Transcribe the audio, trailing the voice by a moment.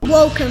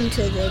Welcome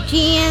to the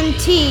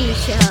GNT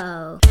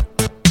Show.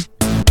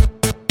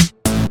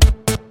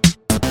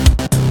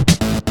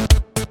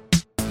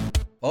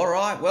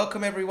 Alright,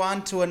 welcome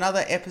everyone to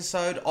another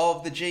episode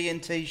of the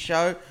GNT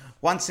Show.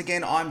 Once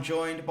again, I'm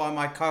joined by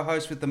my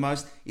co-host with the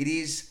most. It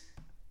is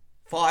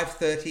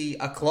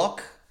 5:30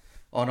 o'clock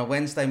on a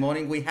Wednesday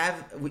morning.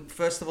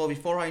 First of all,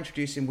 before I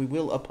introduce him, we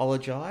will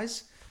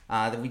apologise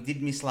that we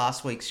did miss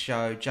last week's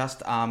show.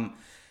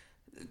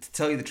 To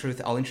tell you the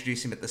truth, I'll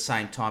introduce him at the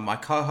same time. My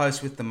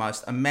co-host with the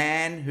most, a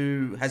man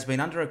who has been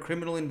under a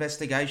criminal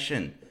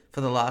investigation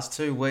for the last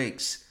 2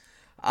 weeks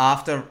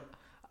after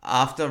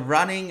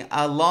running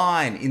a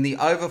line in the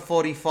over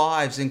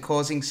 45s and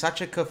causing such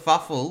a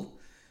kerfuffle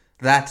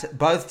that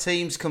both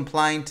teams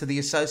complained to the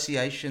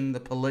association,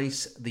 the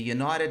police, the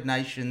United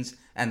Nations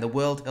and the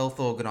World Health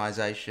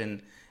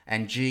Organization,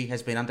 and G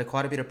has been under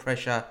quite a bit of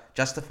pressure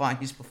justifying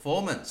his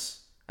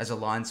performance as a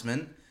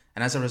linesman.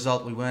 And as a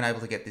result, we weren't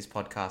able to get this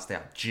podcast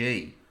out.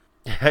 G.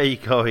 How you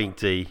going,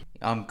 D?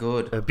 I'm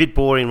good. A bit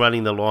boring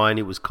running the line.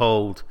 It was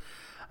cold.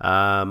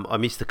 I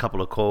missed a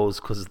couple of calls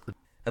because...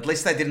 At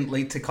least they didn't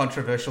lead to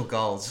controversial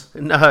goals.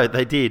 No,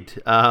 they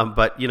did.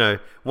 But, you know,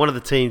 one of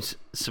the teams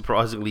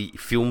surprisingly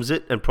films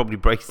it and probably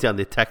breaks down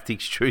their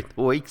tactics during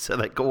the week, so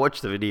they go watch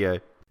the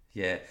video.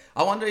 Yeah.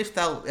 I wonder if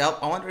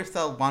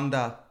they'll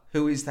wonder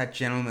who is that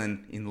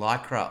gentleman in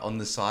Lycra on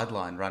the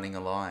sideline running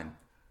a line.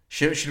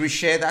 Should we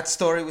share that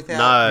story with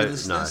our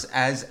listeners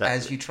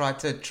as you try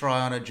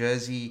on a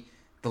jersey,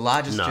 the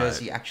largest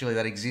jersey actually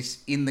that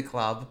exists in the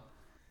club,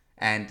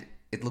 and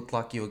it looked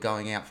like you were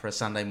going out for a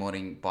Sunday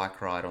morning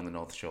bike ride on the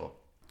North Shore?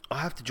 I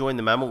have to join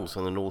the mammals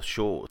on the North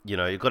Shore. You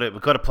know, we've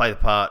got to play the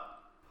part.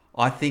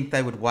 I think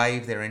they would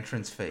waive their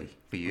entrance fee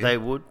for you. They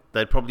would.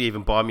 They'd probably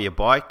even buy me a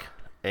bike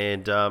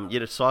and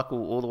to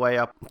cycle all the way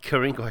up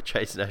Ku-ring-gai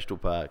Chase National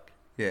Park.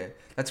 Yeah,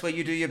 that's where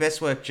you do your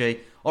best work,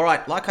 G. All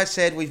right, like I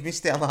said, we've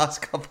missed our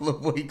last couple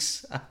of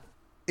weeks.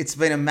 It's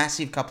been a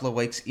massive couple of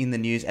weeks in the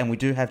news, and we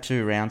do have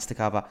 2 rounds to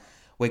cover.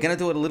 We're going to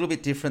do it a little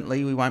bit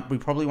differently. We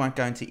probably won't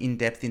go in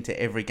depth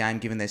into every game,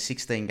 given there's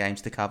 16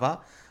 games to cover.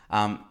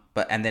 And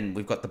then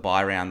we've got the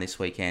bye round this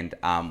weekend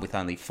with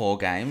only 4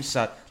 games.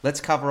 So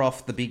let's cover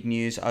off the big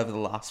news over the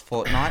last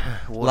fortnight.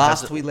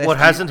 What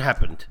hasn't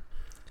happened?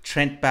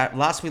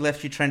 Last we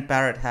left you, Trent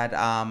Barrett had...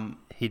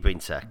 He'd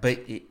been sacked.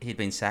 He'd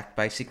been sacked,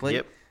 basically.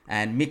 Yep.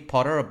 And Mick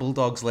Potter, a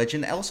Bulldogs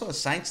legend, also a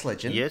Saints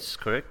legend. Yes,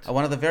 correct.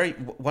 I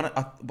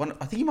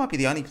think he might be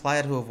the only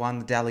player to have won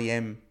the Dally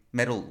M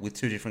medal with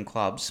 2 different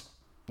clubs.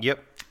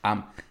 Yep.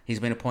 He's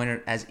been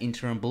appointed as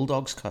interim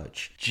Bulldogs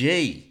coach.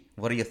 Gee,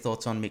 what are your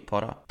thoughts on Mick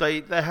Potter?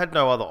 They had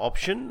no other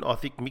option. I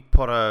think Mick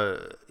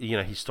Potter,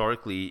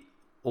 historically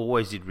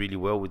always did really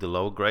well with the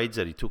lower grades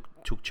that he took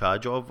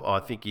charge of. I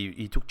think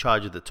he took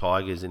charge of the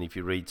Tigers, and if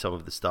you read some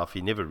of the stuff,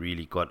 he never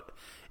really got...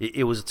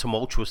 It was a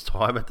tumultuous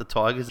time at the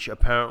Tigers, which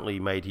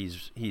apparently made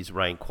his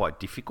reign quite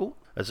difficult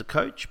as a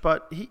coach.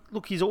 But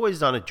he's always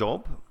done a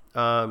job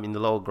in the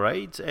lower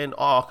grades, and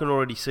I can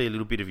already see a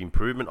little bit of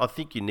improvement. I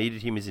think you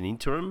needed him as an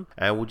interim,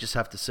 and we'll just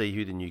have to see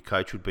who the new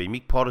coach would be.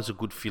 Mick Potter's a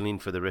good fill-in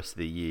for the rest of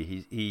the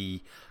year.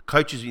 He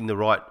coaches with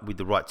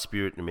the right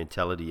spirit and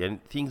mentality,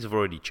 and things have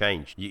already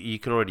changed. You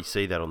can already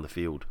see that on the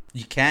field.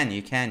 You can.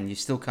 You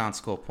still can't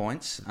score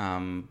points.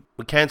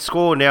 We can't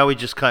score now. We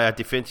just can't. Our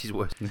defence is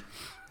worse.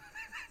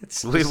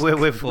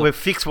 We've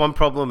fixed one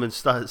problem and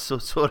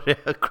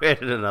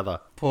created another.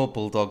 Poor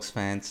Bulldogs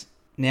fans.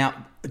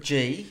 Now,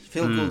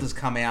 Phil Gould has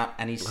come out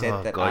and he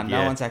said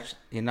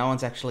no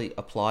one's actually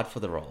applied for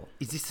the role.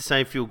 Is this the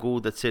same Phil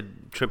Gould that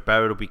said Trent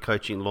Barrett will be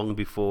coaching long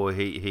before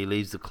he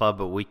leaves the club,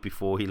 a week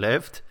before he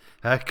left?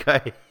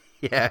 Okay.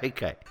 Yeah,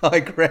 okay. I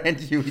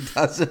grant you he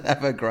doesn't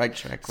have a great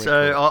track record.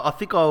 So I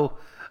think I'll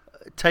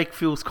take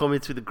Phil's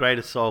comments with a grain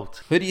of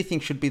salt. Who do you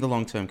think should be the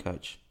long-term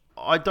coach?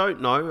 I don't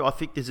know. I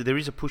think there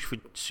is a push for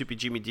Super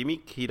Jimmy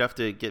Dimmick. He'd have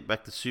to get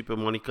back to Super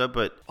Monica,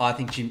 but I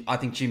think Jim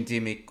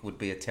Dimmick would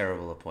be a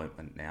terrible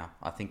appointment now.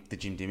 I think the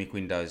Jim Dimmick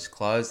window's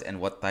closed, and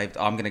we're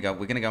going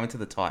to go into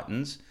the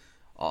Titans.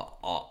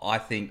 I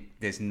think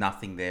there's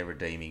nothing there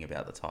redeeming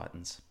about the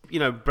Titans. You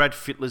know, Brad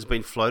Fittler's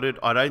been floated.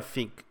 I don't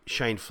think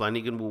Shane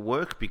Flanagan will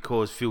work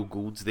because Phil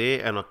Gould's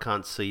there, and I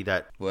can't see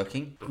that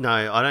working.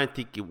 No, I don't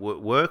think it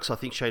works. I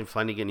think Shane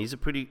Flanagan is a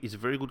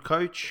very good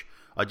coach.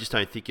 I just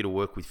don't think it'll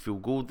work with Phil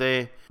Gould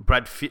there.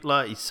 Brad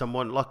Fittler is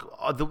someone like...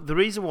 The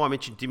reason why I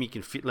mentioned Dimmick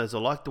and Fittler is I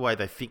like the way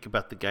they think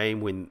about the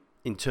game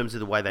in terms of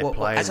the way they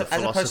play and the philosophy.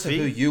 As opposed to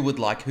who you would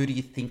like, who do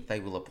you think they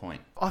will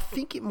appoint? I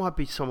think it might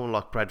be someone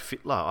like Brad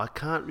Fittler. I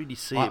can't really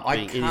see it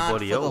being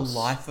anybody else. I can't for the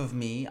life of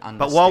me understand.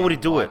 But why would he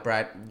do it?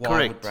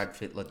 Why would Brad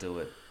Fittler do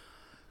it?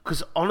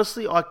 Because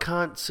honestly, I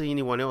can't see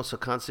anyone else. I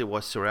can't see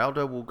why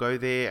Seraldo will go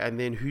there, and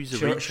then who's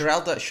the rich...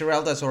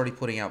 Seraldo's already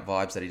putting out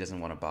vibes that he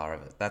doesn't want a bar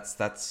of it.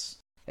 That's...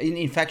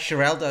 In fact,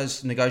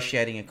 Geraldo's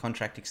negotiating a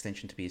contract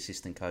extension to be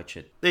assistant coach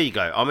at... There you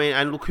go. I mean,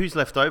 and look, who's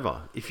left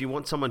over? If you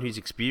want someone who's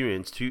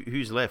experienced,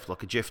 who's left?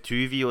 Like a Jeff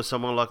Tuvey or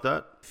someone like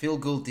that? Phil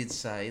Gould did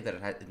say that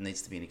it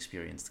needs to be an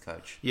experienced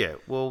coach. Yeah,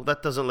 well,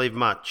 that doesn't leave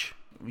much.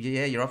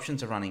 Yeah, your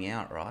options are running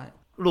out, right?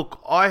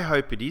 Look, I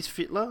hope it is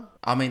Fittler.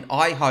 I mean,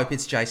 I hope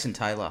it's Jason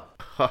Taylor.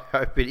 I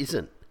hope it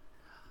isn't.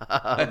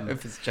 I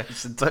hope it's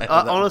Jason Taylor. But That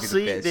would be the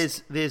honestly,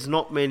 best. there's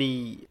not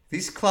many.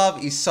 This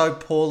club is so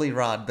poorly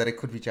run that it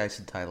could be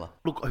Jason Taylor.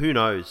 Look, who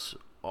knows?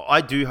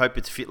 I do hope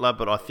it's Fittler,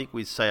 but I think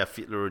with, say, a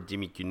Fittler or a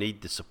Dimmick, you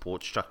need the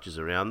support structures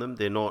around them.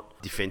 They're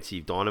not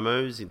defensive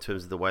dynamos in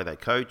terms of the way they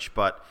coach,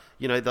 but,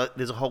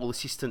 there's a whole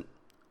assistant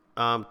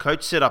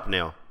coach set up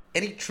now.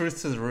 Any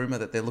truth to the rumour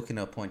that they're looking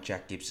to appoint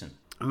Jack Gibson?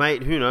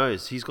 Mate, who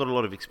knows? He's got a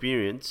lot of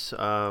experience.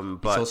 But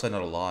he's also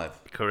not alive.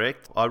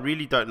 Correct. I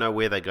really don't know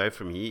where they go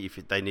from here if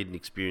they need an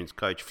experienced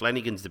coach.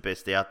 Flanagan's the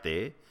best out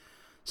there.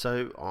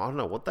 So, I don't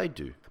know what they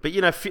do. But,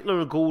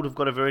 Fittler and Gould have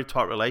got a very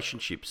tight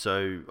relationship.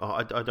 So,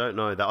 I don't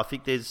know. I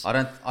think there's... I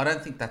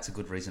don't think that's a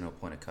good reason to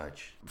appoint a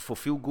coach. For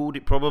Phil Gould,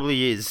 it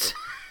probably is.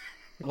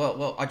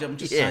 Well, I'm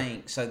just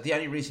saying. So the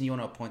only reason you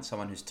want to appoint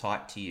someone who's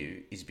tight to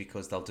you is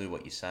because they'll do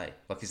what you say.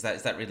 Like, is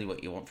that really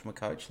what you want from a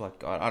coach?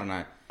 Like, I don't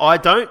know. I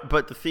don't.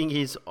 But the thing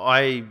is,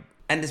 I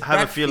have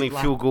Brad a feeling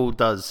Fittler Phil Gould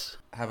does.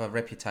 Have a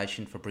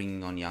reputation for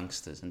bringing on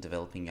youngsters and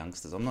developing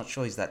youngsters. I'm not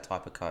sure he's that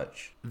type of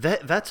coach.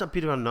 That's a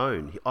bit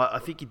unknown. I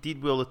think he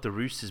did well at the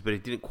Roosters, but he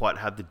didn't quite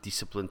have the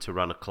discipline to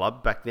run a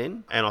club back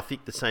then. And I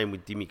think the same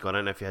with Dimmick. I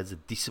don't know if he has the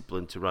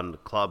discipline to run the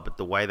club, but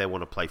the way they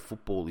want to play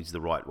football is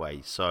the right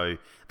way. So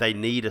they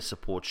need a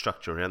support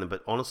structure around them.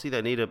 But honestly,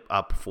 they need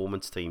a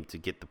performance team to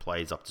get the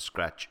players up to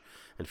scratch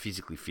and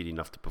physically fit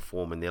enough to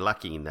perform. And they're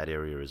lacking in that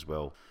area as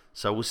well.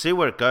 So we'll see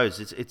where it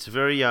goes. It's a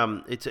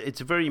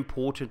very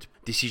important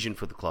decision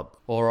for the club.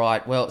 All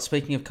right. Well,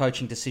 speaking of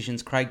coaching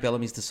decisions, Craig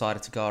Bellamy's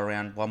decided to go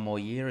around one more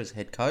year as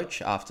head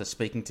coach after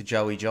speaking to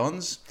Joey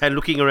Johns And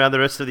looking around the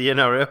rest of the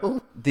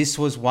NRL. This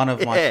was one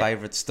of my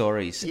favourite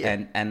stories,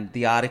 Yeah. and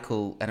the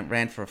article, and it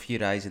ran for a few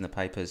days in the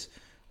papers.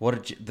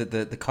 What did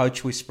the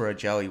coach whisperer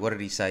Joey? What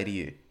did he say to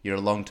you? You're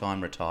a long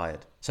time retired.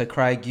 So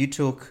Craig, you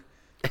took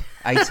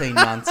 18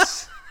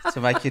 months to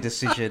make your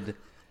decision.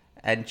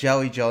 And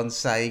Joey Johns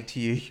saying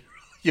to you,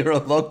 you're a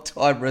long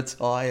time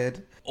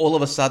retired, all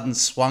of a sudden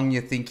swung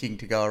your thinking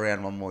to go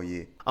around one more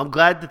year. I'm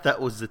glad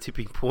that was the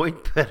tipping point,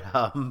 but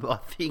I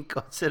think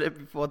I said it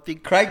before. I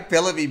think Craig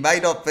Bellamy may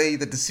not be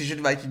the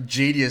decision-making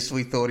genius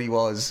we thought he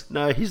was.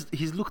 no, he's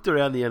looked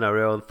around the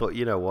NRL and thought,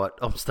 you know what,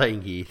 I'm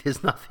staying here.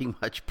 There's nothing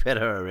much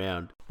better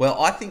around. Well,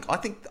 I think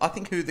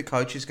who the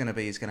coach is going to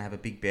be is going to have a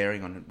big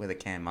bearing on whether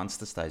Cam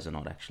Munster stays or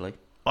not, actually.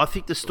 I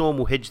think the Storm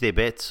will hedge their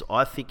bets.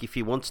 I think if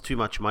he wants too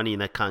much money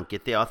and they can't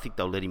get there, I think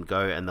they'll let him go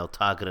and they'll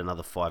target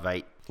another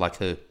 5'8". Like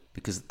who?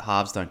 Because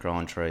halves don't grow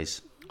on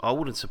trees. I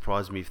wouldn't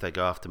surprise me if they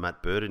go after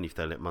Matt Burton if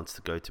they let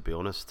Munster go, to be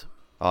honest.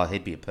 Oh,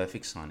 he'd be a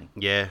perfect signing.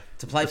 Yeah.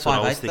 To play that's what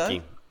I was 5'8", though?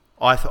 thinking.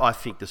 I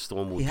think the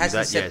Storm will He do that,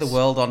 hasn't set yes. the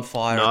world on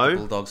fire No. at the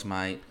Bulldogs,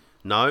 mate.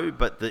 No,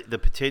 but the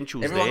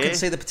potential's Everyone there. can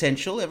see the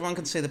potential. Everyone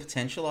can see the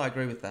potential. I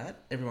agree with that.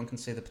 Everyone can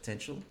see the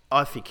potential.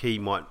 I think he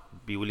might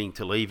be willing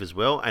to leave as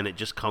well, and it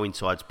just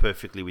coincides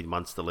perfectly with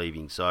Munster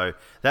leaving. So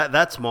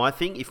that's my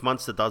thing. If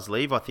Munster does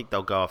leave, I think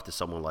they'll go after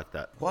someone like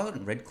that. Why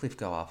wouldn't Redcliffe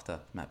go after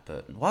Matt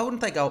Burton? Why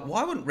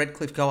wouldn't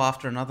Redcliffe go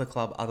after another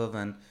club other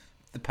than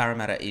the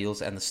Parramatta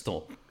Eels and the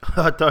Storm?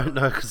 I don't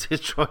know, because they're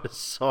trying to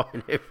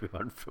sign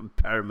everyone from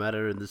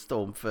Parramatta and the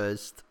Storm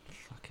first.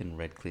 Fucking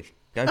Redcliffe.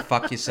 Go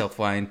fuck yourself,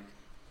 Wayne.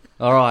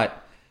 All right.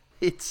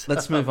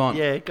 Let's move on.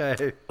 Yeah, go.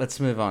 Let's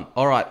move on.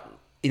 All right.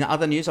 In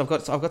other news, I've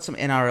got some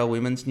NRL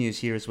women's news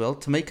here as well.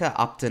 Tamika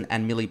Upton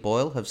and Millie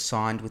Boyle have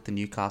signed with the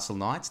Newcastle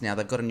Knights. Now,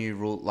 they've got a new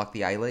rule, like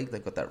the A-League.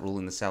 They've got that rule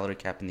in the salary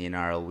cap in the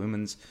NRL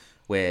women's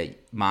where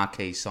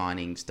marquee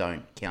signings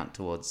don't count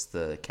towards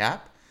the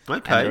cap.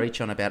 Okay. And they're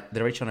each on about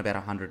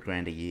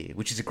 $100,000 a year,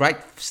 which is a great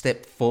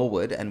step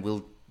forward and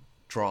will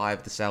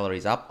drive the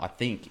salaries up, I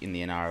think, in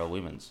the NRL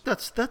women's.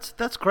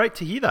 That's great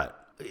to hear that.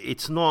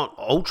 It's not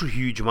ultra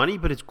huge money,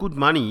 but it's good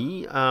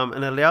money, and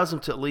it allows them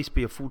to at least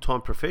be a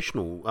full-time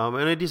professional.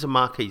 And it is a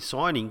marquee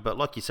signing, but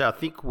like you say, I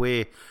think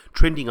we're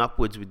trending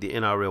upwards with the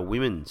NRL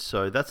women,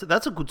 so that's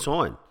a good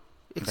sign.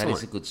 Excellent. That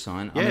is a good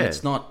sign. Yeah. I mean,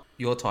 it's not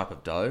your type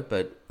of dough,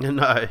 but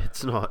No,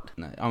 it's not.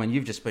 no. I mean,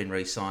 you've just been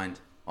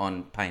re-signed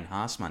on Payne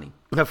Hass money.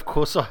 Of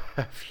course I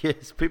have.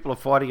 Yes, people are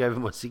fighting over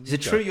my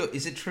signature.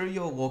 Is it true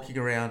you're walking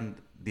around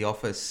the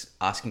office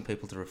asking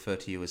people to refer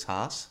to you as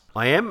Haas?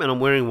 I am, and I'm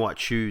wearing white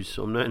shoes.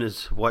 I'm known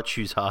as White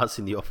Shoes Haas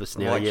in the office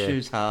now. White yeah.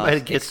 Shoes Haas. Made a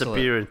guest Excellent.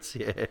 appearance.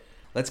 Yeah.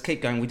 Let's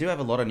keep going. We do have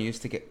a lot of news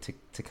to get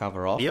to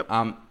cover off. Yep.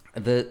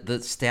 The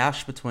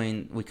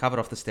stoush we covered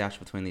off the stoush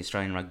between the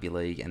Australian Rugby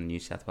League and the New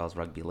South Wales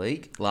Rugby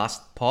League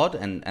last pod,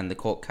 and the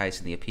court case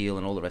and the appeal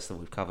and all the rest of it.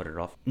 We've covered it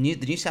off. The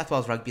New South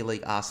Wales Rugby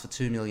League asked for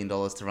 $2 million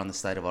to run the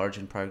State of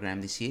Origin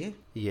program this year.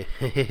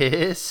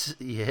 Yes.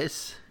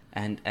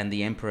 And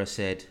the Emperor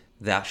said,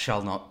 "Thou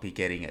shalt not be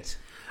getting it."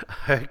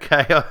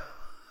 Okay. I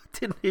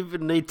didn't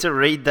even need to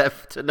read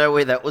that to know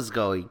where that was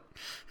going.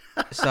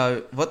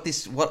 So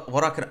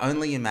what I can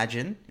only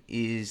imagine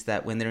is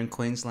that when they're in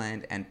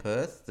Queensland and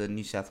Perth, the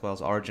New South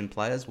Wales Origin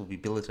players will be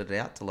billeted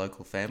out to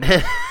local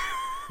families.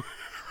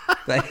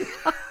 Do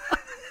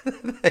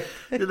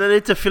they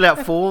need to fill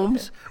out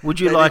forms? Would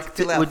you like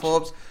fill to out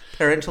forms?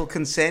 Parental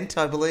consent,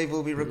 I believe,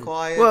 will be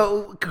required.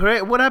 Well,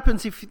 correct. What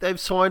happens if they've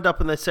signed up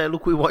and they say,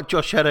 "Look, we want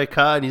Josh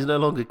Addo-Carr and he's no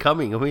longer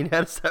coming"? I mean,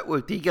 how does that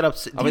work? Do you get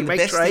upset? I mean, the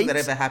best thing that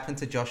ever happened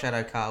to Josh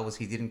Addo-Carr was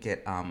he didn't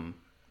get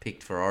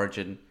picked for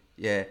Origin.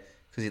 Yeah,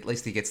 because at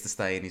least he gets to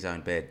stay in his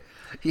own bed.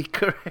 You're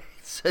correct.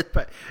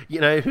 But,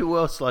 who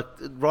else? Like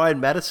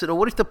Ryan Madison? Or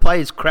what if the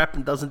player's crap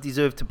and doesn't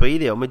deserve to be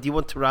there? I mean, do you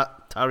want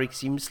Tariq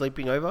Sims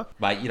sleeping over?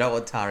 Mate, you don't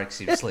want Tariq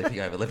Sims sleeping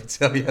over. Let me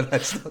tell you.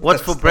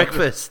 What's for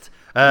breakfast?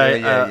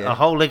 A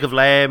whole leg of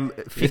lamb,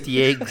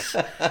 50 eggs,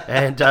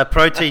 and a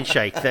protein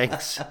shake,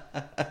 thanks.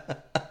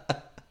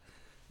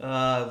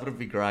 Would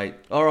be great.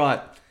 All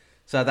right.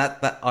 So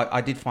that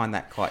I did find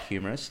that quite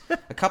humorous.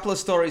 A couple of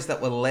stories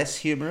that were less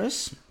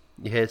humorous.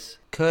 Yes.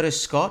 Curtis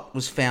Scott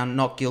was found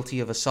not guilty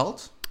of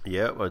assault.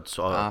 Yeah, I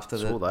saw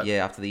that.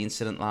 Yeah, after the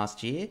incident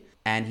last year.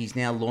 And he's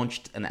now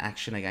launched an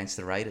action against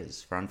the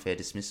Raiders for unfair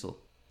dismissal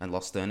and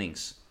lost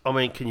earnings. I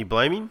mean, can you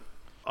blame him?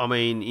 I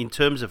mean, in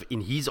terms of,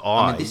 in his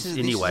eyes, this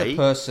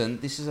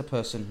is a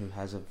person who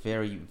has a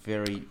very,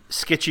 very...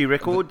 sketchy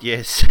record,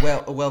 yes.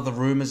 Well, the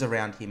rumours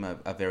around him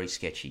are very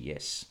sketchy,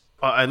 yes.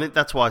 I think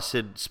that's why I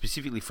said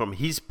specifically from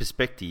his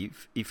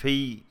perspective, if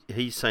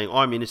he's saying,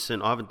 I'm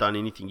innocent, I haven't done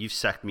anything, you've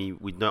sacked me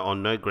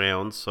on no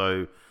grounds,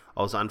 so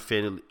I was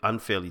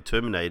unfairly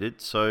terminated.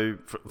 So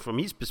from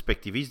his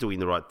perspective, he's doing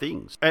the right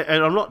things.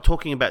 And I'm not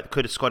talking about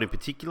Curtis Scott in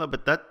particular,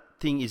 but that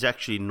thing is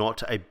actually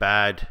not a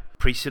bad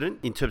precedent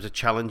in terms of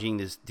challenging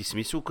this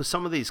dismissal, because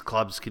some of these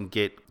clubs can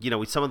get,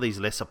 with some of these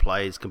lesser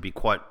players can be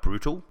quite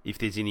brutal if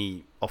there's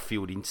any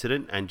off-field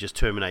incident and just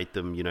terminate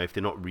them, if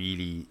they're not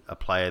really a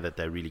player that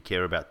they really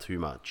care about too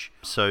much.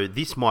 So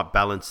this might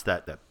balance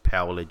that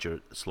power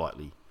ledger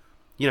slightly,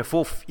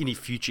 for any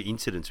future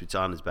incidents which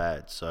aren't as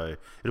bad. So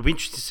it'll be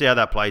interesting to see how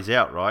that plays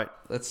out, right?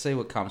 Let's see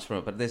what comes from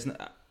it.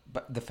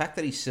 But the fact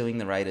that he's suing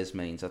the Raiders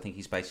means I think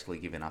he's basically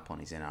given up on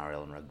his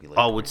NRL and rugby league.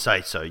 I would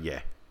say so,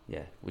 yeah.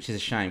 Yeah, which is a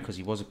shame because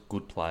he was a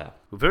good player.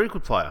 Very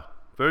good player.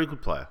 Very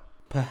good player.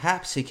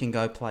 Perhaps he can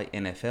go play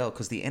NFL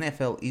because the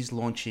NFL is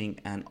launching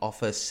an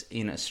office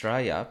in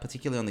Australia,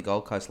 particularly on the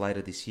Gold Coast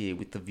later this year,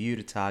 with the view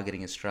to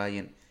targeting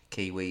Australian,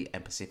 Kiwi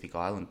and Pacific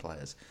Island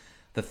players.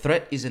 The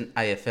threat isn't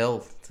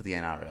AFL to the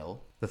NRL.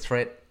 The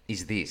threat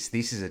is this.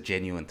 This is a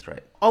genuine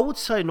threat. I would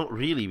say not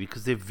really,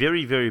 because they're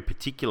very, very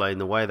particular in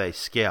the way they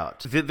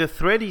scout. The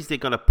threat is they're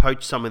going to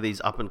poach some of these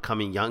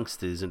up-and-coming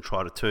youngsters and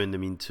try to turn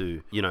them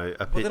into, a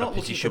position player. They're not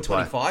looking for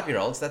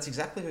 25-year-olds. That's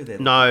exactly who they're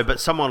looking for. No, but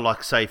someone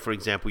like, say, for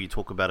example, you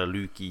talk about a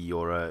Lukey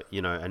or a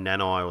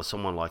Nanai or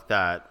someone like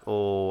that,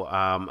 or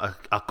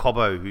a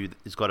Cobbo who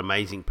has got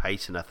amazing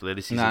pace and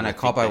athleticism. No,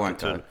 Cobbo won't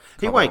go.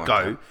 He won't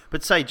go,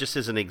 but say, just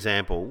as an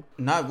example.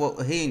 No, well,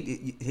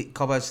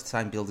 Cobbo's the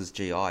same build as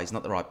GI. He's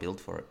not the right build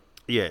for it.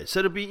 Yeah, so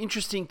it'll be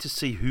interesting to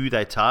see who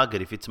they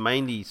target. If it's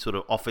mainly sort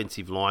of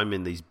offensive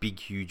linemen, these big,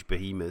 huge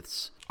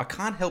behemoths. I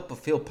can't help but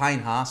feel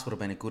Payne Hass would have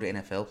been a good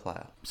NFL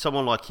player.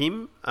 Someone like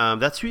him,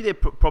 that's who they're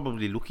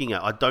probably looking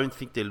at. I don't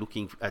think they're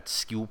looking at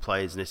skill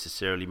players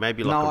necessarily.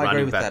 Maybe like a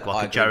running back,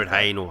 like a Jared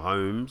Hayne or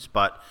Holmes.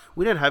 But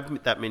we don't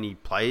have that many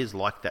players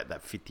like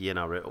that fit the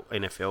NFL,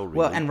 really.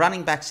 Well, and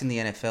running backs in the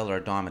NFL are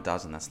a dime a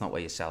dozen. That's not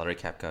where your salary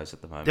cap goes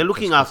at the moment. They're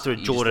looking after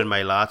Jordan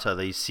Mailata,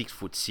 these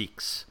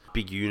 6'6"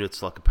 big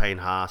units like a Payne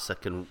Hass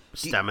that can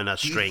stamina,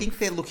 strength. Do you think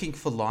they're looking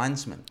for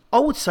linesmen? I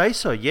would say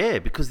so, yeah,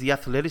 because the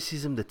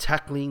athleticism, the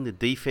tackling, the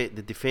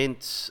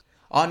defense.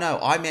 Oh no,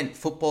 I meant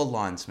football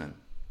linesmen.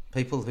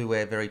 People who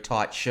wear very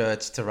tight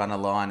shirts to run a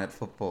line at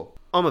football.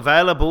 I'm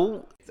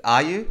available.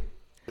 Are you?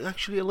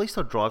 Actually, at least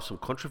I drive some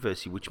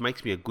controversy, which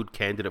makes me a good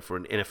candidate for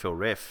an NFL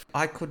ref.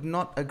 I could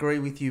not agree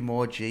with you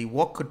more, G.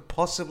 What could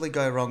possibly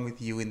go wrong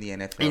with you in the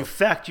NFL? In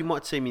fact, you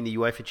might see me in the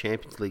UEFA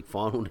Champions League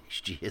final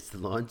next year as the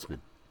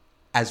linesman.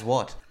 As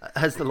what?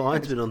 As the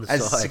linesman on the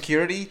side. As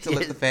security to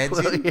let the fans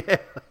in?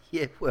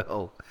 Yeah,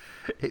 well,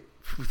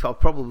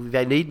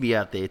 they need me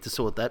out there to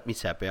sort that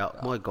mishap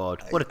out. My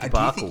God, what a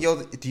debacle.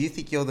 Do you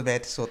think you're the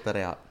man to sort that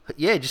out?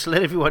 Yeah, just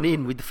let everyone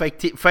in with the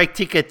fake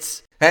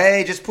tickets.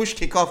 Hey, just push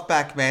kickoff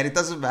back, man. It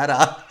doesn't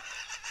matter.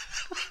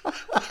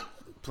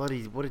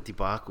 Bloody, what a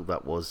debacle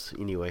that was,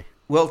 anyway.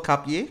 World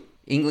Cup year.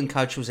 England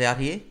coach was out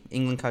here.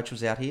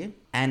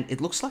 And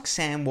it looks like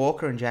Sam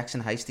Walker and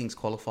Jackson Hastings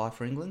qualify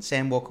for England.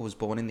 Sam Walker was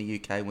born in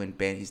the UK when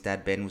his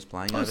dad Ben was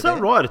playing over there. Is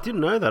that right? I didn't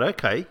know that.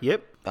 Okay,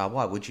 yep.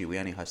 Why would you? We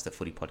only host a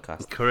footy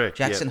podcast. Correct.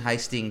 Jackson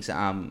Hastings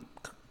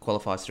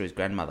qualifies through his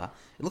grandmother.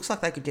 It looks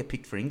like they could get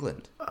picked for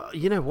England.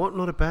 You know what?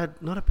 Not a bad.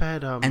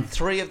 And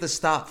 3 of the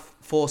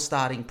 4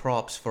 starting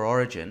props for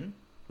Origin,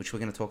 which we're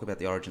going to talk about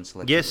the Origin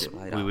selection a bit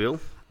later. We will.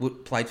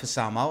 Played for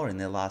Samoa in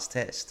their last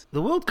test.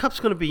 The World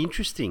Cup's going to be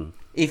interesting.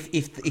 If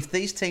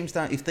these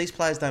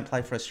players don't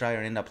play for Australia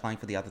and end up playing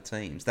for the other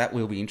teams, that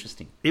will be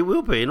interesting. It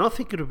will be, and I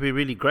think it'll be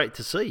really great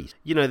to see.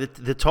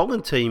 The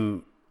Tongan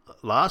team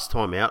last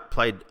time out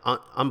played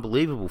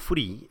unbelievable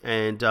footy,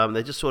 and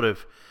they just sort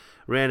of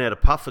ran out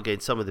of puff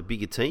against some of the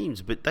bigger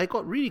teams, but they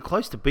got really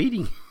close to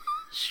beating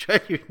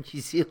Australia and New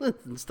Zealand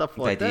and stuff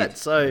like that.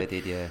 So they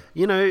did, yeah.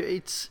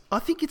 I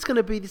think there's going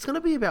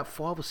to be about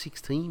 5 or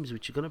 6 teams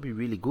which are going to be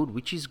really good,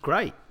 which is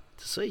great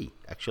to see,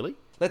 actually.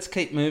 let's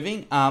keep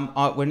moving.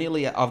 We're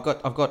nearly. I've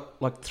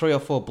got like 3 or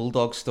 4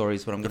 Bulldog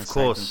stories, but I'm going to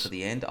save them to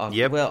the end.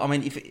 Yep. Well, I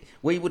mean, if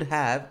we would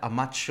have a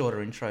much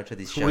shorter intro to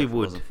this show if it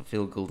wasn't for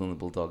Phil Gould and the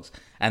Bulldogs,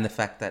 and the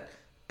fact that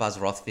Buzz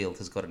Rothfield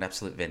has got an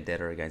absolute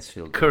vendetta against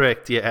Phil Gould.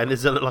 Correct, yeah, and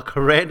there's a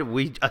random.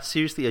 We are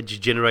seriously a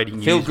degenerating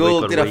news. Phil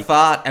Gould did week. a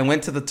fart and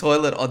went to the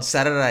toilet on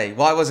Saturday.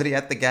 Why wasn't he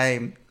at the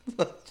game?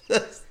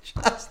 It's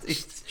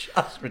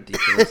just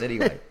ridiculous.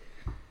 Anyway,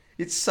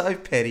 it's so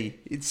petty.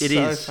 It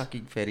is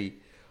fucking petty.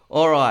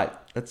 All right,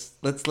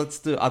 let's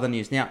do other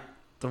news now.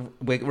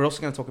 We're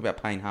also going to talk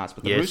about Payne Hass,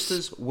 but the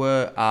Roosters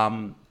were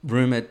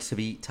rumoured to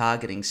be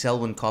targeting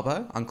Selwyn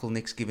Cobbo. Uncle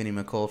Nick's giving him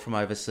a call from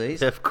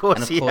overseas. Of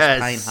course, and of course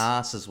Payne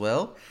Hass as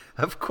well.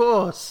 Of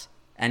course,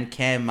 and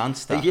Cam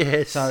Munster.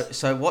 Yes.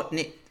 So what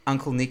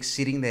Uncle Nick's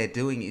sitting there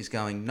doing is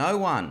going, no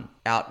one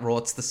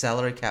outrorts the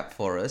salary cap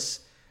for us.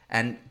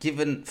 And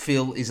given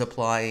Phil is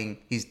applying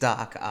his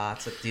dark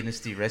arts at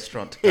Dynasty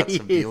Restaurant to cut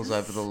some deals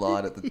over the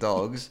line at the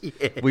Dogs,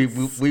 we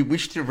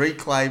wish to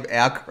reclaim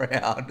our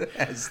crown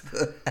as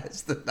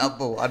the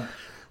number one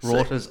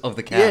rotters of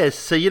the cap. Yes,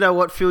 so you know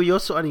what, Phil, you're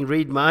signing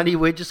Reid Marnie.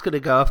 We're just going to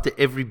go after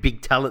every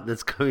big talent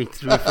that's coming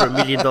through for $1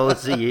 million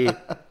a year.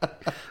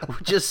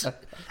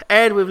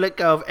 And we've let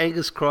go of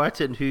Angus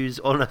Crichton, who's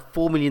on a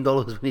 $4 million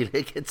when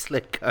he gets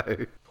let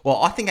go.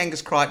 Well, I think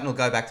Angus Crichton will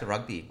go back to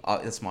rugby.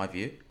 That's my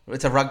view.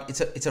 It's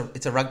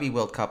a rugby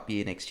World Cup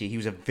year next year. He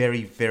was a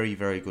very, very,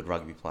 very good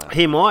rugby player.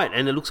 He might,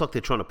 and it looks like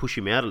they're trying to push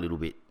him out a little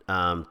bit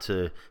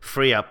to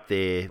free up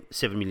their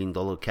 $7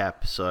 million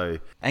cap. So,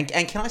 and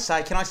can I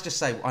just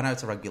say, I know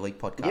it's a rugby league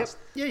podcast.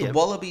 Yep. The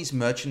Wallabies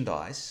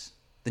merchandise,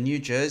 the new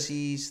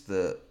jerseys,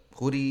 the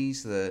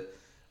hoodies, the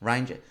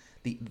Ranger,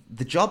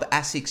 the job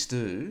ASICs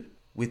do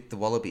with the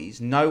Wallabies,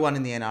 no one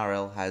in the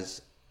NRL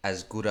has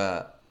as good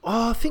a...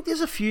 I think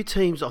there's a few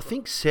teams. I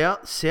think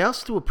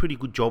South do a pretty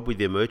good job with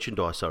their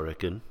merchandise, I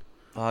reckon.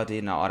 Oh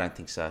dear, no, I don't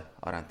think so.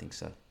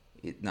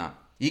 No.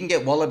 You can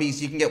get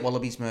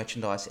Wallabies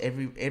merchandise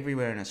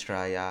everywhere in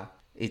Australia.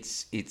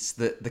 It's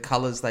the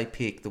colours they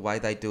pick, the way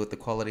they do it, the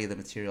quality of the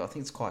material. I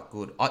think it's quite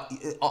good.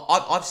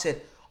 I've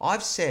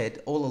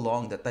said all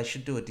along that they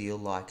should do a deal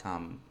like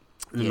Nike.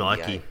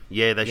 NBA.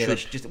 Yeah, they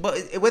should.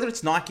 Whether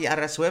it's Nike,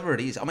 Adidas, whoever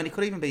it is. I mean, it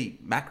could even be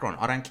Macron.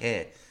 I don't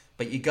care.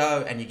 But you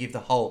go and you give the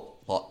whole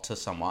lot to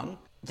someone,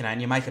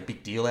 and you make a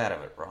big deal out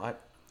of it, right?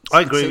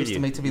 I agree with you. It seems to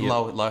me to be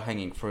low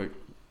hanging fruit.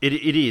 It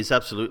is,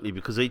 absolutely,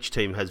 because each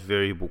team has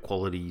variable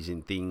qualities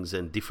in things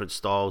and different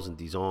styles and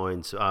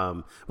designs,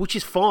 which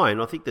is fine.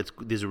 I think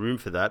there's a room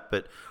for that,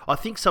 but I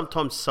think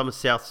sometimes some of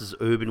South's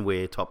urban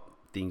wear type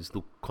things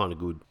look kind of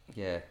good.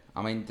 Yeah,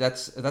 I mean,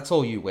 that's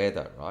all you wear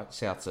though, right?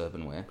 South's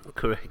urban wear.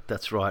 Correct,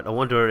 that's right. I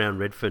wander around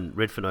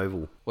Redfern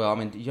Oval. Well, I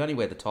mean, you only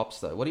wear the tops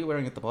though. What are you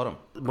wearing at the bottom?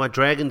 My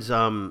Dragons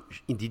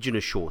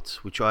Indigenous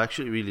shorts, which I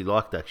actually really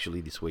liked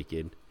this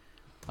weekend.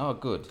 Oh,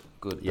 good.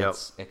 Yep.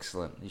 That's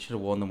excellent. You should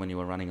have worn them when you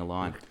were running a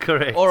line.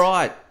 Correct. All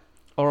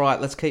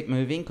right, let's keep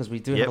moving because we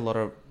do have a lot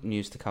of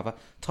news to cover.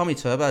 Tommy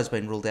Turbo has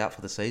been ruled out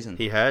for the season.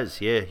 He has,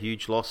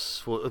 huge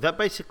loss. That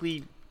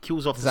basically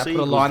kills off the Seagulls, does that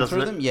put a line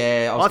through them?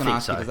 Yeah, I was going to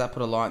ask so. you, does that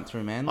put a line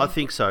through Manly? I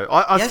think so.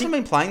 He hasn't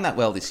been playing that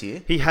well this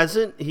year. He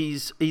hasn't.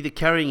 He's either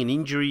carrying an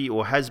injury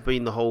or has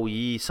been the whole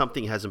year.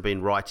 Something hasn't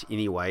been right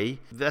anyway.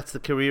 That's the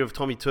career of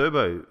Tommy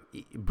Turbo.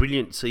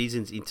 Brilliant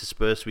seasons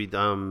interspersed with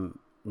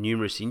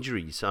numerous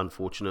injuries,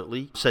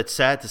 unfortunately. So it's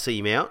sad to see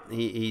him out.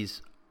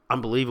 He's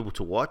unbelievable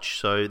to watch,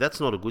 so that's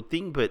not a good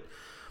thing. But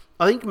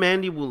I think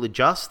Manly will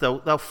adjust.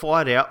 They'll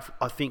fight out,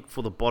 I think,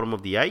 for the bottom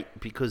of the 8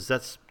 because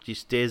that's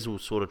just Des will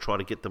sort of try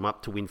to get them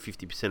up to win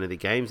 50% of the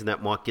games, and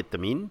that might get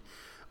them in.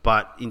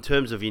 But in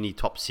terms of any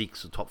top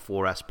 6 or top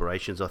 4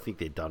 aspirations, I think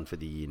they're done for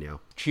the year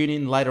now. Tune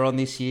in later on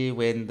this year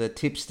when the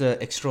tipster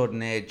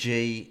extraordinaire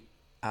G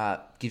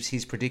gives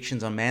his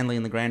predictions on Manly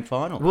in the grand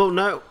final. Well,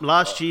 no,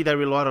 last year they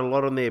relied a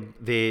lot on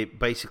their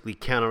basically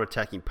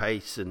counter-attacking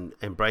pace and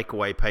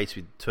breakaway pace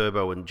with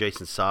Turbo and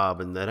Jason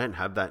Saab, and they don't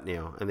have that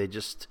now. And they're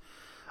just...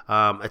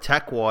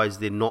 attack-wise,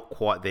 they're not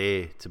quite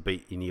there to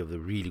beat any of the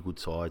really good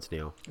sides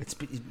now.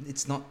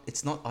 It's not.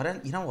 I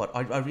don't. You know what?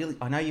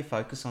 I know you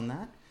focus on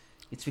that.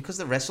 It's because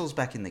the wrestle's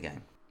back in the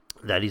game.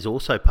 That is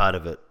also part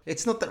of it.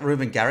 It's not that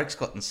Ruben Garrick's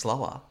gotten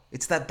slower.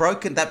 It's that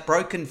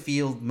broken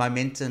field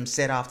momentum,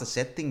 set after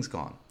set thing's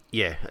gone.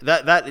 Yeah,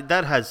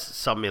 that has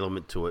some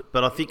element to it.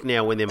 But I think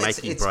now when they're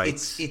making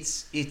breaks,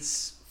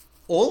 it's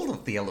all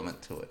of the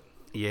element to it.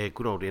 Yeah,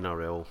 good old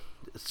NRL.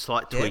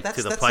 Slight tweak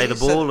to the play the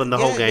ball and the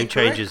whole game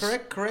changes.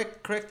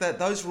 Correct. That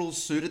those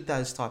rules suited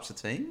those types of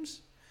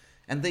teams,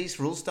 and these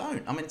rules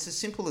don't. I mean, it's as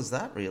simple as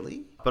that,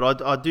 really.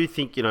 But I do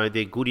think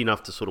they're good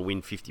enough to sort of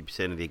win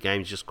 50% of their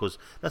games, just because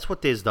that's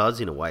what Des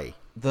does in a way.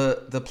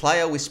 The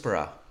player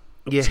whisperer,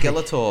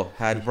 Skeletor,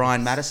 had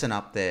Ryan Madison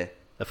up there.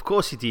 Of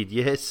course he did,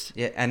 yes.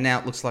 Yeah, and now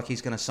it looks like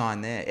he's going to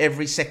sign there.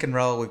 Every second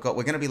row we're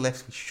going to be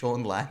left with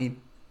Sean Lane,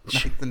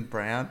 Nathan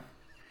Brown.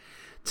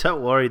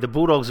 Don't worry, the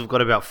Bulldogs have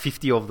got about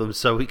 50 of them,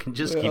 so we can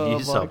just give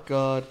you some. Oh, my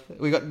God.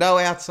 We've got no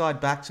outside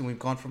backs, and we've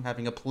gone from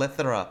having a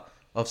plethora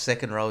of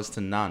second rows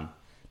to none.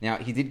 Now,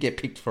 he did get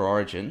picked for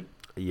Origin.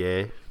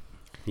 Yeah.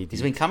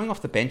 He's been coming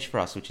off the bench for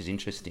us, which is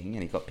interesting,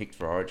 and he got picked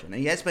for Origin.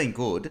 He has been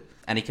good,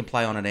 and he can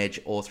play on an edge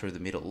or through the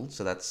middle,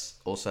 so that's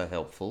also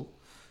helpful.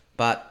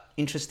 But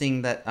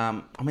interesting that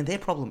their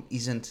problem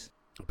isn't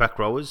Back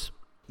rowers.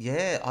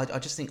 Yeah, I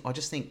just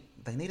think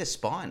they need a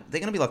spine. They're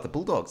going to be like the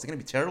Bulldogs. They're going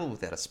to be terrible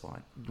without a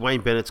spine.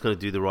 Wayne Bennett's going to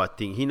do the right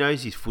thing. He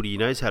knows his footy. He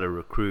knows how to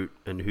recruit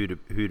and who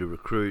to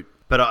recruit.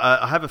 But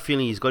I have a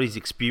feeling he's got his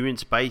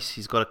experience base.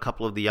 He's got a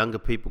couple of the younger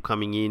people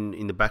coming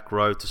in the back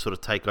row to sort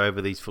of take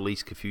over these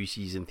Felice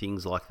Kafusis and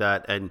things like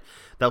that. And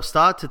they'll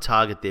start to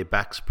target their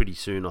backs pretty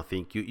soon, I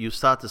think. You'll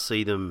start to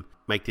see them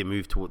make their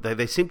move toward...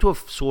 They seem to have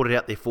sorted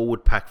out their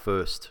forward pack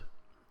first.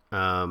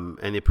 And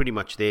they're pretty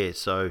much there.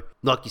 So,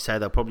 like you say,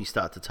 they'll probably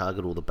start to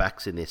target all the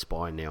backs in their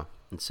spine now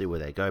and see where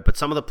they go. But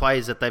some of the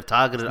players that they've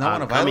targeted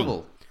aren't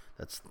coming.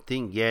 That's the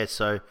thing, yeah.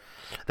 So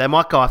they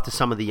might go after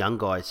some of the young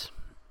guys.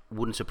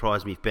 Wouldn't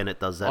surprise me if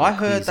Bennett does that. I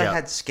heard they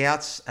had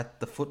scouts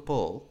at the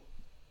football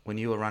when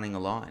you were running a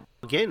line.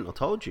 Again, I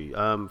told you,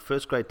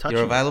 first grade touchy.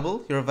 You're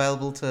available? You're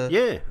available to...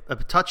 Yeah, a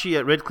touchy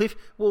at Redcliffe.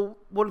 Well,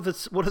 what do the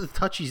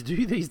touchies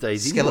do these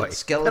days anyway?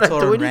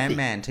 Skeletor and Ram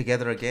Man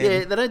together again.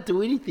 Yeah, they don't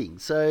do anything.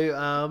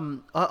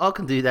 So I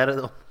can do that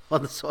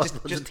on the side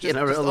of the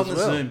NRL on as the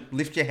well. Zoom,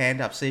 lift your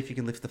hand up, see if you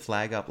can lift the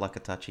flag up like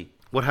a touchy.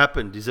 What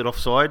happened? Is it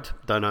offside?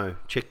 Don't know.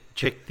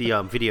 Check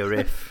the video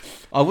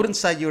ref. I wouldn't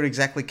say you were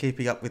exactly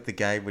keeping up with the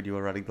game when you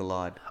were running the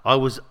line. I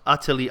was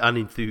utterly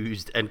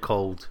unenthused and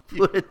cold.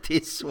 Put it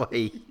this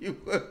way. You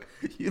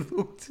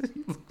looked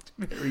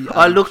very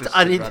I looked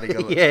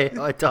uninterested.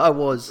 I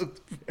was. You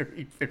looked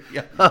very, very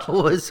uninterested. I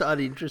was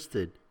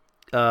uninterested.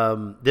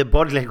 Their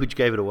body language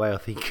gave it away, I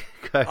think.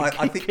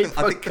 I think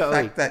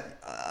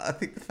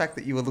the fact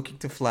that you were looking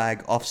to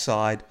flag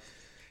offside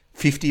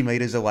 50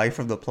 metres away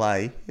from the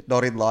play,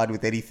 not in line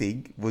with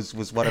anything, was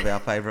one of our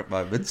favourite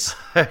moments.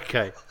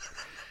 Okay.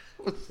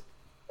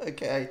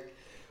 Okay.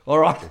 All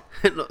right.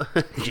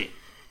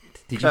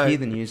 Did you hear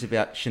the news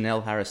about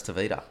Chanel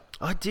Harris-Tavita?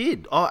 I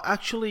did. I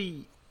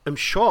actually am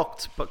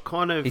shocked, but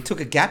kind of... He took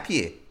a gap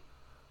year.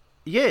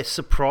 Yeah,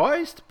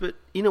 surprised, but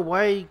in a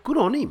way, good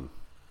on him.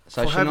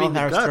 So Chanel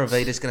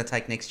Harris-Tavita is going to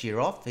take next year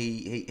off.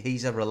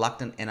 He's a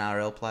reluctant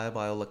NRL player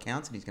by all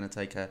accounts, and he's going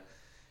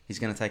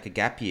to take a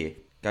gap year.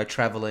 Go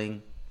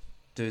travelling,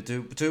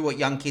 do what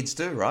young kids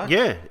do, right?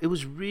 Yeah, it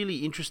was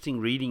really interesting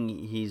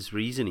reading his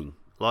reasoning.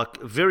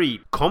 Like, very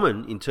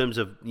common in terms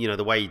of,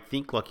 the way he'd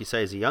think, like you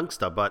say, as a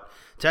youngster, but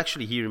to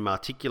actually hear him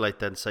articulate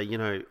that and say,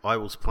 I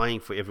was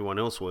playing for everyone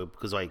else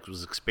because I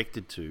was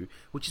expected to,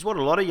 which is what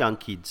a lot of young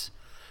kids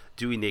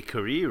do in their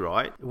career,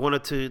 right?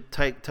 Wanted to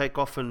take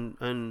off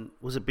and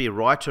be a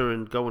writer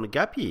and go on a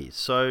gap year.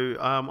 So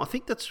I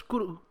think that's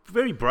good,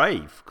 very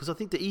brave, because I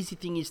think the easy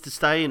thing is to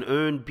stay and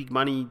earn big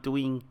money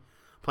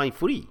playing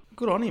footy.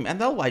 Good on him.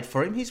 And they'll wait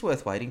for him. He's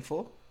worth waiting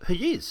for.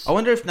 He is. I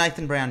wonder if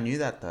Nathan Brown knew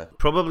that, though.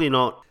 Probably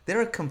not.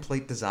 They're a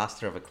complete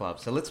disaster of a club.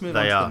 So let's move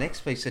on to the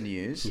next piece of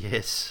news.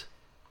 Yes.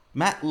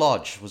 Matt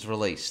Lodge was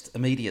released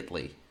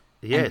immediately.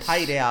 Yes. And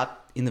paid out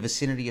in the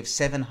vicinity of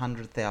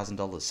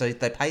 $700,000. So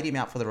they paid him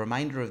out for the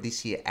remainder of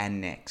this year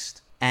and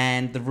next.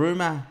 And the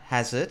rumour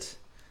has it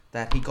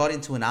that he got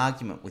into an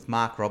argument with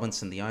Mark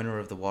Robinson, the owner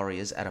of the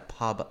Warriors, at a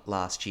pub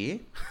last year.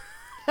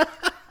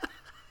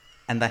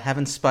 And they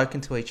haven't spoken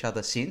to each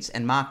other since.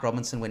 And Mark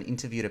Robinson, when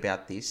interviewed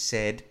about this,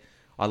 said,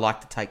 I like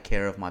to take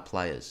care of my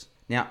players.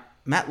 Now,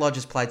 Matt Lodge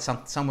has played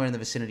somewhere in the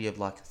vicinity of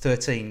like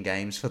 13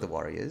 games for the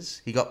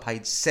Warriors. He got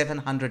paid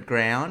 $700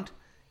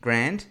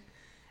 grand.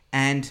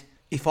 And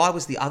if I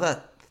was the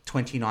other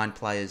 29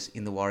 players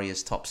in the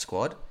Warriors top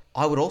squad,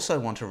 I would also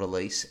want to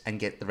release and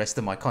get the rest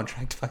of my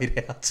contract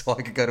paid out so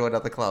I could go to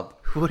another club.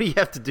 What do you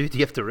have to do? Do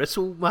you have to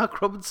wrestle Mark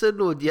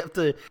Robinson, or do you have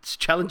to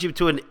challenge him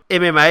to an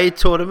MMA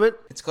tournament?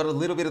 It's got a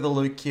little bit of the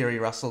Luke Keary,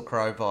 Russell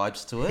Crowe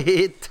vibes to it.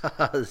 It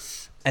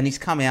does. And he's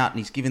come out and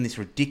he's given this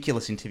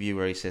ridiculous interview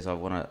where he says, I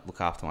want to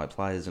look after my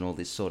players and all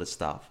this sort of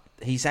stuff.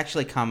 He's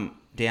actually come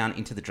down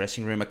into the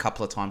dressing room a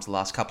couple of times the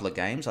last couple of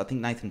games. I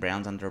think Nathan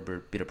Brown's under a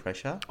bit of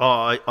pressure.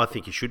 Oh, I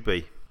think he should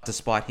be.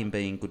 Despite him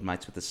being good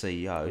mates with the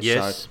CEO.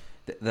 Yes. So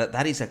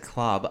that is a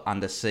club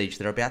under siege.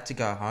 They're about to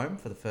go home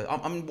for the first...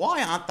 I mean,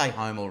 why aren't they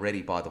home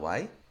already, by the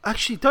way?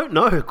 Actually, don't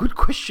know. Good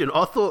question.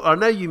 I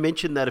know you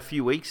mentioned that a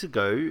few weeks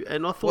ago,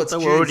 and I thought they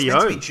were already home.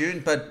 It's meant to be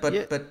June,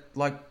 but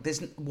like,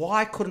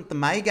 why couldn't the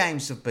May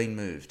games have been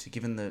moved?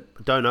 Given the...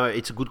 Don't know.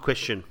 It's a good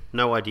question.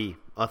 No idea.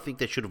 I think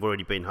they should have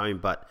already been home,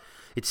 but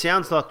it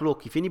sounds like,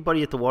 look, if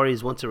anybody at the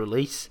Warriors wants a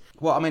release...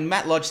 Well, I mean,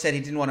 Matt Lodge said he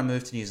didn't want to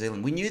move to New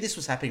Zealand. We knew this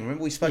was happening.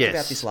 Remember, we spoke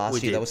about this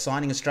last year. They were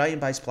signing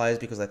Australian-based players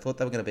because they thought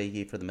they were going to be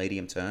here for the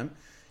medium term.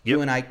 Yep.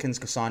 Ewan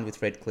Aitken's signed with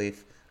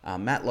Redcliffe.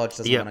 Matt Lodge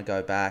doesn't want to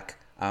go back.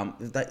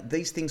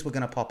 These things were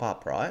going to pop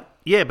up, right?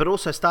 Yeah, but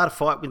also start a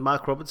fight with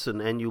Mark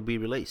Robinson and you'll be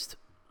released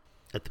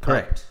at the pub.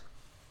 Correct.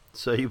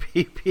 So you'll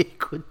be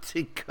good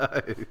to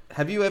go.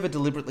 Have you ever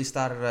deliberately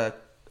started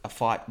a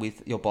fight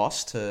with your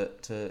boss to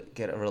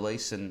get a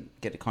release and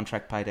get a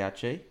contract paid out,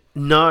 G?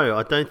 No,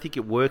 I don't think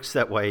it works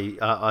that way.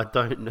 I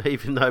don't,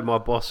 even though my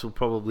boss will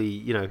probably,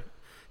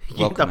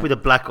 end up with a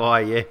black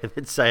eye,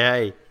 and say,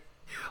 hey,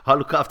 I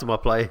look after my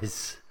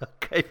players.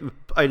 gave him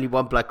only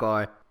one black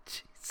eye.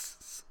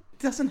 Jesus. It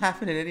doesn't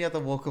happen in any other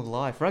walk of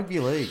life. Rugby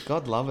league,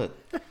 God love it.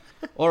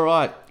 All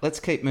right, let's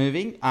keep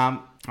moving.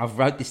 I've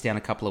wrote this down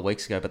a couple of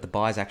weeks ago, but the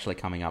bye's actually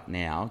coming up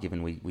now,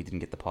 given we didn't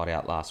get the pod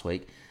out last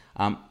week.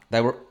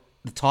 The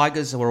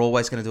Tigers were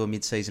always going to do a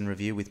mid-season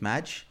review with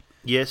Madge.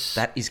 Yes.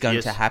 That is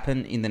going to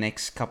happen in the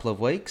next couple of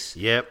weeks.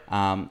 Yep.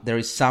 There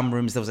is some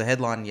rumours. There was a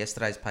headline in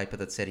yesterday's paper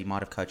that said he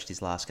might have coached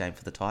his last game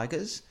for the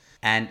Tigers.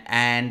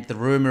 And the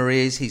rumour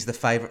is he's the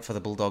favourite for the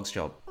Bulldogs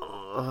job.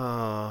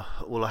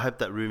 Well, I hope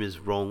that rumour's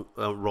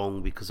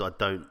wrong because I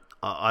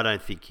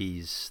don't think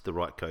he's the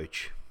right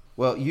coach.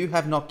 Well, you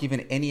have not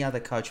given any other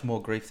coach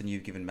more grief than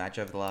you've given Madge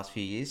over the last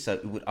few years, so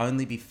it would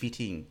only be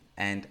fitting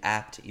and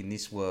apt in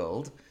this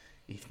world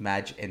if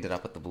Madge ended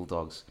up at the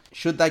Bulldogs.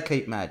 Should they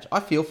keep Madge? I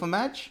feel for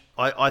Madge.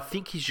 I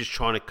think he's just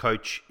trying to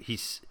coach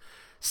his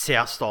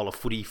South style of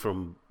footy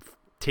from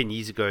 10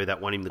 years ago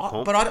that won him the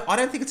comp. But I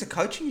don't think it's a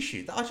coaching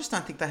issue. I just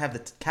don't think they have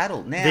the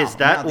cattle. Now, there's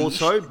that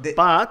also,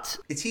 but...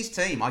 It's his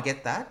team, I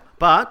get that.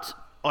 But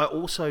I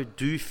also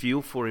do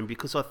feel for him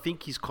because I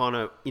think he's kind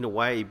of, in a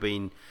way,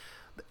 been...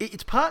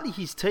 It's partly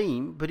his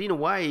team, but in a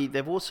way,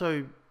 they've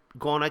also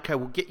gone, okay,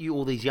 we'll get you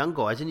all these young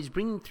guys, and he's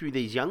bringing through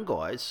these young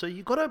guys, so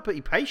you've got to be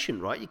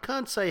patient, right? You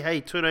can't say,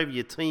 hey, turn over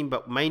your team,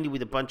 but mainly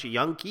with a bunch of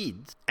young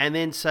kids, and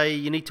then say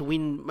you need to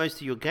win most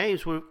of your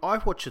games. Well,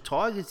 I've watched the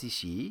Tigers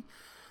this year,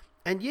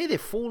 and yeah, they're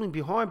falling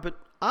behind, but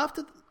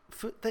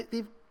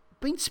they've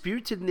been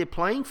spirited and they're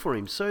playing for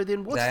him, so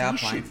then what's the issue? They are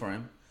playing for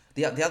him.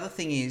 The other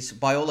thing is,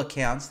 by all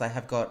accounts, they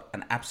have got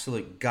an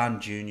absolute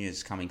gun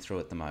juniors coming through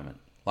at the moment.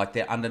 Like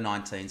their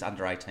under-19s,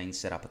 under-18s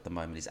set up at the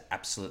moment is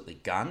absolutely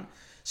gun.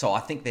 So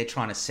I think they're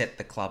trying to set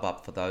the club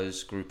up for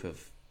those group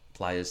of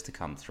players to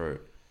come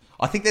through.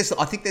 I think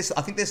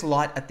there's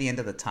light at the end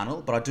of the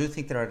tunnel, but I do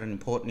think they're at an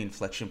important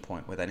inflection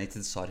point where they need to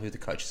decide who the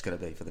coach is going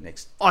to be for the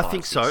next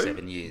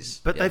 7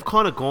 years. But they've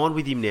kind of gone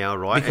with him now,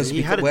 right? Because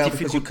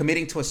you're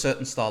committing to a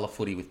certain style of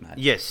footy with Matt.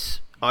 Yes,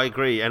 I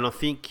agree, and I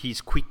think he's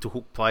quick to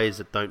hook players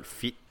that don't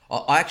fit.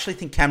 I actually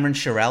think Cameron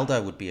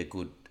Sheraldo would be a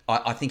good...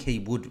 I think he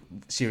would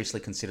seriously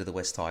consider the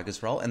West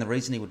Tigers role. And the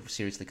reason he would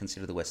seriously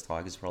consider the West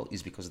Tigers role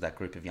is because of that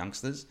group of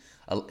youngsters.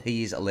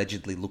 He is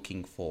allegedly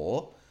looking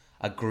for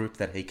a group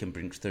that he can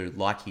bring through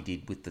like he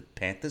did with the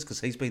Panthers, because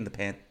he's been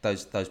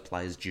those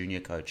players' junior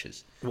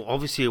coaches. Well,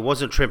 obviously it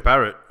wasn't Trent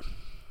Barrett.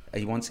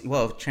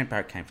 Trent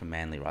Barrett came from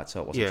Manly, right?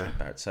 So it wasn't Trent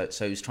Barrett.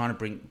 So he was trying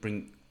to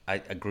bring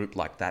a group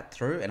like that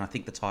through, and I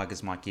think the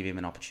Tigers might give him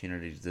an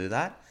opportunity to do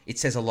that. It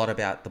says a lot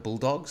about the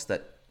Bulldogs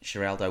that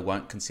Sheraldo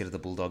won't consider the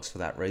Bulldogs for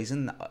that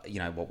reason.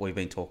 What we've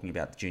been talking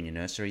about, the junior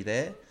nursery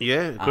there.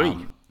 Yeah,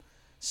 agreed.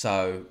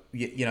 So,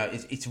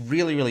 it's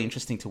really, really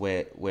interesting to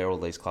where all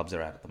these clubs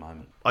are at the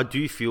moment. I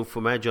do feel for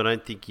Madge. I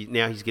don't think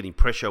now he's getting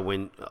pressure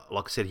when,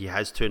 like I said, he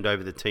has turned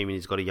over the team and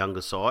he's got a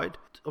younger side.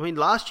 I mean,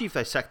 last year if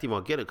they sacked him, I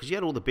get it, because you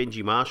had all the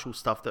Benji Marshall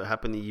stuff that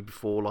happened the year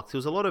before. Like, there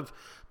was a lot of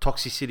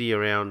toxicity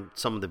around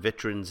some of the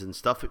veterans and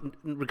stuff,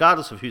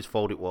 regardless of whose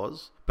fault it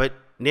was. But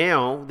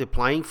now they're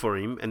playing for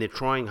him and they're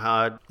trying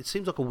hard. It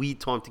seems like a weird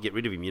time to get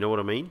rid of him, you know what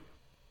I mean?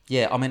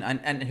 Yeah, I mean,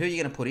 and who are you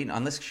going to put in?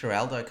 Unless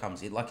Sheraldo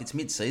comes in. Like, it's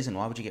mid-season.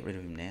 Why would you get rid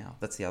of him now?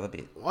 That's the other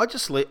bit.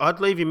 I'd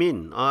leave him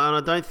in. And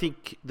I don't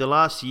think... The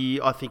last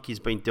year, I think he's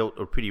been dealt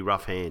a pretty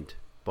rough hand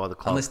by the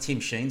club. Unless Tim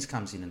Sheens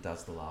comes in and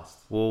does the last.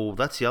 Well,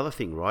 that's the other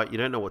thing, right? You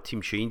don't know what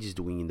Tim Sheens is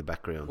doing in the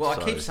background. Well,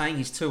 I keep saying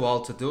he's too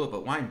old to do it,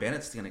 but Wayne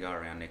Bennett's going to go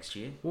around next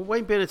year. Well,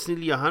 Wayne Bennett's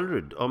nearly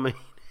 100. I mean,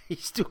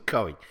 he's still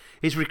going.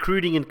 He's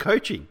recruiting and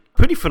coaching.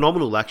 Pretty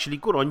phenomenal, actually.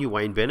 Good on you,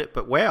 Wayne Bennett.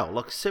 But wow,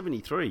 like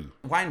 73.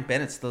 Wayne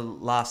Bennett's the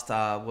last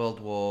the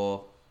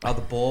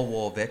Boer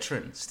War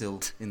veteran still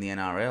in the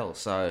NRL.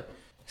 So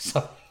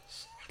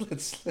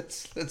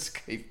let's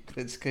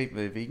keep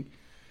moving.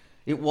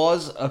 It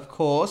was, of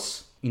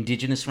course,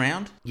 Indigenous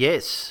Round.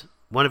 Yes,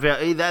 one of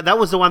our that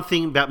was the one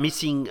thing about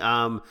missing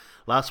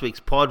last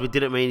week's pod. We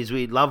didn't mean is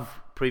we love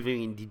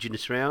previewing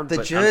Indigenous Round.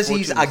 The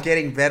jerseys are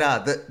getting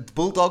better. The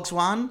Bulldogs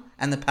one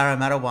and the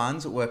Parramatta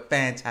ones were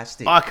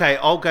fantastic. Okay,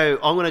 I'm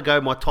going to go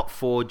my top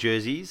 4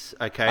 jerseys.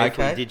 Okay,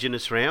 for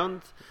Indigenous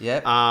Round. Yeah.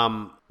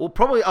 I'll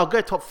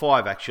go top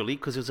 5 actually,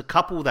 because there's a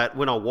couple that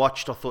when I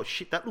watched I thought,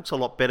 shit, that looks a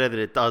lot better than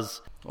it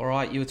does. All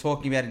right, you were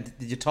talking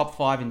about your top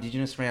 5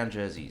 Indigenous Round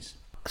jerseys.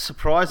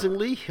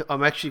 Surprisingly,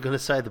 I'm actually going to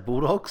say the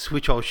Bulldogs,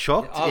 which I was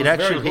shocked. It was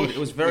very good. It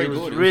was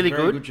really a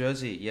very good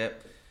jersey.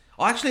 Yep.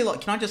 I actually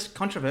can I just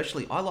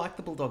controversially, I like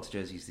the Bulldogs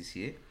jerseys this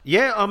year.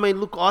 Yeah, I mean,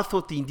 look, I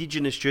thought the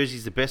Indigenous jersey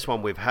is the best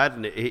one we've had,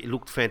 and it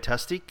looked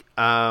fantastic.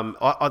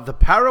 The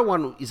Para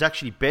one is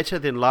actually better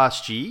than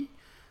last year.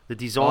 The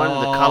design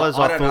and the colours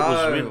I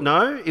thought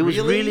was... it was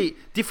really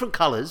different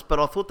colours, but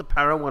I thought the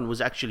Para one was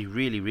actually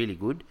really, really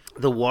good.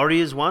 The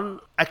Warriors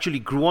one actually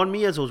grew on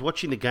me as I was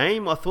watching the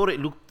game. I thought it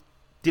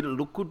didn't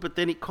look good, but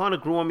then it kind of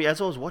grew on me as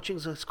I was watching.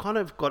 So it's kind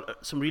of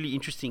got some really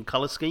interesting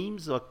colour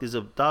schemes. Like there's a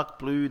dark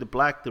blue, the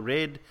black, the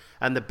red,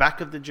 and the back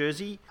of the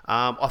jersey.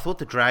 I thought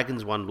the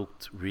Dragons one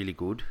looked really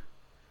good.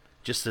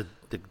 Just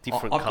the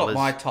different I've colours.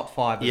 got my top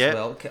 5 as Yep.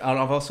 well. And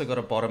I've also got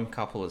a bottom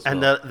couple as well.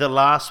 And the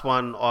last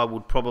one I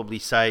would probably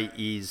say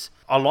is,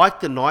 I like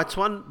the Knights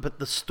one, but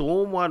the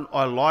Storm one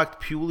I liked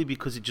purely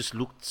because it just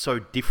looked so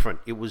different.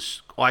 It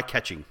was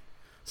eye-catching.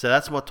 So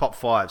that's my top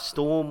 5.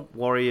 Storm,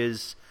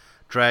 Warriors,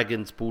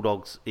 Dragons,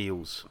 Bulldogs,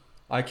 Eels.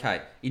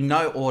 Okay, in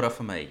no order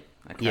for me.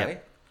 Okay,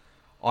 Yep.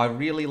 I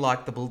really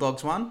liked the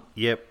Bulldogs one.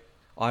 Yep,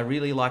 I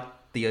really liked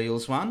the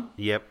Eels one.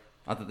 yep.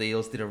 I thought the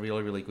Eels did a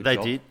really, really good They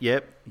job. did,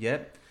 yep.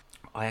 Yep.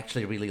 I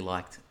actually really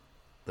liked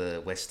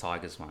the West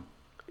Tigers one.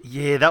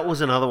 Yeah, that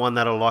was another one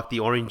that I liked. The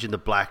orange and the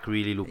black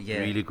really looked Yeah,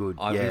 really good.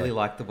 I yeah. really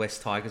liked the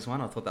West Tigers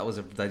one. I thought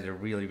they did a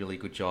really, really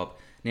good job.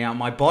 Now,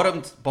 my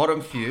bottom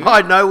few...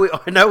 I know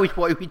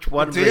which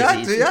one. Do ya?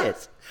 Rez is, Do ya?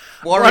 yes.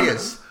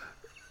 Warriors.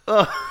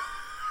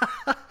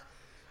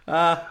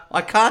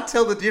 I can't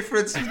tell the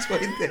difference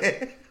between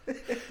there.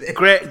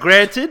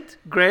 Granted,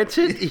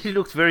 it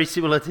looked very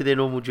similar to their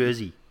normal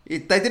jersey. They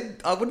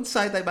did. I wouldn't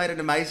say they made an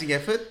amazing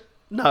effort.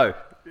 No.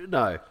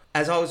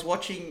 As I was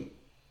watching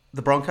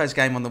the Broncos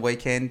game on the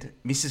weekend,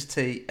 Mrs.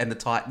 T and the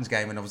Titans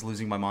game, and I was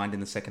losing my mind in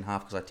the second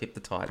half because I tipped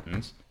the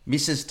Titans.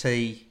 Mrs.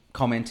 T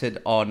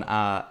commented on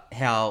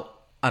how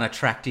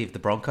unattractive the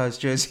Broncos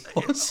jersey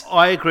was.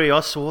 I agree. I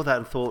saw that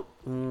and thought,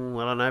 I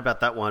don't know about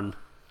that one.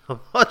 I'm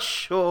not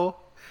sure.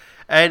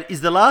 And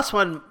is the last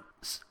one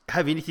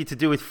have anything to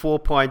do with Four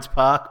Pines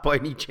Park by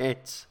any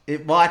chance?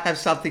 It might have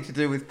something to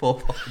do with Four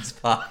Pines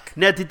Park.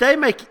 Now, did they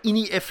make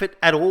any effort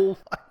at all?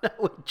 I know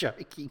we're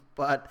joking,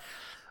 but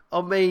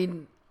I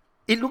mean,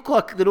 it looked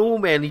like the normal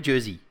Manly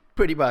jersey,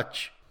 pretty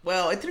much.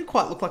 Well, it didn't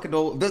quite look like a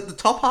normal... The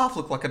top half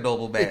looked like a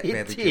normal Manly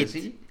did.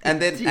 jersey.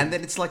 And then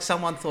it's like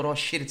someone thought, oh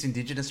shit, it's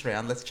Indigenous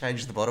Round, let's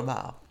change the bottom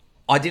half.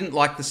 I didn't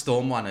like the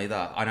Storm one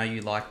either. I know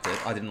you liked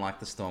it. I didn't like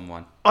the Storm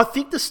one. I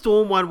think the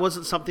Storm one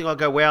wasn't something I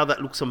go, wow,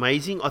 that looks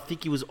amazing. I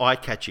think it was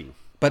eye-catching.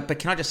 But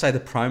can I just say the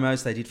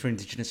promos they did for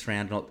Indigenous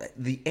Round,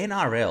 the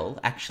NRL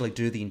actually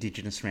do the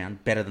Indigenous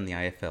Round better than the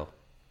AFL.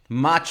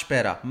 Much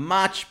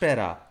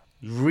better.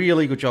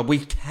 Really good job.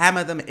 We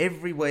hammer them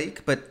every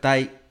week, but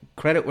they,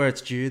 credit where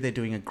it's due, they're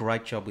doing a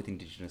great job with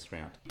Indigenous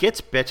Round. It gets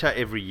better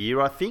every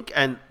year, I think,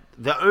 and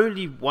the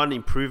only one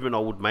improvement I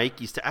would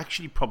make is to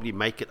actually probably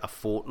make it a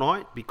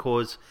fortnight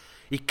because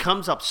it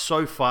comes up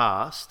so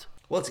fast.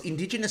 Well, it's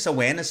Indigenous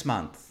Awareness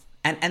Month.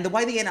 And the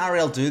way the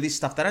NRL do this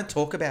stuff, they don't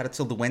talk about it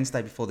till the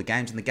Wednesday before the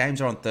games, and the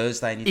games are on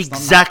Thursday, and it's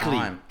Exactly. not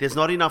enough time. There's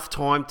not enough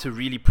time to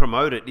really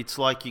promote it. It's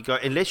like you go,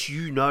 unless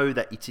you know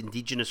that it's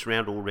Indigenous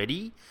Round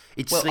already,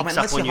 it sneaks up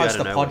unless on you you host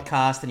out a of nowhere.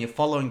 podcast and you're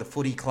following the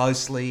footy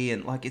closely,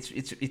 and like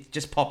it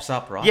just pops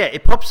up, right? Yeah,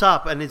 it pops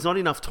up, and there's not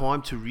enough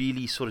time to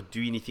really sort of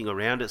do anything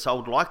around it. So I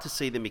would like to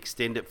see them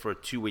extend it for a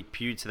 2-week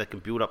period so they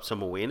can build up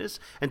some awareness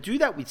and do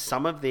that with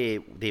some of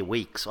their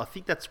weeks. I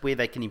think that's where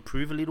they can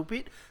improve a little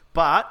bit.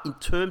 But in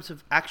terms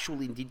of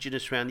actual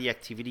Indigenous Round, the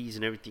activities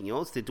and everything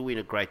else, they're doing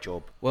a great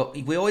job. Well,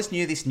 we always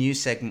knew this new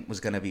segment was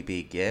going to be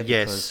big, yeah?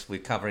 Yes. Because we're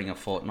covering a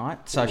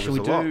fortnight. So Well, should we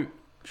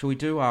there's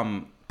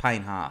do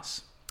Payne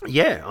Hass?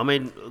 Yeah, I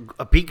mean,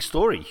 a big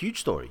story, huge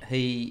story.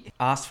 He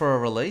asked for a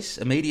release,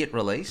 immediate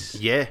release.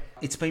 Yeah.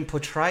 It's been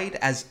portrayed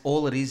as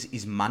all it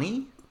is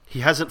money. He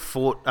hasn't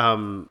fought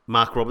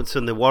Mark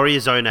Robinson, the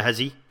Warriors owner, has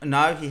he?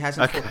 No, he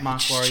hasn't Okay. fought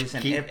Mark Warriors.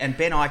 He- And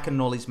Ben Eichen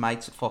and all his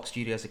mates at Fox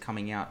Studios are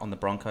coming out on the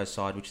Broncos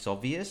side, which is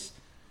obvious.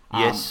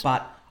 Yes.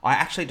 But I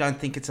actually don't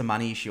think it's a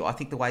money issue. I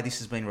think the way this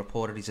has been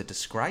reported is a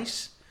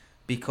disgrace,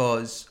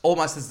 because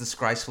almost as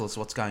disgraceful as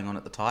what's going on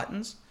at the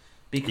Titans,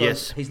 because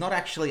Yes. he's not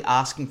actually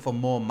asking for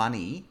more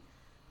money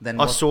than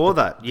I saw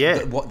that, yeah.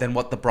 than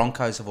what the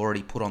Broncos have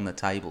already put on the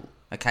table.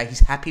 Okay, he's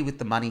happy with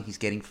the money he's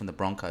getting from the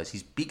Broncos.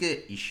 His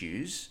bigger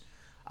issues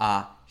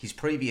are his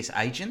previous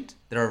agent.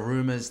 There are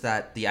rumours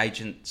that the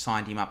agent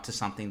signed him up to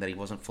something that he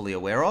wasn't fully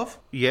aware of.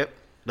 Yep,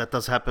 that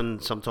does happen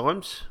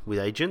sometimes with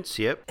agents,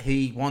 yep.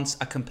 He wants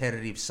a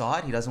competitive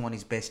side. He doesn't want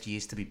his best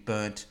years to be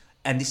burnt.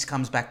 And this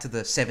comes back to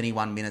the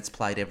 71 minutes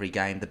played every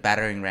game, the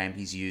battering ram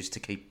he's used to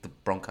keep the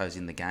Broncos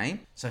in the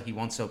game. So he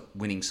wants a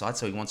winning side.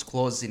 So he wants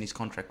clauses in his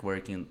contract where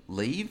he can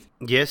leave.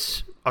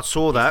 Yes, I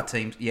saw that.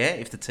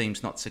 If the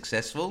team's not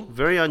successful.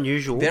 Very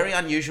unusual. Very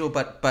unusual,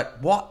 but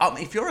what?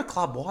 If you're a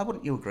club, why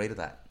wouldn't you agree to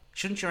that?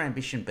 Shouldn't your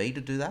ambition be to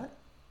do that?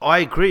 I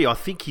agree. I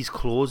think his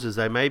clauses,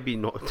 they maybe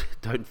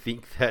don't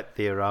think that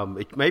they're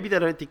maybe they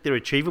don't think they're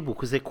achievable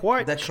because they're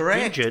quite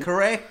stringent.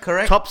 Correct.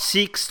 Top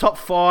 6, top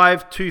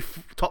 5,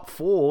 top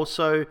 4.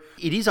 So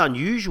it is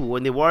unusual,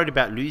 and they're worried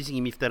about losing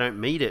him if they don't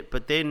meet it.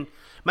 But then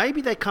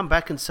maybe they come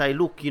back and say,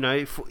 look,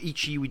 for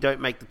each year we don't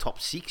make the top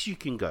 6, you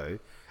can go.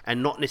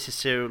 And not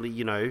necessarily,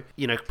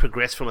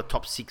 progress from a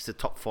top 6 to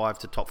top 5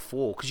 to top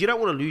 4. Because you don't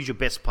want to lose your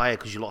best player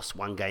because you lost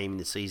one game in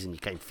the season, you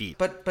came fifth.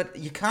 But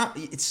you can't.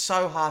 It's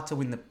so hard to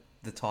win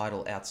the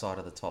title outside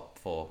of the top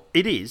 4.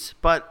 It is,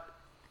 but,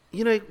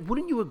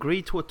 wouldn't you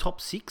agree to a top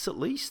 6 at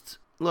least?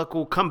 Like,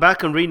 or come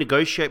back and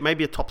renegotiate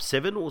maybe a top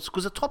 7?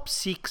 Because a top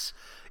 6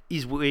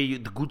 is where the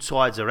good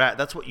sides are at.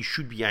 That's what you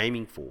should be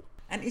aiming for.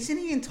 And isn't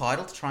he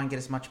entitled to try and get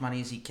as much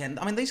money as he can?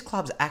 I mean, these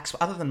clubs act,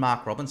 other than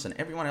Mark Robinson,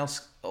 everyone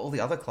else, all the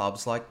other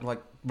clubs, like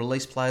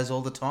release players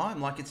all the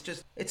time. Like,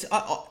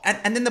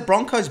 and then the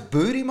Broncos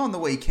booed him on the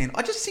weekend.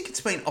 I just think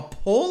it's been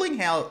appalling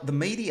how the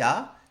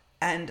media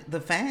and the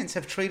fans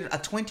have treated a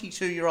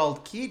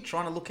 22-year-old kid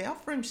trying to look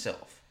out for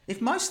himself. If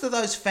most of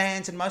those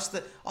fans and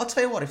I'll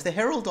tell you what, if the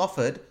Herald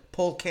offered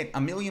Paul Kent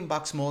 $1 million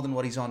more than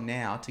what he's on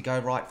now to go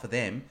right for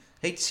them,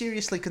 he'd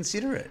seriously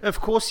consider it.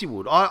 Of course he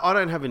would. I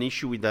don't have an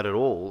issue with that at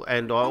all.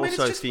 And I mean,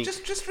 also think... It's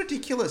just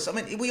ridiculous. I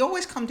mean, we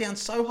always come down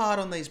so hard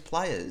on these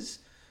players,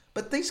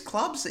 but these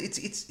clubs,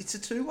 it's a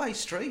two-way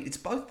street. It's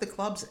both the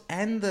clubs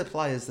and the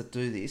players that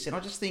do this. And I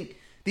just think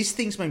this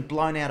thing's been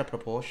blown out of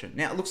proportion.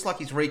 Now, it looks like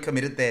he's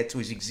recommitted there to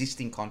his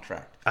existing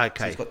contract.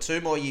 Okay. So he's got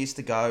 2 more years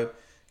to go.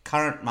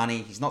 Current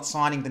money. He's not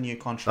signing the new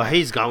contract. Oh,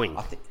 he's going.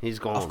 He's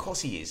gone. Of course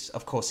he is.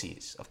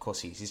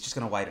 He's just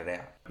going to wait it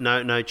out.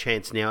 No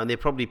chance now. And they're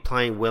probably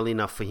playing well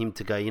enough for him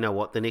to go, you know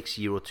what, the next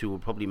year or two will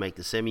probably make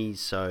the semis.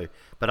 So,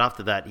 but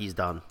after that, he's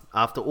done.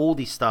 After all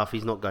this stuff,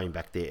 he's not going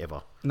back there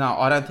ever. No,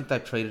 I don't think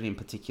they've treated him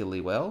particularly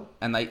well.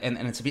 And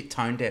it's a bit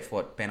tone deaf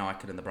what Ben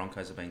Eichert and the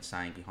Broncos have been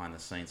saying behind the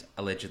scenes,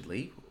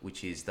 allegedly,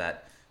 which is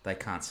that they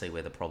can't see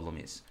where the problem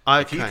is.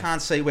 Okay. If you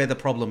can't see where the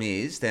problem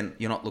is, then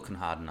you're not looking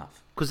hard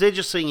enough. Because they're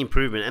just seeing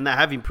improvement, and they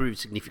have improved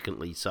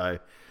significantly. So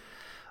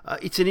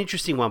it's an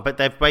interesting one, but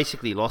they've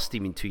basically lost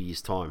him in 2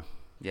 years' time.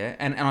 Yeah,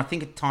 and I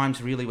think it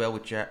times really well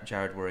with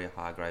Jared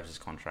Warrior-Hargraves'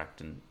 contract.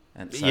 And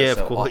so, yeah, of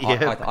course.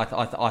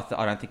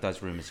 I don't think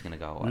those rumours are going to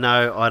go away.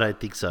 No, I don't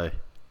think so.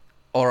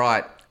 All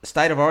right,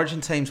 State of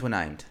Origin teams were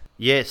named.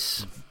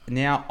 Yes.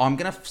 Now, I'm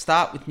going to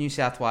start with New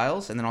South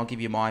Wales, and then I'll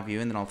give you my view,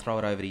 and then I'll throw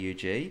it over to you,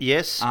 G.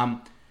 Yes.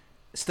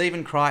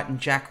 Stephen Crichton,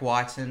 Jack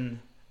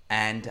Whiten,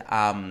 and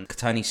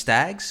Katoni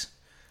Staggs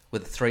were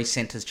the 3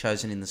 centres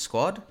chosen in the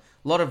squad.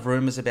 A lot of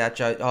rumours about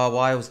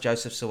why was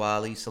Joseph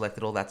Suwali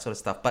selected, all that sort of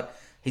stuff. But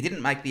he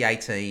didn't make the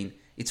 18.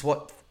 It's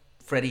what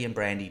Freddie and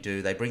Brandy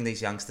do. They bring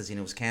these youngsters in.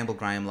 It was Campbell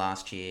Graham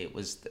last year. It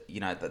was,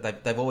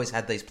 they've always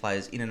had these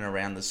players in and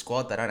around the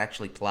squad. They don't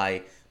actually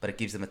play, but it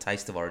gives them a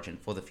taste of Origin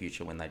for the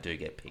future when they do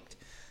get picked.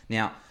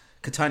 Now,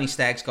 Katoni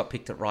Staggs got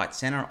picked at right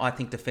centre. I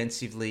think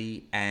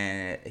defensively,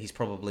 he's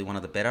probably one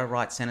of the better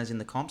right centres in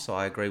the comp, so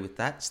I agree with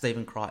that.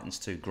 Stephen Crichton's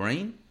too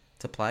green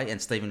to play, and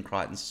Stephen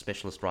Crichton's a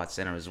specialist right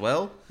centre as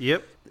well.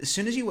 Yep. As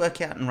soon as you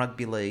work out in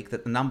rugby league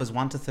that the numbers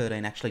 1 to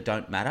 13 actually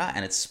don't matter,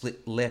 and it's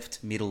split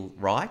left, middle,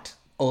 right,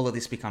 all of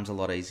this becomes a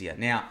lot easier.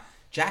 Now,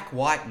 Jack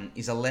Whiten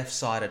is a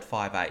left-sided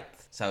 5'8",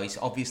 so he's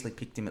obviously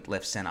picked him at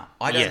left centre.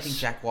 I don't think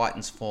Jack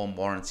Whiten's form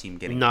warrants him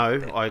getting No,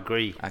 there. I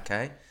agree.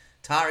 Okay.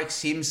 Tariq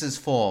Sims's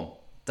form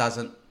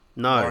doesn't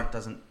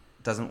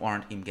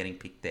warrant him getting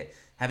picked there.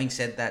 Having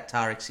said that,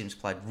 Tariq Sims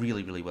played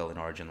really, really well in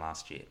Origin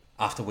last year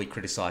after we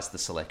criticised the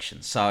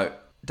selection. So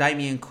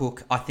Damien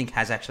Cook, I think,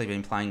 has actually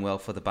been playing well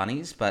for the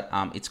Bunnies, but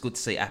it's good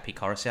to see Api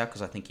Coruscant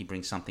because I think he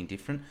brings something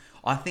different.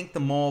 I think the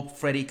more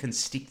Freddie can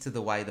stick to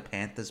the way the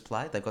Panthers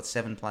play, they've got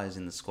 7 players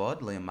in the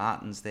squad. Liam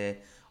Martin's there.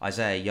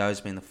 Isaiah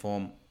Yeo's been the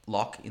form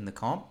lock in the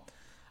comp.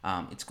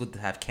 It's good to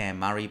have Cam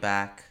Murray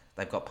back.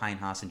 They've got Payne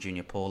Hass and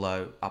Junior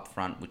Paulo up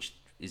front, which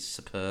is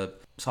superb.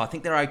 So I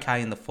think they're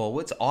okay in the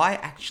forwards. I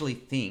actually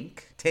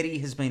think Teddy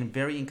has been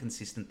very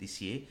inconsistent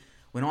this year.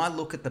 When I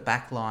look at the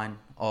back line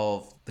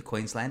of the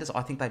Queenslanders,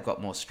 I think they've got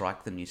more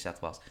strike than New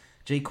South Wales.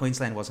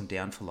 Queensland wasn't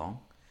down for long.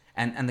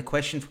 And the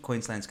question for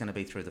Queensland is going to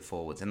be through the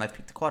forwards. And they've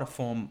picked quite a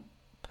form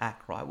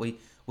pack, right?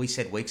 We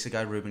said weeks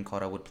ago Ruben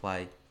Cotter would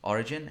play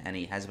Origin, and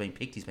he has been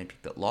picked. He's been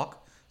picked at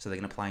lock, so they're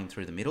going to play him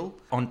through the middle.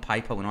 On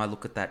paper, when I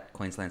look at that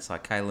Queensland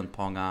side, Kalen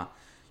Ponga,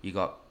 you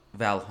got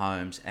Val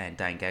Holmes and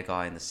Dane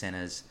Gagai in the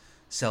centres,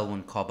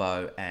 Selwyn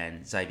Cobbo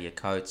and Xavier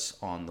Coates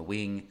on the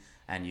wing,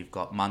 and you've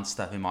got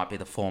Munster, who might be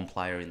the form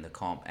player in the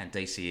comp, and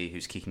DCE,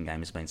 whose kicking game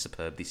has been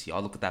superb this year. I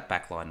look at that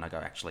back line and I go,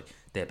 actually,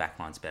 their back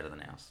line's better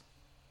than ours.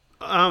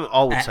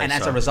 I would say so. And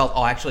as a result,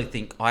 I actually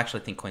think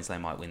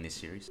Queensland might win this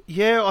series.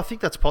 Yeah, I think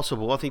that's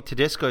possible. I think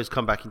Tedesco's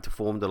come back into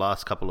form the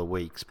last couple of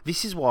weeks.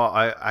 This is why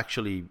I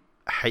actually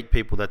hate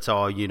people that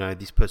say,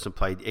 this person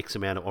played X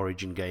amount of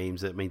Origin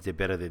games, that means they're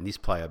better than this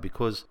player,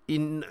 because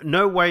in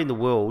no way in the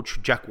world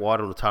should Jack White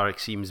or Tariq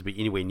Sims be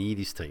anywhere near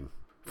this team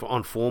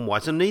on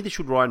form-wise, and neither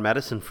should Ryan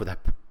Madison for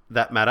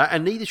that matter,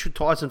 and neither should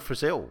Tyson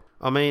Frizzell.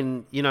 I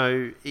mean,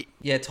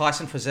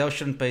 Tyson Frizzell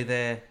shouldn't be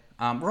there.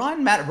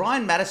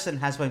 Ryan Madison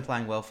has been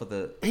playing well for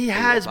the... He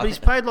has, but he's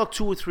played like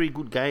 2 or 3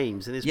 good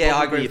games, and there's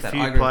probably a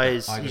few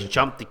players he's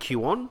jumped the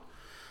queue on.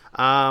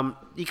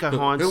 Nico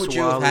Hines, who would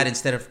you have had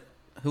instead of...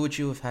 Who would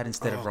you have had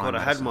instead of Ryan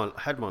Madison?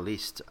 I had my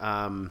list.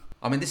 I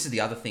mean, this is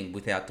the other thing.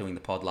 Without doing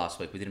the pod last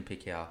week, we didn't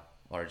pick our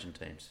Origin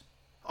teams.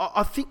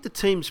 I think the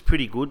team's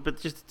pretty good, but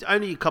just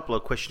only a couple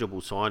of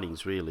questionable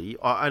signings, really.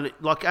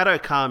 Like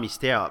Addo Carr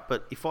missed out,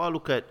 but if I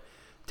look at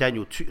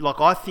Daniel,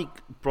 I think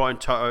Brian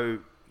To'o,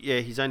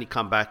 he's only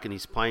come back and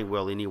he's playing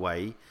well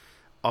anyway.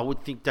 I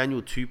would think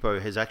Daniel Tupou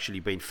has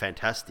actually been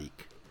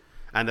fantastic.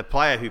 And the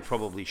player who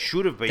probably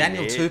should have been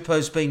Daniel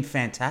Tupou's been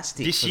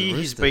fantastic this for year.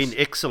 The He's been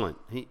excellent.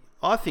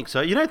 I think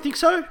so. You don't think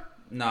so?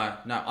 No.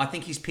 I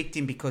think he's picked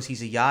him because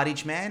he's a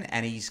yardage man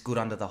and he's good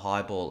under the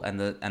high ball, and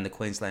the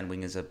Queensland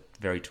wingers are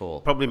very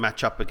tall. Probably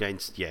match up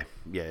against,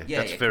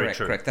 that's very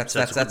true. Correct. That's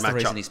the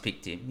reason he's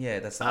picked him. Yeah,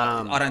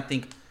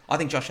 I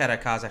think Josh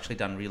Addo-Carr's actually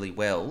done really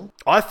well.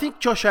 I think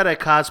Josh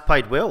Addo-Carr's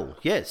played well,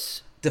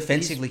 yes.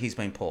 Defensively, he's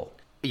been poor.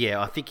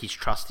 Yeah, I think his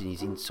trust in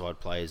his inside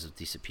players has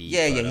disappeared.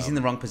 Yeah, he's in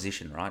the wrong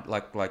position, right?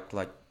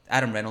 Like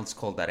Adam Reynolds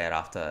called that out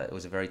after it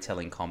was a very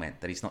telling comment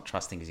that he's not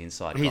trusting his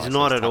inside guys. He's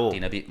not at all.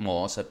 In a bit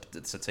more, so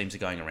teams are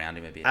going around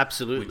him a bit.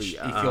 Absolutely.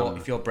 Which,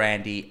 if you're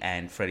Brandy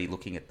and Freddie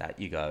looking at that,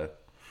 you go,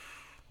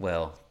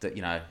 well,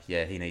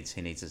 he needs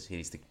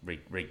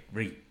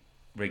to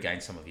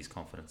regain some of his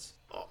confidence.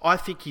 I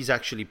think he's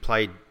actually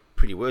played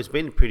pretty well. He's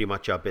been pretty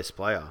much our best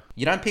player.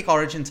 You don't pick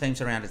Origin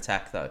teams around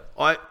attack, though.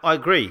 I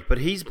agree, but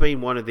he's been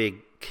one of their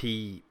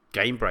key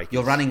game breakers.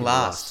 You're running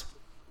last.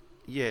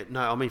 Yeah, no,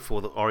 I mean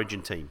for the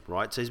Origin team,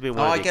 right? So he's been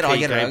one of their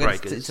key game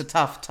breakers. It's a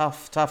tough.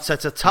 So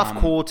it's a tough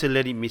call to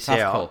let him miss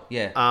out. Call,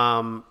 yeah.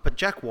 But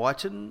Jack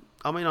Whiten,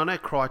 I mean, I know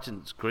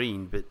Crichton's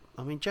green, but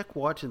I mean Jack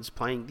Whiten's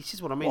playing. This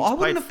is what I mean. Well, I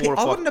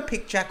wouldn't have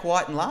picked Jack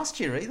Whiten last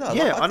year either.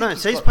 Yeah, I know.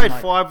 So he's played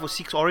 5 or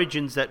 6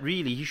 Origins that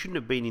really he shouldn't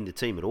have been in the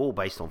team at all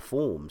based on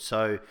form.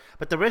 So,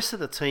 but the rest of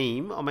the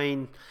team, I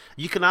mean,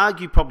 you can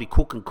argue probably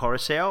Cook and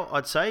Coruscant,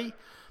 I'd say,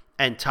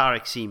 and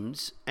Tarek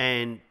Sims,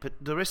 but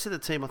the rest of the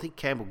team, I think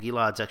Campbell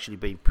Gillard's actually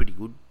been pretty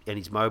good, and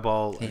he's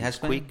mobile. He has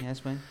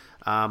been.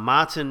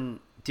 Martin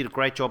did a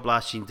great job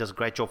last year. He does a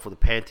great job for the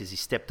Panthers. He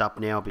stepped up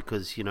now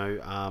because they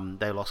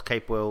lost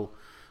Capewell.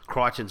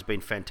 Crichton's been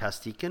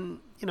fantastic, and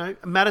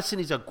Madison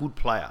is a good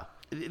player.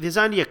 There's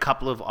only a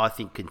couple of, I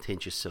think,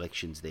 contentious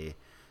selections there,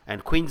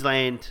 and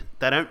Queensland,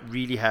 they don't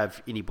really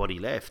have anybody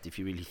left if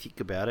you really think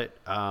about it.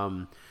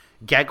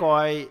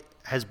 Gagai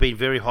has been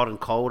very hot and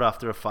cold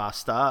after a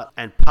fast start,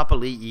 and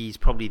Papali'i is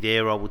probably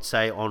there, I would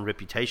say, on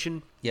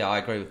reputation. Yeah, I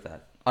agree with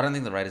that. I don't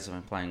think the Raiders have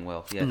been playing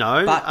well. Yeah.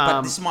 No,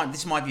 but this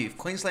is my view. If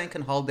Queensland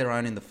can hold their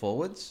own in the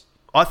forwards,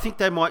 I think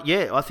they might.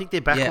 Yeah, I think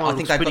their back line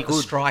looks pretty good. I think they've got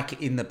the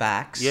strike in the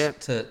backs.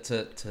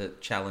 to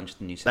challenge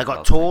the New South Wales. They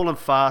got tall and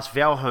fast.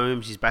 Val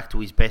Holmes is back to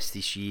his best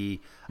this year.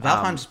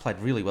 Val Holmes has played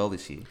really well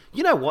this year.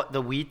 You know what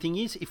the weird thing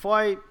is?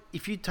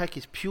 If you take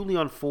it purely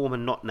on form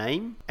and not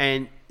name,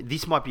 and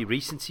this might be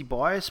recency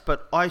bias,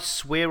 but I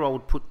swear I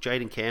would put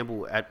Jaden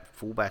Campbell at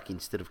fullback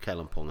instead of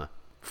Kalen Ponga,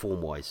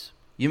 form-wise.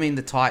 You mean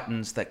the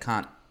Titans that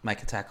can't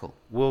make a tackle?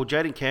 Well,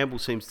 Jaden Campbell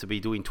seems to be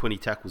doing 20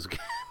 tackles a game.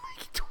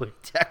 20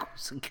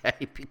 tackles a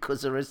game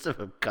because the rest of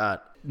them can't.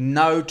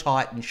 No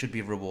Titan should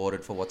be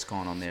rewarded for what's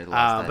gone on there the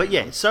last day. But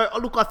yeah, so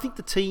look, I think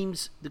the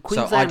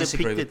Queensland. So I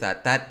disagree with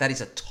that. That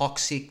is a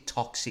toxic.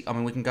 I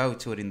mean, we can go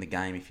to it in the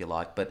game if you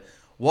like, but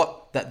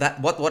what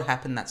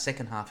happened that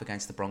second half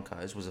against the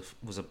Broncos was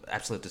an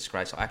absolute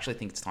disgrace. I actually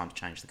think it's time to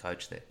change the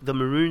coach there. The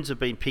Maroons have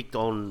been picked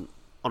on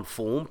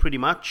form pretty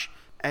much,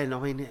 and I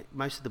mean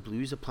most of the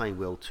Blues are playing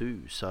well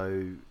too.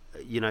 So.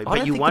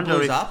 But you wonder the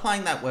Blues are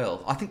playing that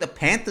well. I think the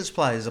Panthers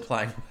players are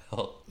playing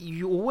well.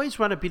 You always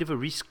run a bit of a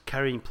risk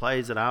carrying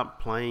players that aren't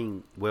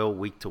playing well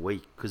week to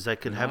week because they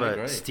can have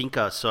a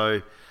stinker.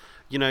 So,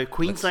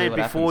 Queensland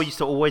before used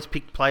to always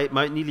pick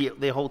nearly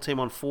their whole team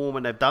on form,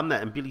 and they've done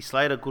that. And Billy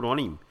Slater, good on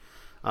him.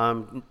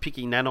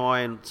 Picking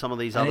Nanai and some of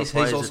these other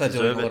players. He's also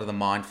doing a lot of the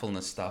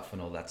mindfulness stuff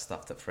and all that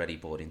stuff that Freddie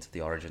brought into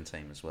the Origin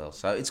team as well.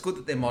 So it's good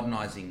that they're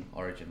modernising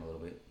Origin a little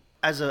bit.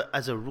 As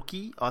a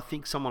rookie, I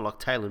think someone like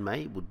Taylor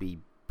May would be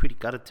pretty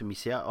gutted to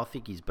miss out. I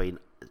think he's been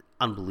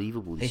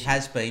unbelievable this year. He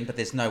has been, but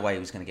there's no way he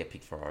was going to get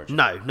picked for Origin.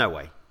 No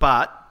way.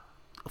 But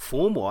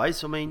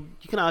form-wise, I mean,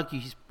 you can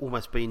argue he's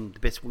almost been the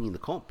best wing in the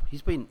comp.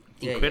 He's been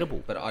incredible.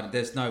 Yeah, but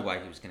there's no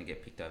way he was going to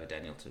get picked over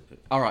Daniel Tupu.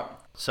 All right.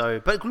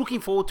 So, but looking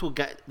forward to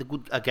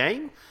a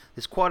game.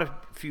 There's quite a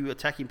few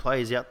attacking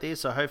players out there,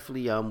 so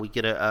hopefully we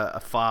get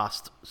a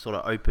fast, sort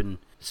of open,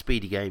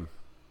 speedy game.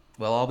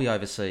 Well, I'll be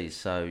overseas,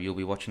 so you'll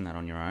be watching that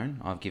on your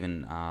own. I've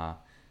given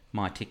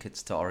my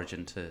tickets to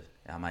Origin to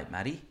our mate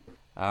Matty.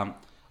 All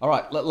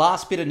right,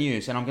 last bit of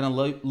news, and I'm going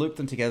to loop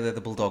them together,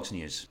 the Bulldogs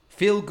news.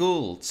 Phil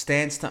Gould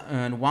stands to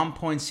earn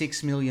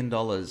 $1.6 million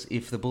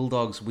if the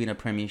Bulldogs win a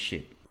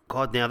premiership.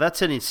 God, now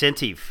that's an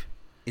incentive.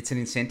 It's an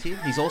incentive?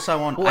 He's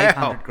also on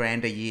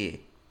 $800,000 a year.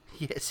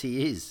 Yes,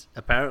 he is,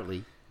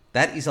 apparently.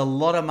 That is a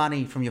lot of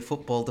money from your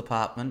football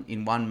department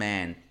in one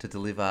man to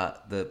deliver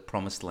the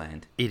promised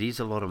land. It is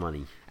a lot of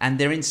money. And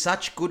they're in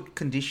such good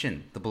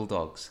condition, the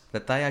Bulldogs,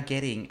 that they are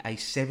getting a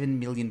 $7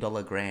 million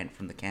grant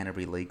from the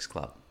Canterbury Leagues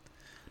Club,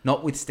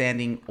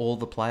 notwithstanding all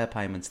the player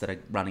payments that are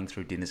running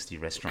through Dynasty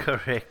Restaurant.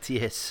 Correct,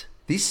 yes.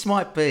 This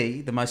might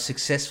be the most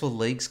successful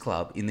leagues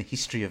club in the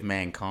history of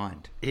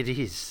mankind. It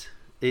is.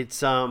 It's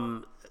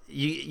the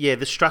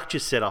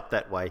structure's set up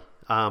that way.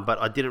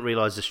 But I didn't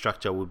realise the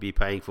structure would be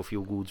paying for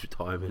Phil Gould's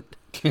retirement.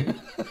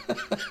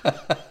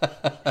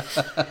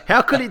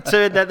 How could it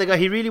turn that? They go,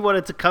 he really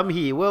wanted to come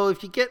here. Well,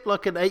 if you get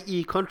like an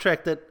 8-year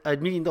contract at $1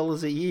 million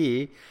a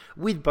year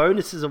with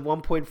bonuses of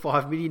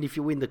 $1.5 million if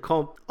you win the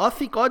comp, I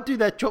think I'd do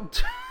that job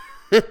too.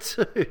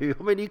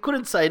 I mean, he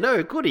couldn't say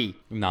no, could he?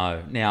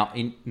 No. Now,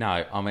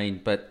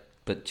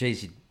 but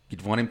geez,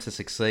 You'd want him to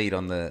succeed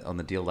on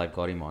the deal they've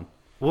got him on.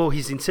 Well,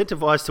 he's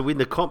incentivized to win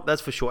the comp,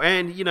 that's for sure.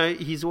 And,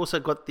 he's also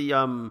got the...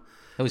 Oh,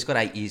 he's got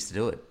 8 years to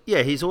do it.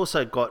 Yeah, he's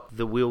also got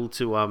the will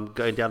to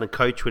go down and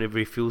coach whenever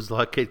he feels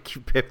like it,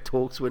 give pep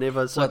talks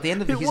whenever. So, well, at the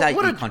end of his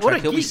 8-year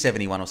contract, he'll be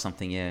 71 or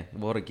something, yeah.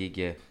 What a gig,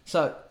 yeah.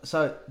 So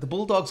the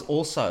Bulldogs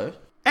also...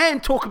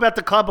 And talk about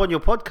the club on your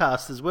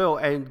podcast as well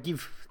and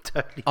give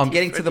totally I'm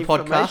getting to the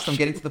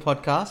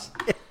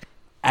podcast. Yeah.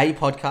 A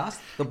podcast.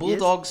 The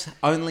Bulldogs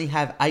only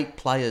have 8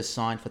 players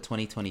signed for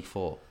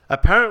 2024.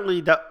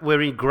 Apparently, that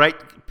we're in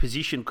great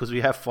position because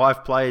we have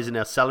 5 players and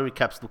our salary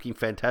cap's looking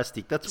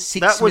fantastic. That's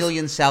 6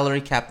 million salary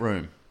cap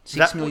room.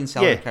 6 million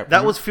salary cap room.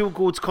 That was Phil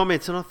Gould's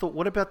comments, and I thought,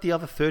 what about the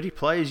other 30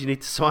 players you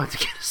need to sign to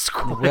get a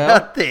squad Well,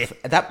 out there?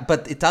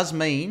 But it does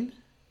mean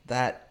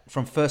that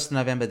from 1st of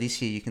November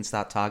this year, you can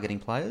start targeting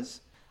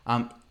players.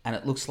 And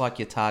it looks like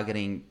you're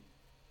targeting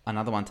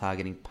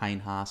Payne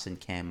Hass and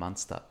Cam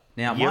Munster.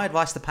 Now, my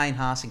advice to Payne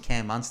Hass and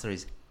Cam Munster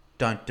is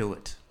don't do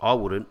it. I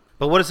wouldn't.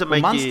 But what does it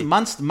make you...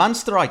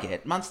 Munster I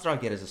get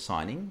as a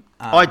signing.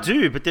 I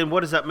do, but then what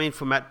does that mean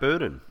for Matt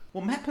Burton?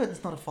 Well, Matt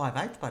Burton's not a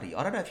 5'8", buddy.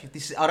 I don't know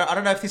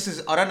if this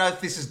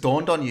has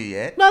dawned on you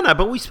yet. No,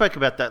 but we spoke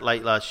about that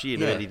late last year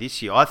and early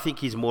this year. I think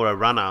he's more a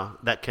runner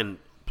that can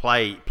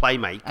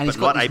playmake, and but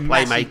not a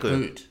playmaker.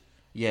 Boot.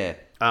 Yeah.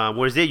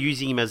 Whereas they're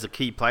using him as the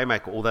key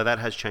playmaker, although that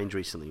has changed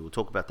recently. We'll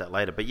talk about that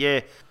later. But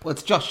yeah, well,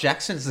 it's Josh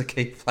Jackson's the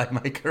key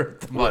playmaker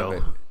at the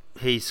moment.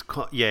 He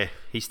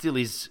still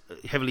is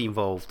heavily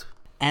involved.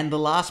 And the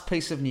last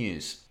piece of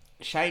news,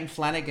 Shane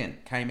Flanagan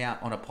came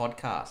out on a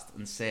podcast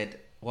and said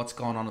what's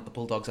gone on at the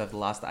Bulldogs over the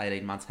last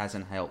 18 months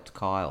hasn't helped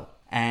Kyle.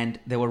 And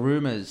there were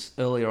rumours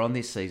earlier on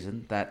this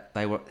season that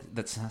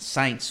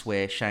Saints,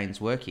 where Shane's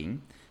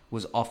working,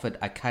 was offered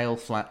a Kyle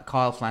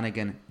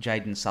Flanagan,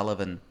 Jaden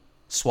Sullivan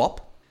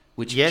swap,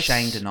 which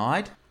Shane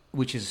denied,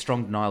 which is a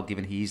strong denial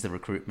given he is the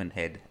recruitment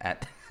head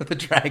at the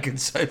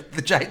Dragons. So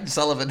the Jaden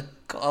Sullivan,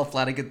 Kyle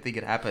Flanagan thing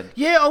had happened.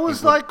 Yeah,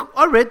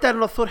 I read that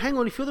and I thought, hang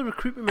on, if you're the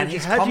recruitment manager,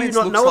 how do you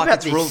not know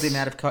about this? Ruled him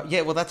out of...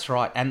 Yeah, well, that's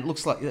right. And it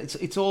looks like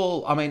it's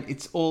all... I mean,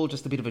 it's all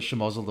just a bit of a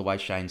schmozzle the way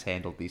Shane's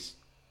handled this.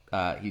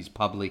 His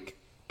public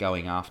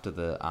going after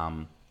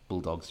the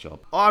Bulldogs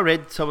job. I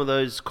read some of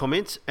those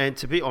comments, and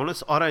to be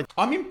honest,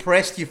 I'm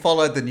impressed you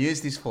followed the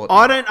news this fortnight.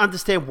 I don't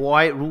understand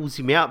why it rules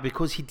him out,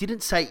 because he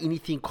didn't say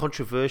anything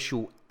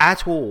controversial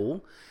at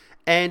all,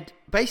 and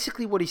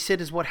basically what he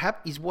said is what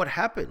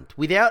happened,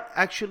 without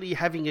actually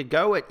having a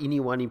go at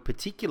anyone in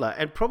particular,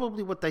 and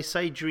probably what they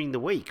say during the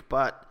week.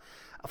 But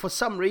for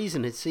some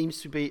reason, it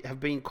seems to have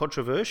been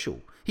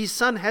controversial. His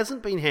son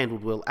hasn't been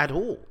handled well at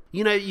all.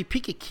 You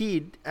pick a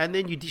kid and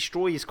then you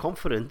destroy his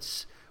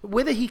confidence.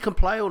 Whether he can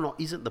play or not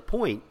isn't the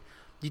point.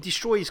 You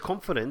destroy his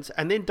confidence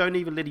and then don't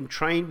even let him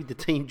train with the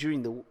team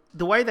during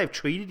the way they've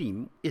treated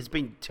him has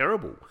been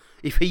terrible.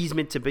 If he's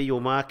meant to be your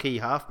marquee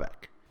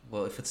halfback.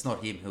 Well, if it's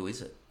not him, who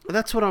is it?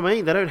 That's what I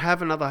mean. They don't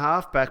have another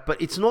halfback,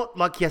 but it's not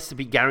like he has to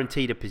be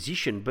guaranteed a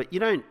position. But you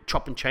don't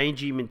chop and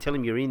change him and tell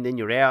him you're in, then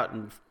you're out,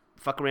 and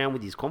fuck around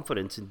with his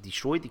confidence and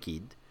destroy the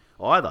kid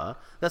either.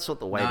 That's not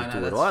the way to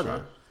do it either.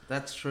 True.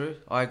 That's true.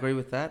 I agree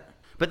with that.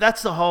 But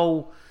that's the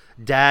whole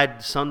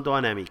dad-son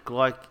dynamic.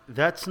 Like,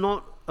 that's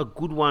not a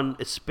good one,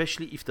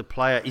 especially if the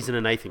player isn't a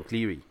Nathan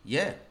Cleary.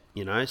 Yeah.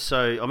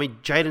 So, I mean,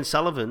 Jaden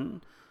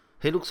Sullivan,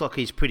 he looks like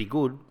he's pretty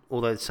good,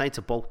 although the Saints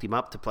have bulked him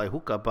up to play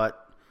hooker,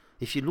 but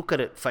if you look at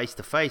it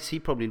face-to-face, he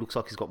probably looks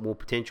like he's got more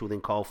potential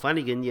than Kyle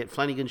Flanagan, yet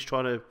Flanagan's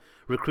trying to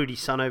recruit his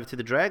son over to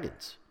the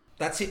Dragons.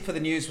 That's it for the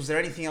news. Was there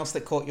anything else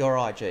that caught your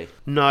eye, G?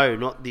 No,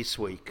 not this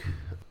week.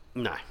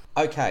 No.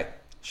 Okay.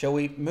 Shall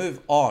we move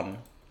on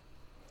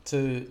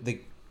to the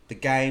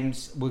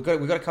games? We've got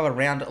to cover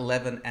round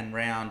 11 and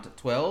round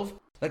 12.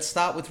 Let's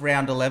start with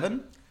round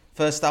 11.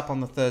 First up on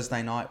the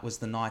Thursday night was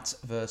the Knights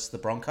versus the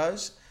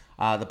Broncos.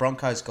 The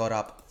Broncos got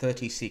up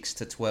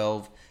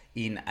 36-12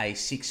 in a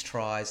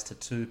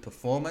 6-tries-2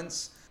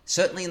 performance.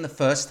 Certainly in the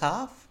first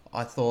half,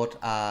 I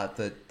thought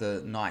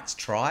the Knights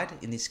tried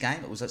in this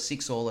game. It was a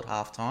 6-all at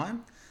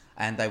half-time,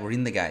 and they were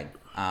in the game.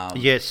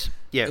 Yes.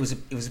 Yeah. It was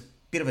a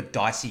bit of a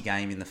dicey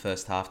game in the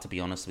first half, to be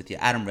honest with you.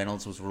 Adam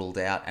Reynolds was ruled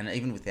out, and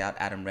even without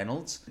Adam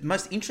Reynolds, the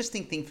most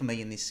interesting thing for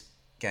me in this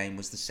game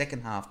was the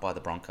second half by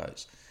the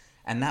Broncos,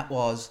 and that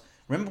was,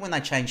 remember when they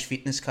changed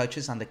fitness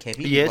coaches under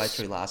Kevy midway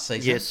through last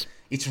season? Yes.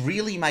 It's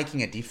really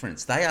making a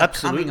difference. They are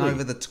coming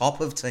over the top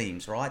of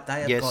teams, right?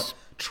 They have got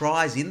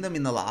tries in them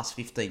in the last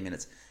 15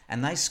 minutes,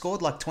 and they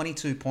scored like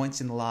 22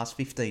 points in the last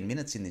 15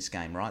 minutes in this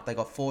game, right? They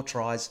got 4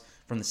 tries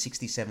from the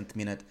 67th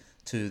minute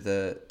to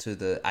the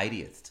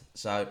 80th.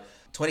 So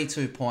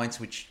 22 points,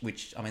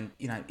 which I mean,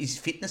 is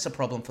fitness a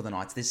problem for the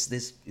Knights?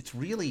 It's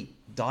really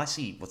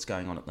dicey what's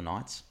going on at the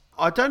Knights.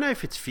 I don't know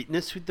if it's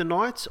fitness with the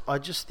Knights. I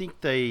just think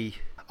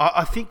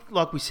I think,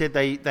 like we said,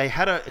 they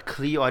had a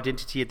clear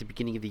identity at the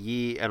beginning of the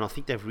year, and I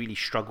think they've really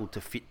struggled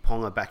to fit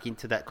Ponga back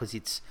into that because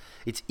it's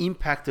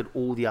impacted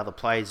all the other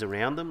players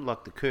around them.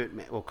 Like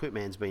Kurt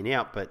Mann's been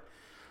out, but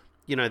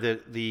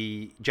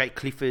the Jake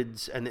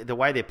Cliffords and the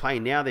way they're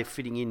playing now, they're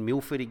fitting in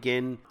Milford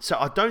again. So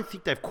I don't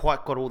think they've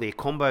quite got all their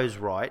combos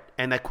right,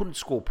 and they couldn't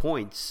score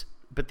points.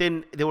 But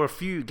then there were a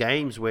few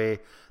games where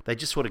they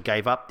just sort of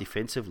gave up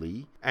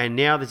defensively, and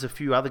now there's a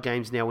few other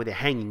games now where they're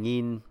hanging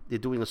in, they're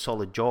doing a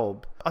solid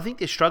job. I think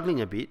they're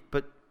struggling a bit,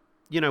 but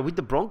with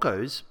the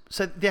Broncos,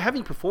 so they're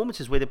having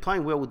performances where they're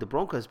playing well with the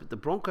Broncos, but the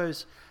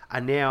Broncos are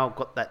now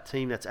got that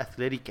team that's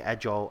athletic,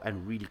 agile,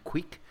 and really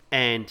quick.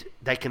 And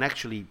they can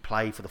actually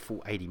play for the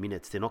full 80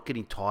 minutes. They're not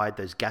getting tired.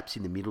 Those gaps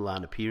in the middle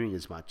aren't appearing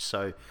as much.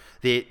 So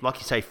they're, like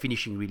you say,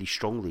 finishing really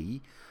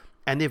strongly.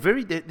 And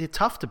they're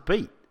tough to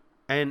beat.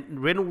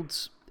 And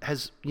Reynolds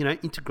has,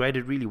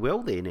 integrated really well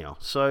there now.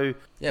 So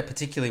yeah,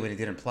 particularly when he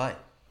didn't play.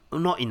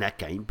 Not in that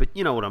game, but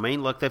you know what I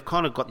mean? Like, they've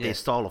kind of got their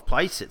style of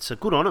play set. So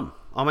good on them.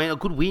 I mean, a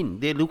good win.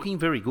 They're looking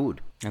very good.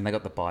 And they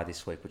got the bye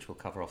this week, which we'll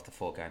cover off the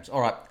 4 games.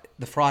 All right,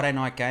 the Friday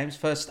night games.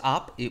 First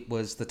up, it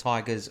was the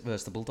Tigers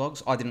versus the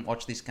Bulldogs. I didn't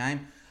watch this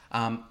game.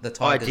 The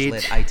Tigers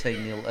led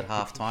 18-0 at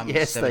halftime.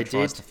 Yes, they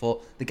did.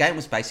 7-4. The game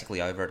was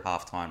basically over at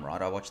halftime,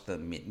 right? I watched the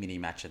mini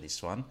match of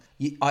this one.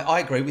 I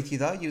agree with you,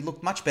 though. You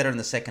looked much better in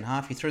the second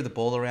half. You threw the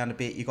ball around a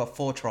bit. You got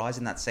 4 tries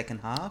in that second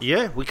half.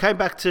 Yeah, we came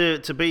back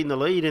to be in the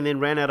lead and then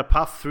ran out of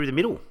puff through the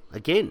middle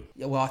again.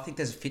 Yeah, well, I think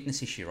there's a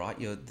fitness issue, right?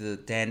 You're the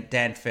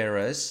Dan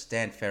Ferris,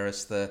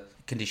 the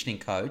conditioning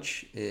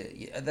coach.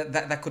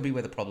 That could be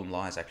where the problem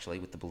lies, actually,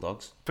 with the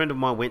Bulldogs. A friend of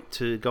mine went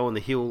to go on the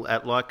hill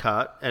at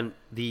Leichhardt, and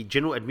the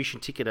general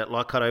admission ticket at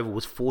Leichhardt Oval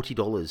was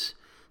 $40.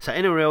 So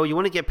NRL, you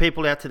want to get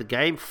people out to the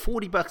game,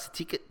 $40 a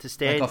ticket to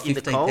stand in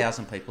the cold.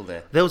 15,000 people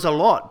there. There was a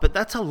lot, but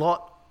that's a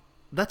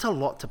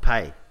lot to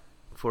pay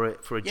for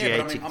a GA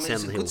ticket down it's the a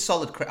hill. good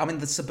solid.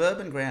 The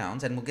suburban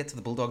grounds, and we'll get to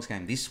the Bulldogs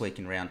game this week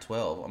in round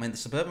 12. I mean, the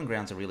suburban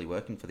grounds are really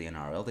working for the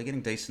NRL. They're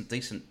getting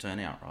decent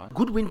turnout, right?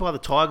 Good win by the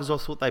Tigers. I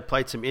thought they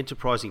played some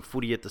enterprising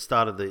footy at the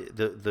start of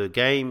the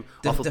game.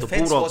 I thought Defence the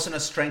Bulldogs wasn't a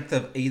strength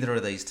of either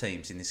of these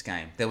teams in this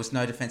game. There was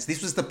no defence.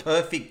 This was the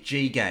perfect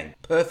G game.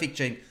 Perfect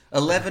G.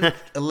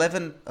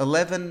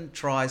 11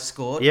 tries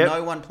scored. Yep.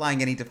 No one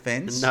playing any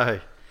defence. No.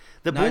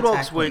 The No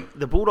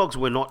Bulldogs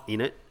were not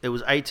in it. It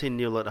was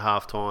 18-0 at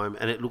halftime,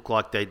 and it looked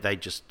like they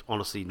just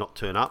honestly not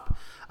turn up.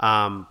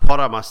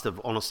 Potter must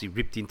have honestly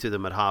ripped into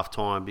them at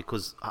halftime,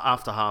 because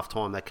after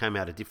halftime they came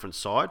out a different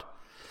side.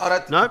 I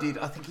don't think he did.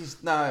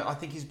 I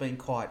think he's been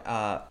quite.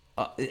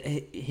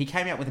 He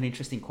came out with an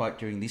interesting quote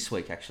during this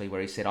week, actually,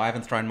 where he said, "I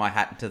haven't thrown my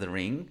hat into the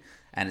ring,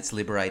 and it's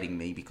liberating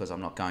me because I'm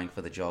not going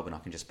for the job and I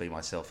can just be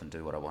myself and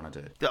do what I want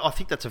to do." I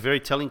think that's a very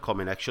telling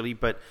comment, actually.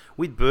 But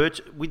with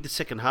Birch, with the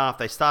second half,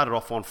 they started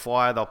off on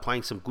fire. They were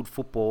playing some good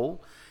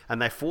football,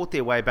 and they fought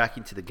their way back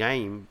into the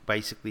game,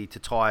 basically, to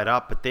tie it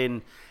up. But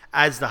then,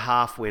 as the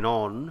half went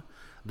on,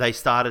 they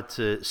started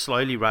to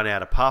slowly run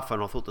out of puff,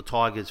 and I thought the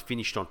Tigers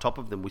finished on top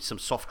of them with some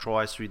soft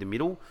tries through the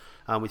middle,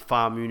 with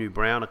Farmunu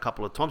Brown a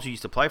couple of times, who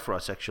used to play for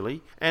us,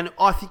 actually. And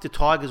I think the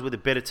Tigers were the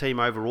better team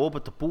overall,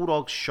 but the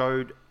Bulldogs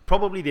showed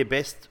probably their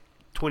best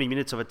 20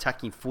 minutes of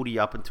attacking footy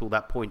up until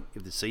that point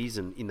of the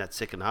season in that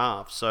second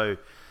half. So,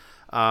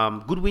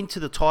 good win to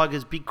the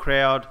Tigers, big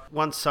crowd.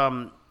 Once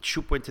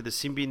Shoop went to the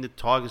Symbian, the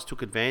Tigers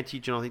took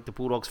advantage, and I think the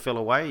Bulldogs fell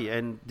away,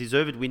 and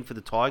deserved win for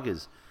the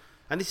Tigers.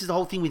 And this is the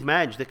whole thing with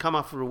Madge. They come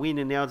up for a win,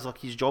 and now it's like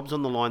his job's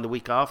on the line the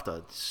week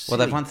after. Well,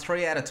 they've won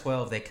 3 out of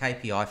 12. Their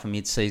KPI for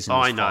mid-season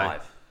was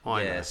 5.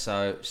 I know.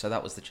 So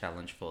that was the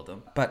challenge for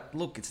them. But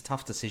look, it's a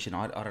tough decision.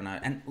 I don't know.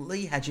 And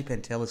Lee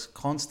Hadjipentel is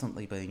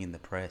constantly being in the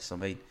press. I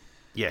mean,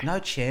 no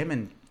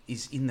chairman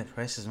is in the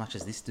press as much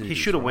as this dude. He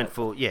should have went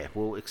for,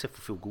 except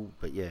for Phil Gould,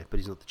 but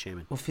he's not the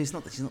chairman. Well, he's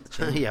not the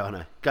chairman. Yeah, I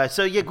know.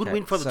 Good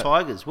win for the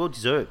Tigers. Well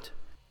deserved.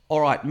 All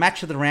right,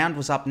 match of the round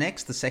was up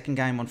next, the second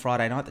game on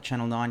Friday night, the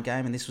Channel 9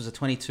 game, and this was a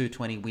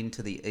 22-20 win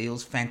to the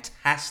Eels.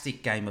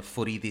 Fantastic game of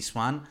footy, this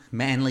one.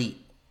 Manly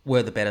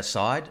were the better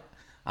side,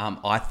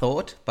 I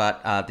thought,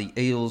 but the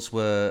Eels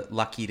were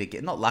lucky to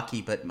get, not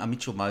lucky, but a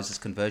Mitchell Moses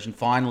conversion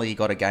finally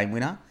got a game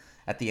winner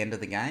at the end of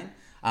the game.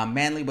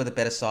 Manly were the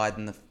better side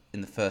in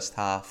the first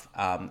half,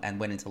 and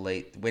went into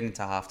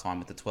halftime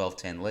with the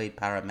 12-10 lead.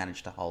 Parra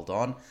managed to hold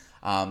on.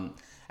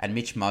 And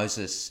Mitch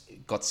Moses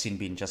got sin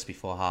bin just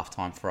before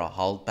halftime for a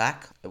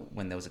holdback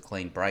when there was a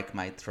clean break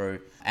made through.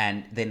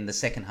 And then the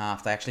second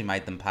half, they actually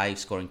made them pay,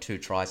 scoring 2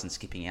 tries and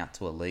skipping out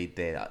to a lead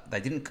there.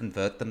 They didn't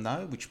convert them,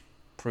 though, which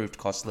proved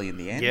costly in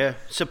the end. Yeah,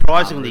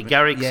 surprisingly,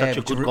 Garrick's such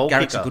a good goal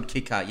Garrick's kicker. a good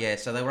kicker, yeah.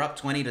 So they were up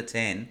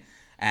 20-10.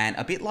 And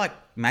a bit like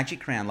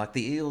Magic Round, like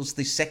the Eels,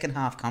 the second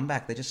half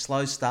comeback, they're just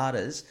slow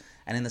starters.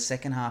 And in the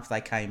second half, they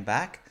came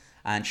back.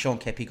 And Sean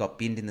Kepi got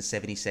binned in the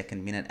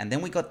 72nd minute. And then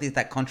we got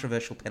that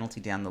controversial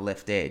penalty down the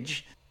left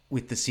edge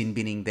with the sin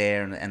binning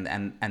there.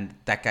 And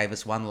that gave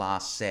us one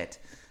last set.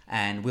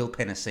 And Will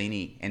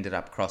Penasini ended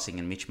up crossing,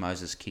 and Mitch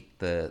Moses kicked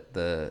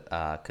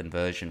the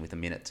conversion with a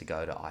minute to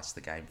go to ice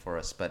the game for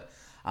us. But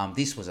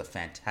this was a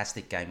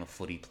fantastic game of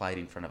footy played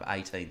in front of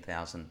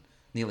 18,000,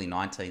 nearly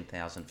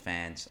 19,000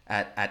 fans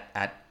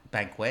at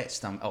Bank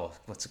West.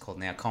 What's it called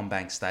now?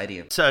 CommBank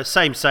Stadium. So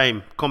same.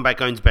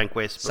 CommBank owns Bank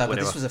West. But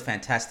this was a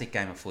fantastic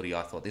game of footy.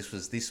 I thought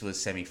this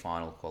was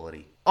semi-final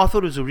quality. I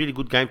thought it was a really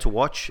good game to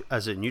watch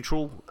as a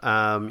neutral.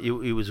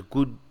 It was a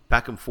good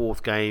back and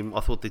forth game. I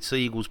thought the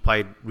Sea Eagles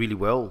played really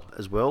well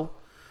as well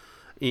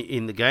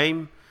in the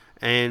game,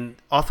 and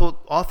I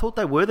thought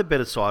they were the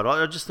better side.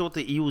 I just thought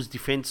the Eels'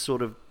 defence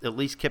sort of at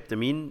least kept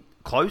them in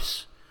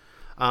close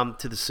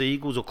to the Sea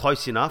Eagles, or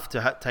close enough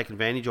to take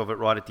advantage of it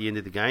right at the end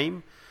of the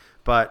game.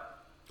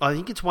 But I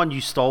think it's one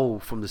you stole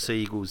from the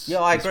Sea Eagles.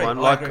 Yeah, I agree.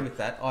 I agree with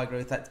that.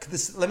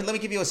 Let me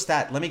give you a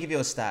stat.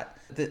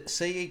 The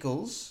Sea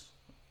Eagles'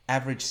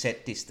 average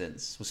set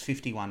distance was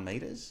 51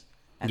 metres,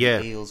 and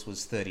the Eels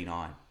was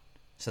 39.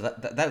 So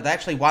they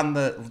actually won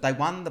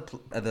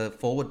the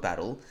forward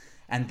battle,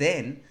 and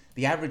then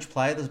the average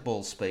player's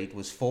ball speed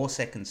was 4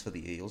 seconds for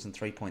the Eels and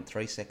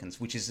 3.3 seconds,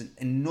 which is an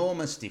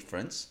enormous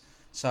difference.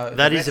 So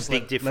that is a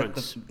big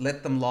difference.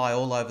 Let them lie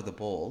all over the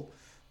ball.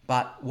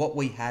 But what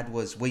we had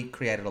was we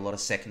created a lot of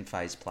second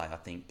phase play, I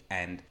think,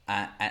 and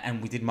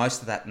we did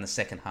most of that in the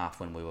second half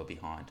when we were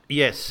behind.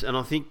 Yes, and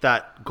I think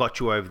that got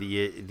you over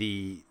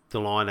the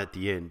line at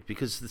the end,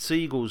 because the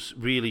Sea Eagles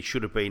really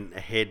should have been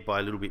ahead by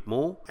a little bit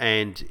more,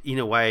 and in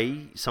a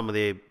way, some of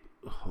their,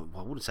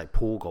 I wouldn't say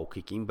poor goal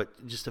kicking,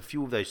 but just a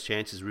few of those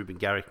chances Ruben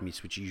Garrick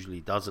missed, which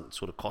usually doesn't,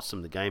 sort of cost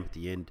them the game at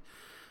the end.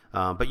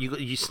 But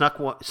you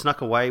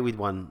snuck away with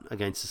one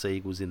against the Sea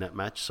Eagles in that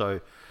match.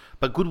 So,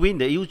 but good win.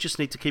 The Eels just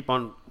need to keep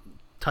on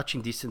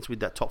touching distance with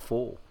that top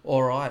four.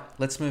 All right,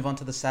 let's move on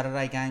to the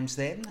Saturday games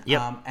then.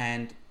 Yep.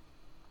 And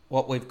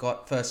what we've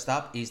got first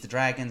up is the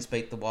Dragons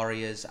beat the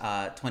Warriors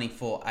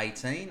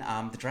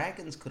 24-18. The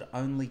Dragons could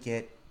only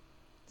get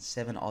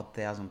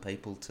 7,000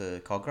 people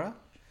to Cogra.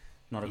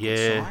 Not a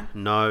good sign.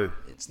 No.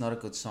 It's not a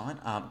good sign.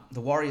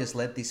 The Warriors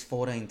led this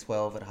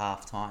 14-12 at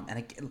halftime. And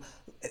again,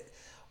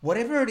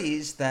 whatever it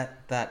is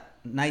that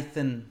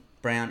Nathan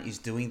Brown is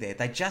doing there,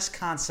 they just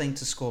can't seem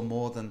to score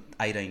more than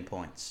 18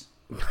 points.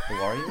 The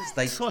Warriors.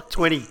 It's like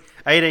 20,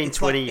 18,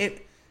 20.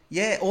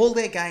 All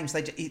their games,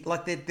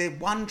 they're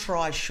one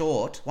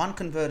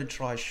converted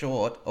try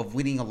short of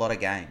winning a lot of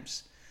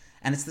games.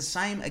 And it's the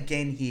same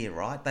again here,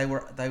 right? They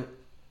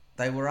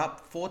were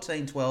up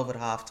 14-12 at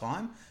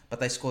halftime, but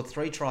they scored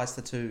 3 tries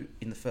to 2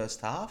 in the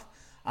first half.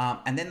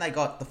 And then they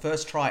got the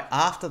first try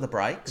after the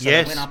break. So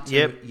they went up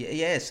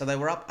to, so they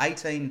were up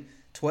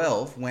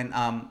 18-12 when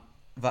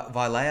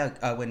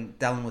when Dallin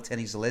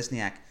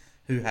Wateni-Zalesniak,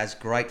 who has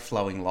great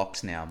flowing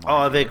locks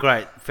now. They're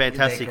great.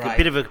 Fantastic. They're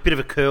great. A bit of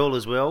a curl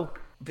as well.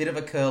 They were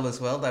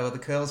the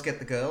curls get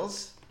the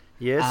girls.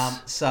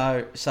 Yes.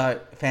 So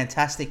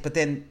fantastic. But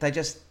then they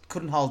just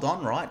couldn't hold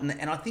on, right?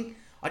 And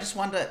I just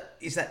wonder,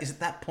 is it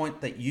that point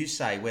that you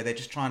say where they're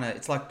just trying to,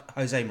 it's like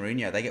Jose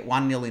Mourinho, they get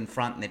 1-0 in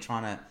front and they're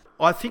trying to...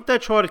 I think they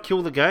try to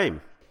kill the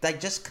game. They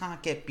just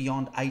can't get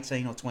beyond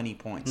 18 or 20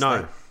 points.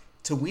 No.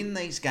 To win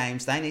these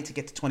games, they need to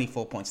get to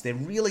 24 points. They're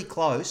really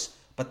close,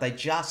 but they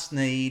just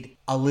need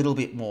a little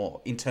bit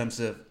more in terms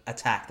of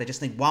attack. They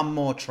just need one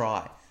more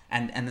try.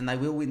 And then they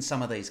will win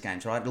some of these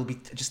games, right? It'll be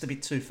just a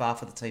bit too far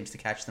for the teams to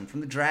catch them. From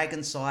the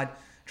Dragons side,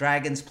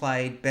 Dragons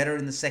played better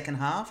in the second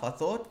half, I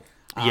thought.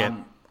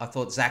 I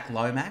thought Zach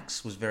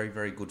Lomax was very,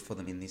 very good for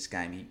them in this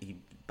game. He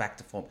back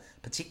to form.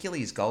 Particularly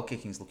his goal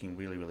kicking is looking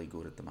really, really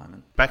good at the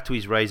moment. Back to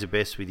his razor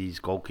best with his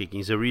goal kicking.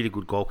 He's a really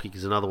good goal kicker.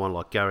 He's another one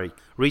like Gary.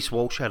 Reece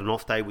Walsh had an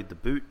off day with the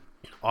boot.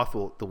 I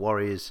thought the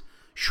Warriors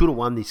should have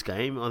won this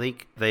game. I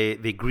think they're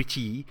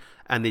gritty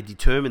and they're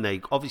determined.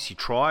 They obviously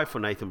try for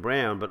Nathan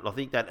Brown, but I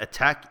think that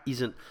attack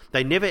isn't...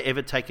 They never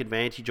ever take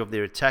advantage of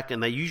their attack,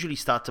 and they usually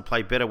start to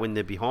play better when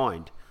they're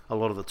behind a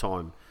lot of the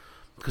time,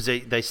 because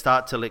they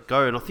start to let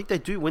go. And I think they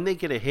do. When they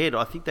get ahead,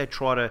 I think they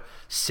try to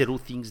settle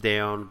things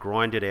down,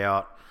 grind it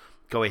out,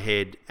 go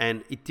ahead.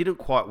 And it didn't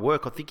quite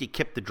work. I think it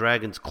kept the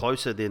Dragons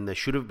closer than they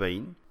should have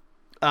been.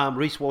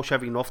 Reece Walsh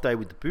having an off day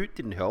with the boot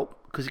didn't help,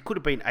 because it could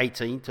have been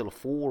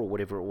 18-4 or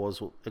whatever it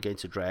was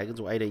against the Dragons,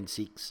 or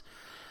 18-6.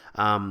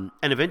 And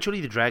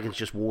eventually the Dragons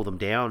just wore them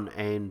down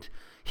and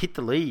hit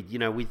the lead,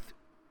 with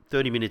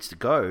 30 minutes to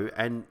go.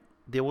 And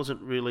there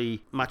wasn't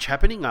really much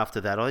happening after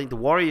that. I think the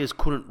Warriors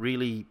couldn't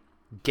really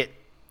get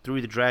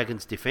through the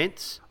Dragons'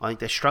 defence. I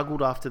think they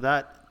struggled after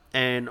that.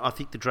 And I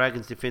think the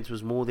Dragons' defence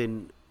was more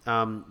than...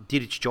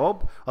 did its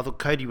job. I thought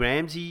Cody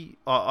Ramsey,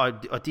 I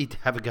did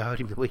have a go at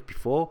him the week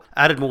before,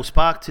 added more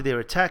spark to their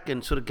attack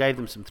and sort of gave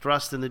them some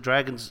thrust, and the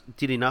Dragons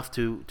did enough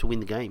to win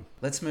the game.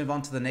 Let's move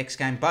on to the next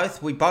game.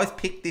 We both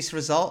picked this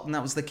result, and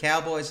that was the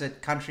Cowboys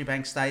at Country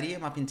Bank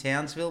Stadium up in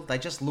Townsville. They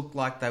just looked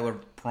like they were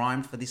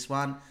primed for this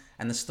one,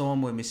 and the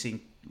Storm were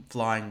missing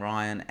Flying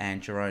Ryan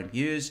and Jerome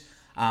Hughes.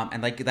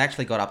 And they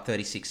actually got up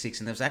 36-6,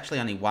 and there was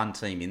actually only one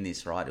team in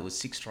this, right? It was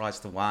 6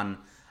 tries to 1.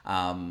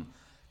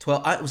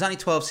 12. It was only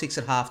 12-6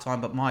 at halftime,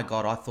 but my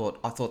God, I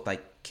thought they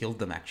killed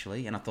them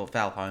actually, and I thought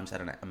Val Holmes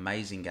had an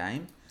amazing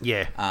game.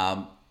 Yeah.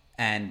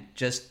 And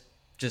just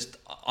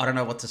I don't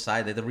know what to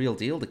say. They're the real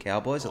deal, the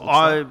Cowboys.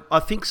 I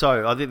think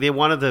so. I think they're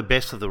one of the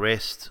best of the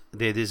rest.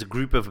 There's a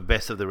group of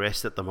best of the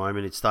rest at the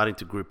moment. It's starting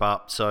to group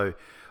up. So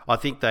I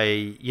think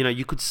they,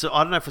 you could.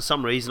 I don't know, for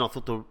some reason I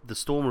thought the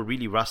Storm were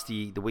really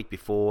rusty the week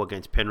before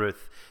against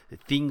Penrith.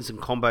 Things and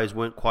combos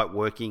weren't quite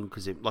working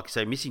because, like I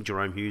say, missing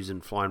Jerome Hughes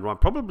and Flying Ryan.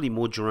 Probably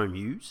more Jerome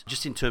Hughes,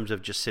 just in terms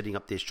of just setting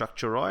up their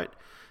structure right.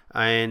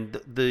 And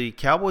the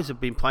Cowboys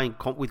have been playing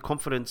with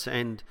confidence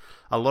and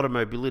a lot of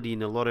mobility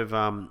and a lot of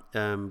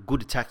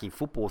good attacking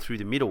football through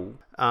the middle.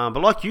 But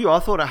like you, I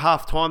thought at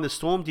half-time the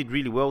Storm did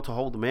really well to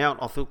hold them out.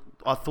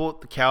 I thought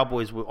the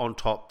Cowboys were on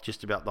top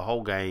just about the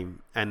whole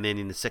game, and then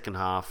in the second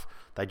half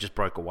they just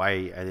broke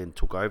away and then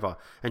took over.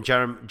 And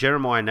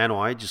Jeremiah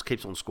Nanai just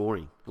keeps on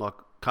scoring. Like,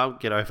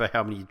 can't get over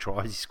how many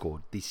tries he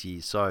scored this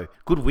year. So,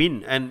 good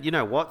win. And you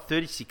know what?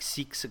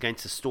 36-6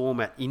 against the Storm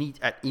at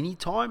any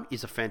time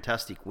is a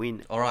fantastic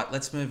win. All right,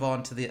 let's move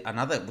on to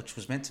another, which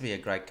was meant to be a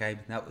great game.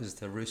 That was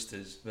the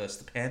Roosters versus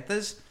the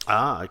Panthers.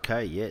 Ah,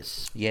 okay,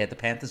 yes. Yeah, the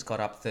Panthers got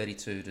up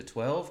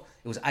 32-12.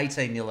 It was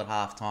 18-0 at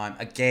halftime.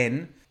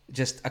 Again,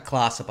 just a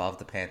class above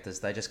the Panthers.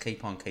 They just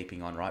keep on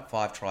keeping on, right?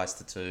 5 tries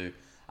to 2.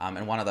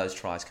 And one of those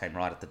tries came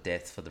right at the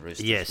death for the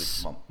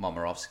Roosters with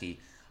Momorowski.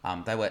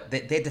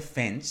 Their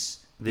defence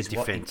is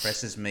what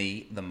impresses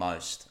me the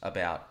most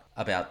about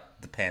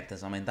the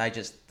Panthers. I mean,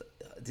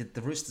 did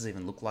the Roosters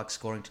even look like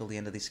scoring till the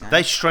end of this game?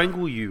 They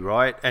strangle you,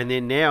 right? And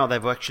then now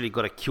they've actually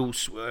got a kill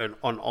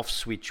on-off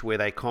switch where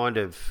they kind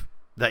of...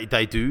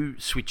 They do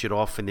switch it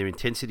off and their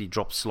intensity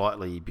drops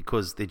slightly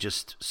because they're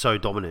just so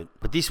dominant.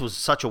 But this was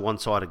such a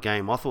one-sided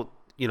game. I thought,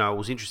 I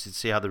was interested to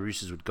see how the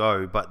Roosters would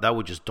go, but they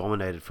were just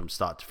dominated from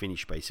start to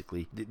finish,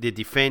 basically. Their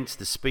defence,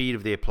 the speed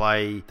of their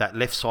play, that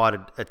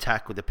left-sided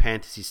attack with the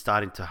Panthers is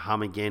starting to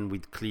hum again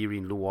with Cleary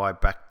and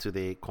Luai back to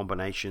their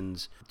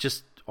combinations.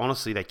 Just,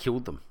 honestly, they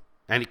killed them.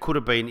 And it could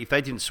have been, if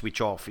they didn't switch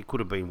off, it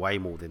could have been way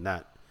more than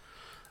that.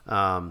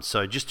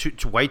 So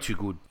just way too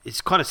good.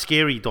 It's kind of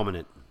scary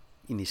dominant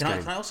in this game.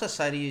 Can I also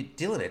say to you,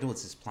 Dylan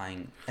Edwards is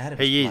playing out of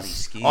his bloody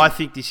skin. I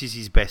think this is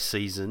his best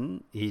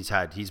season he's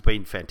had. He's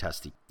been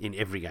fantastic in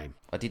every game.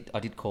 I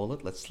did call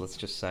it. Let's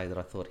just say that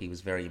I thought he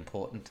was very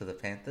important to the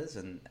Panthers,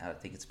 and I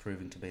think it's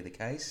proving to be the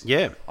case.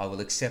 Yeah. I will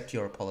accept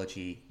your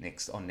apology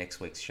on next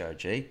week's show,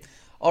 G.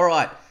 All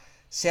right.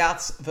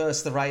 Souths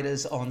versus the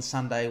Raiders on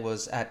Sunday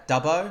was at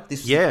Dubbo.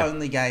 This was the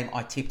only game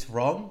I tipped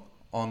wrong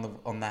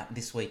on that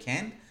this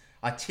weekend.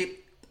 I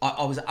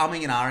was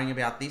umming and ahhing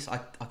about this. I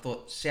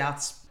thought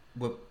Souths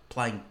were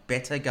playing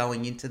better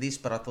going into this,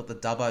 but I thought the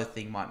Dubbo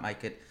thing might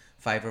make it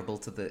favourable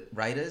to the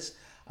Raiders.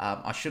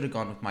 I should have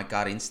gone with my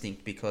gut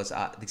instinct because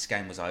this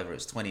game was over. It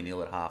was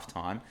 20-0 at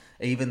half-time.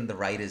 Even the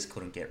Raiders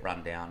couldn't get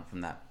run down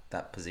from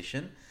that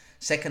position.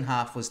 Second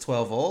half was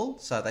 12-all,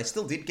 so they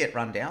still did get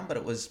run down, but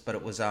it was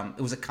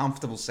a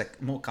comfortable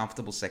more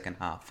comfortable second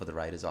half for the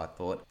Raiders, I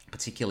thought,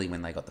 particularly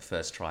when they got the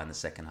first try in the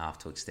second half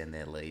to extend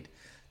their lead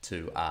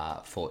to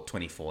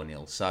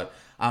 24-0. So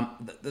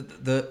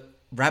the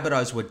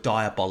Rabbitohs were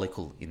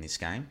diabolical in this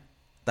game.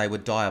 They were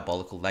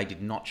diabolical. They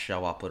did not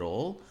show up at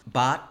all.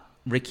 But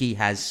Ricky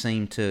has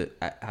seemed to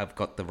have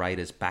got the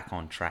Raiders back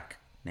on track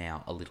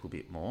now a little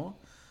bit more.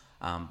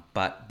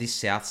 But this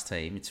Souths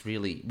team, it's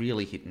really,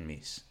 really hit and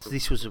miss.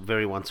 This was a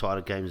very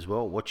one-sided game as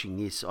well. Watching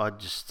this, I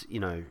just,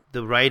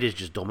 the Raiders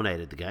just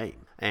dominated the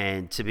game.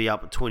 And to be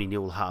up at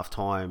 20-0 at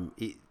half-time,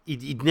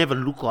 it never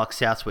looked like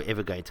Souths were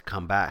ever going to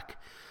come back.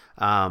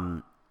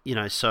 I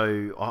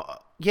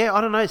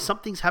don't know.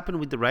 Something's happened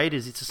with the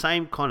Raiders. It's the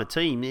same kind of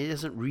team. It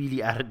hasn't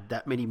really added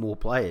that many more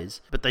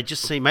players. But they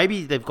just seem...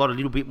 Maybe they've got a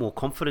little bit more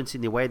confidence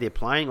in the way they're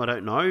playing. I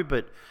don't know.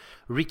 But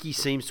Ricky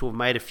seems to have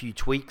made a few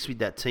tweaks with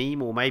that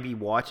team. Or maybe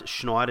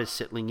Schneider's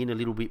settling in a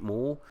little bit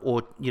more.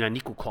 Or,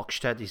 Nickel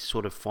Klokstad is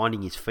sort of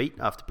finding his feet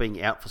after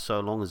being out for so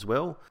long as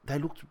well. They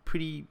looked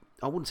pretty...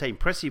 I wouldn't say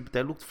impressive, but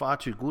they looked far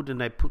too good,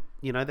 and they put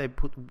the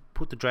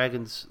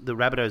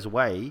Rabbitohs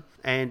away,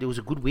 and it was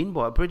a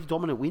pretty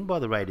dominant win by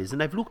the Raiders,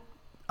 and they've looked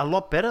a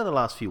lot better the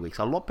last few weeks,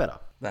 a lot better.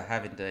 They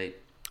have indeed.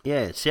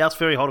 Yeah, South's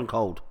very hot and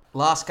cold.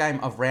 Last game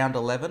of round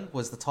 11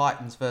 was the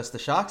Titans versus the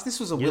Sharks. This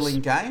was a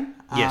willing game.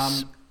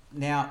 Yes.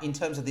 Now, in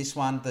terms of this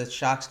one, the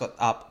Sharks got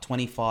up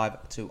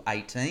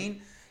 25-18.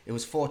 It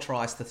was 4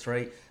 tries to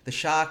 3. The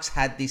Sharks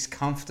had this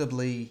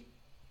comfortably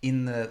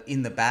in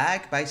the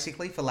bag,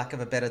 basically, for lack of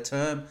a better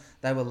term.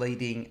 They were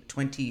leading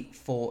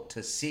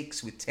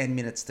 24-6 with 10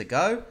 minutes to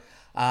go.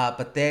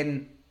 But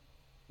then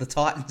the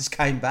Titans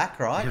came back,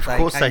 right? Of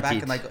course they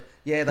did. And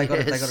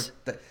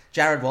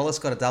Jared Wallace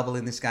got a double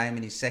in this game,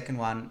 and his second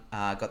one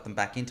got them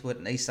back into it.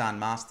 And Isan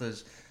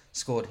Masters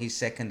scored his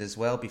second as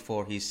well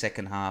before his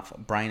second half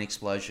brain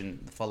explosion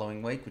the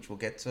following week, which we'll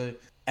get to.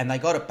 And they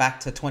got it back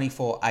to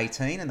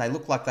 24-18, and they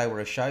looked like they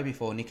were a show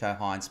before Nico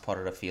Hines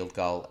potted a field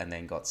goal and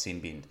then got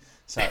sin-binned.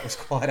 So it was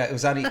it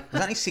was only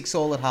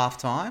 6-all at half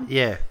time.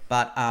 Yeah.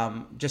 But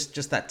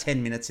just that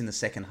 10 minutes in the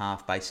second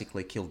half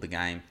basically killed the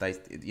game. They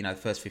the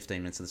first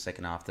 15 minutes of the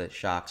second half, the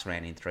Sharks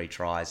ran in 3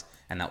 tries,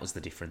 and that was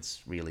the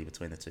difference really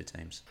between the two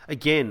teams.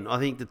 Again, I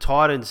think the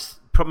Titans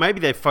maybe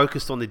they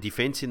focused on the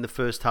defense in the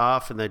first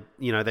half, and they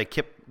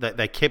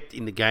kept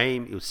in the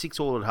game. It was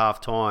 6-all at half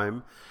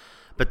time.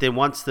 But then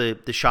once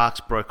the Sharks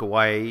broke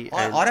away...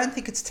 I don't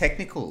think it's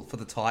technical for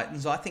the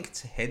Titans. I think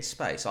it's a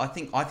headspace. I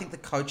think the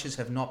coaches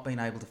have not been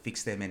able to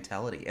fix their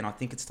mentality, and I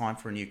think it's time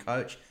for a new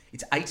coach.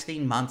 It's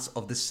 18 months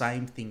of the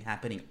same thing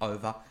happening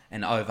over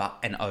and over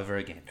and over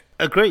again.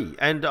 Agree.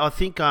 And I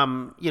think,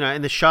 and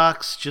the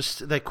Sharks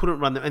they couldn't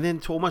run them, and then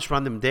to almost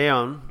run them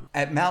down...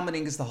 Mal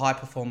Meninga's the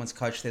high-performance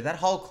coach there. That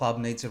whole club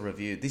needs a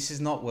review. This is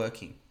not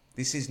working.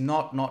 This is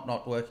not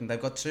working.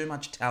 They've got too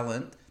much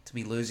talent to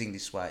be losing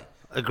this way.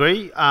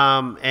 Agree.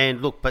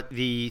 And look, but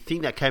the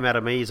thing that came out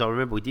of me is I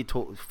remember we did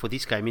talk for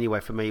this game anyway.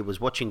 For me, was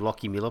watching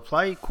Lockie Miller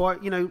play.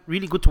 Quite,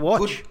 really good to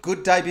watch.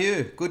 Good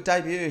debut.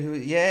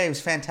 Yeah, he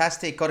was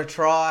fantastic. Got a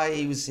try.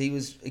 He was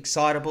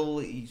excitable.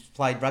 He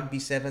played rugby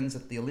sevens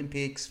at the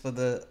Olympics for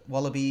the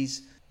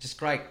Wallabies. Just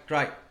great.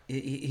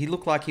 He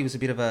looked like he was a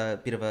bit of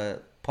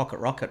a pocket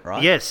rocket,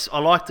 right? Yes, I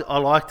liked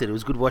it. It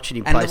was good watching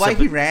him and play. And the way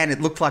he ran,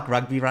 it looked like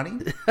rugby running.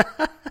 Do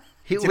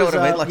you know what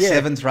I mean? Like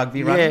sevens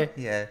rugby running.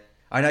 Yeah.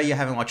 I know you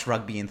haven't watched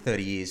rugby in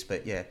 30 years,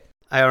 but yeah.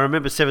 I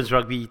remember Sevens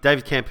rugby,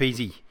 David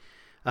Campese.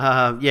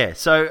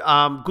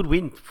 So good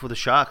win for the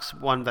Sharks.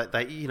 One that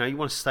they, you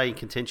want to stay in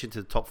contention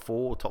to the top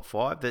 4 or top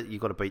 5, that you've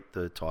got to beat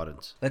the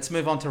Titans. Let's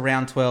move on to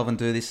round 12 and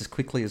do this as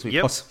quickly as we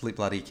possibly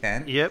bloody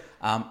can. Yep.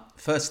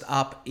 First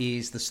up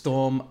is the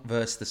Storm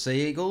versus the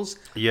Sea Eagles.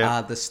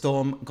 Yeah. The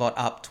Storm got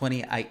up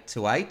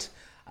 28-8,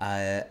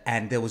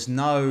 and there was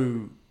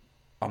no...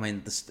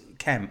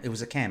 it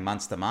was a Cam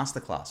Munster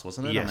masterclass,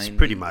 wasn't it? Yes,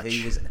 pretty much.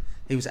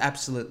 He was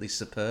absolutely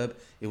superb.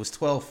 It was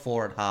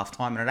 12-4 at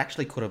halftime, and it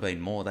actually could have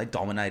been more. They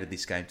dominated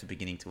this game to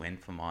beginning to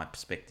end, from my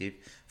perspective.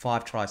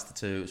 5 tries to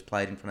 2. It was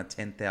played in front of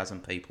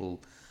 10,000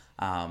 people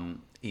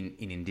in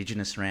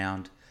Indigenous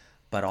Round.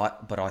 But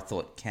I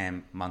thought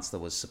Cam Munster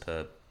was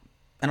superb.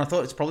 And I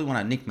thought it's probably one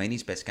of Nick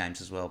Meaney's best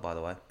games as well, by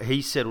the way.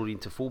 He settled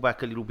into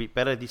fullback a little bit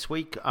better this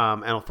week,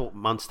 and I thought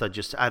Munster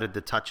just added the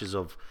touches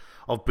of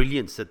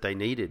brilliance that they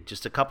needed.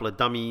 Just a couple of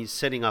dummies,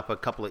 setting up a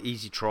couple of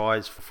easy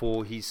tries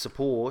for his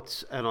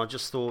supports, and I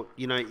just thought,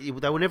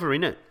 they were never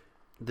in it,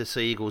 the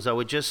Sea Eagles. They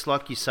were just,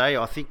 like you say,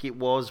 I think it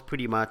was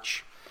pretty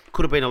much,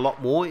 could have been a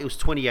lot more. It was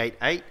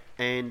 28-8,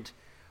 and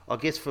I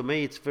guess for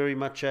me, it's very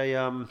much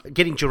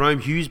getting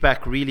Jerome Hughes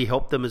back really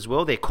helped them as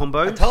well. Their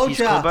combos. I told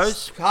you,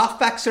 combos.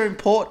 Halfbacks are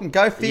important.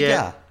 Go figure.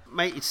 Yeah.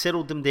 Mate, it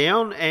settled them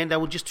down, and they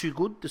were just too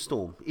good, the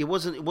Storm. It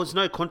was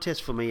no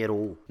contest for me at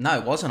all. No,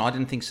 it wasn't. I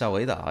didn't think so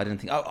either. I didn't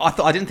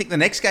think the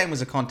next game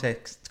was a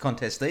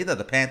contest either.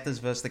 The Panthers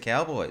versus the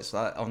Cowboys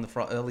on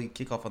the early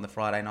kickoff on the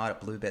Friday night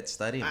at Bluebet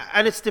Stadium.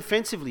 And it's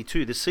defensively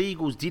too. The Sea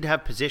Eagles did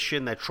have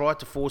possession. They tried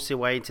to force their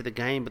way into the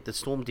game, but the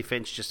Storm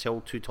defense just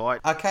held too tight.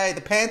 Okay,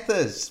 the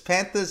Panthers,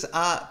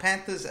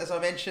 as I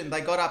mentioned,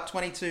 they got up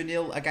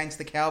 22-0 against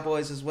the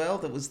Cowboys as well.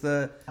 That was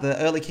the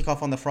early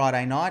kickoff on the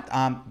Friday night.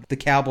 The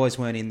Cowboys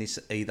weren't in this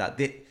either.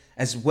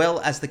 As well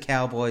as the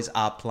Cowboys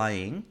are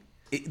playing,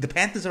 the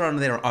Panthers are on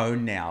their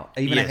own now,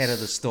 even ahead of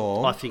the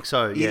Storm. I think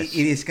so, yes.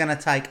 It is going to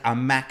take a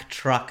Mack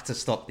truck to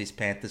stop this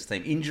Panthers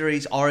team.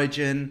 Injuries,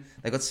 Origin,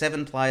 they've got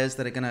 7 players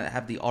that are going to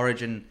have the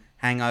Origin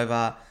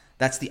hangover.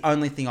 That's the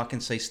only thing I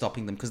can see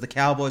stopping them, because the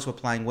Cowboys were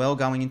playing well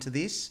going into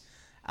this.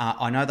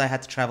 I know they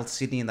had to travel to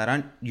Sydney, and they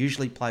don't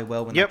usually play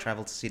well when they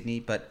travel to Sydney,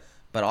 but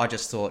I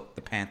just thought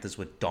the Panthers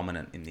were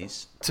dominant in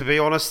this. To be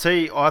honest,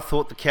 I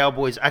thought the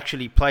Cowboys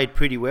actually played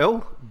pretty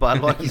well.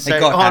 But like you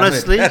say,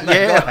 honestly,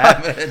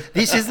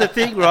 this is the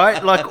thing,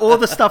 right? Like all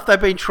the stuff they've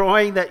been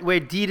trying, that where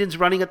Dearden's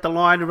running at the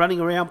line and running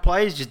around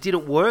players, just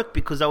didn't work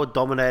because they were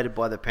dominated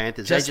by the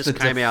Panthers. They just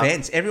came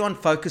defense. out. Everyone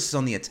focuses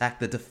on the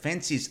attack. The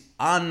defense is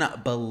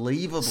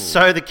unbelievable.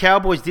 So the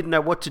Cowboys didn't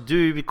know what to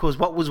do, because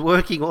what was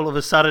working all of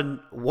a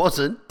sudden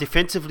wasn't.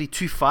 Defensively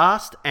too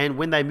fast, and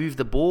when they moved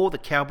the ball, the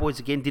Cowboys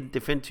again didn't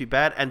defend too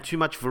bad, and too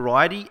much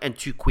variety and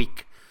too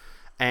quick.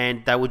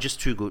 And they were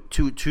just too good,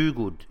 too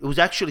good. It was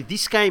actually,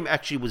 this game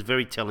actually was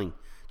very telling.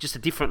 Just a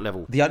different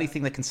level. The only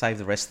thing that can save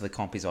the rest of the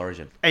comp is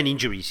Origin. And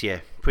injuries,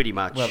 yeah, pretty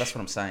much. Well, that's what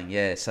I'm saying,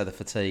 yeah. So the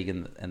fatigue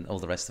and all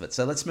the rest of it.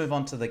 So let's move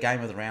on to the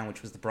game of the round,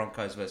 which was the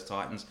Broncos versus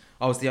Titans.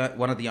 I was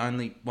one of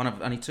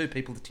only 2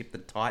 people to tip the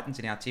Titans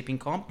in our tipping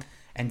comp.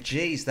 And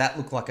geez, that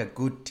looked like a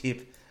good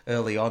tip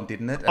early on,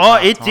 didn't it?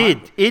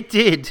 It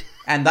did.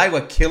 And they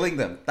were killing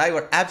them. They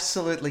were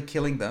absolutely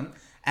killing them.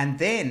 And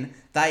then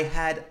they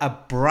had a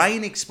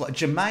brain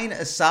explosion. Jermaine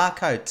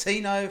Asako,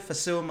 Tino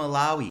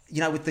Fasua-Malawi,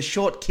 with the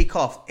short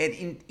kickoff.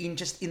 And in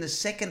the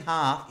second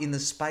half, in the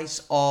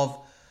space of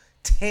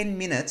 10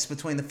 minutes,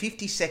 between the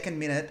 52nd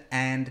minute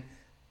and,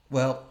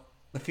 the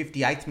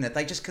 58th minute,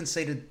 they just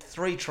conceded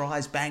 3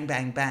 tries, bang,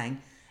 bang,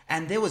 bang.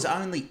 And there was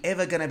only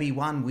ever going to be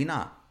one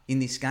winner in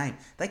this game.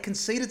 They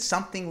conceded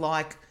something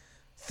like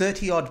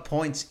 30-odd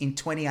points in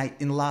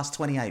the last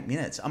 28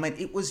 minutes. I mean,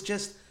 it was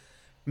just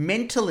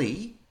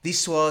mentally...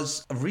 This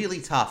was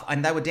really tough,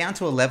 and they were down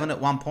to 11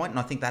 at one point, and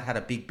I think that had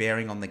a big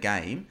bearing on the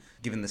game,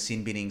 given the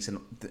sin binnings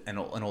and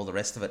all the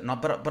rest of it.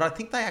 But I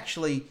think they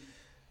actually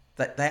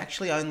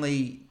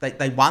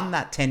won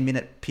that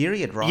 10-minute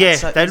period, right? Yeah,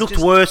 so they looked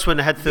worse when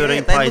they had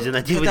 13 plays than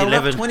they did with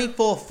 11. They were up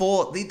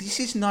 24-4. This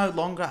is no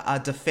longer a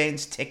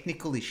defence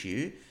technical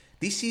issue.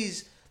 This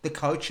is the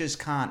coaches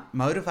can't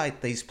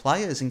motivate these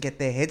players and get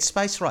their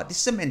headspace right. This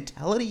is a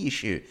mentality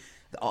issue.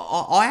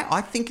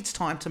 I think it's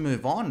time to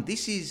move on.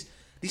 This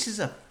is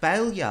a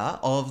failure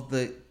of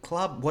the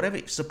club,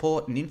 whatever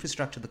support and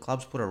infrastructure the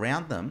clubs put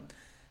around them,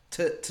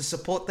 to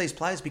support these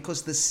players,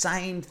 because the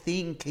same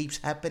thing keeps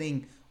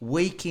happening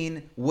week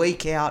in,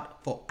 week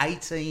out for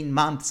 18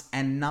 months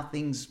and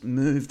nothing's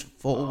moved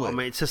forward. I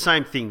mean, it's the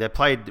same thing. They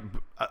played,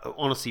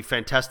 honestly,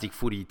 fantastic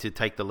footy to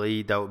take the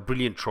lead. They were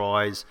brilliant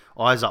tries,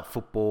 eyes up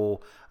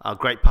football,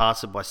 great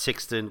passer by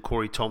Sexton,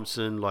 Corey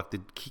Thompson, like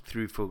the kick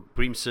through for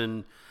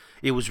Brimson.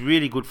 It was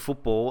really good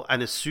football,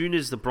 and as soon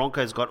as the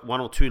Broncos got one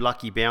or two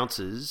lucky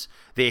bounces,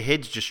 their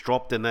heads just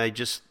dropped and they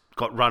just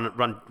got run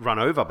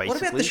over, basically.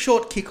 What about the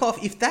short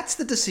kickoff? If that's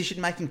the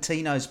decision-making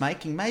Tino's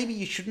making, maybe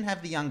you shouldn't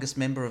have the youngest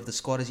member of the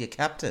squad as your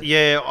captain.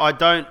 Yeah, I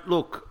don't...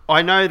 Look,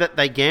 I know that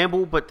they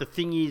gamble, but the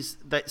thing is...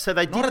 Not at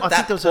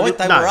that point,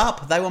 they were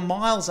up. They were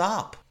miles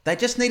up. They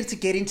just needed to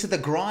get into the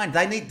grind.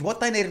 What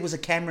they needed was a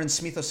Cameron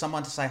Smith or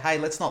someone to say, hey,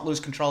 let's not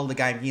lose control of the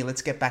game here.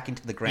 Let's get back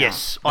into the ground.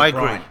 Yes, I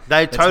agree. Grind.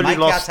 Let's totally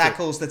lost our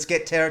tackles. Let's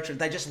get territory.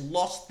 They just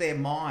lost their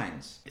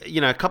minds. You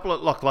know, a couple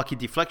of lucky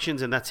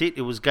deflections and that's it.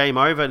 It was game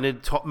over,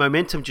 and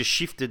momentum just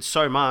shifted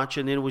so much,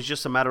 and then it was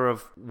just a matter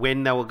of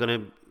when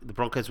the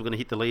Broncos were going to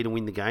hit the lead and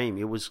win the game.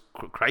 It was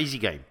crazy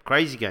game.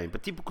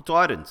 But typical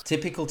Titans.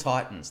 Typical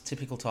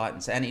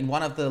Titans. And in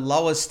one of the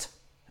lowest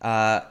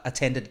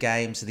attended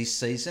games this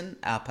season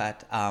up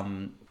at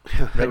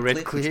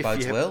Redcliffe, which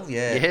bodes well.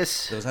 Yeah.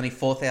 Yes. There was only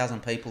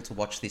 4,000 people to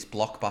watch this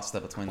blockbuster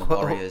between the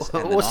Warriors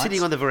and the Knights. Or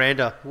sitting on the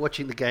veranda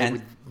watching the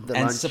game with the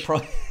lunch.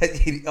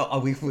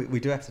 We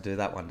do have to do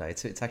that one day.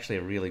 It's actually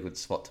a really good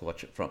spot to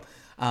watch it from.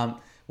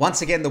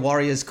 Once again, the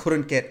Warriors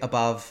couldn't get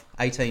above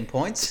 18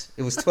 points.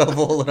 It was 12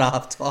 all at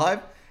half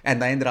time,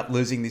 and they ended up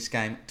losing this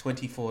game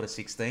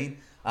 24-16.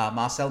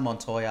 Marcel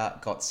Montoya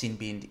got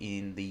sin-binned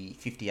in the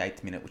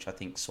 58th minute, which I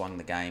think swung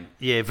the game.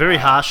 Yeah, very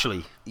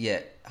harshly.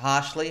 Yeah,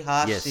 harsh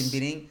yes.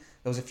 Sin-binning.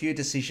 There was a few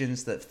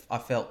decisions that I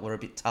felt were a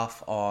bit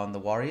tough on the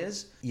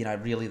Warriors. You know,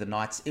 really the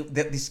Knights...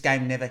 this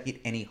game never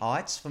hit any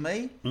heights for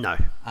me. No.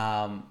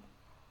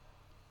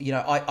 You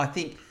know, I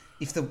think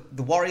if the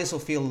Warriors will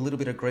feel a little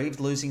bit aggrieved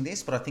losing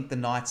this, but I think the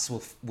Knights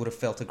would have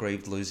felt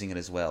aggrieved losing it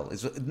as well.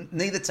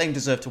 Neither team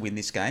deserved to win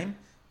this game.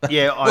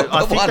 Yeah,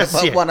 I think that's...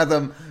 One of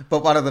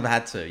them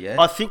had to, yeah?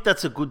 I think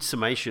that's a good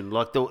summation.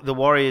 Like, the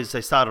Warriors, they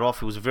started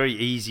off, it was a very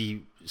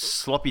easy,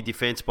 sloppy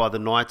defence by the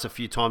Knights a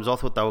few times. I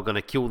thought they were going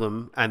to kill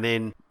them. And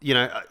then, you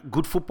know,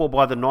 good football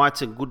by the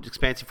Knights and good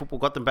expansive football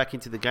got them back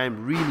into the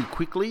game really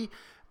quickly.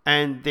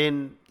 And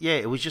then, yeah,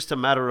 it was just a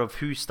matter of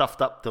who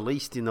stuffed up the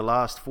least in the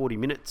last 40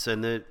 minutes.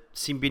 And the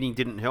sin-binning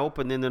didn't help.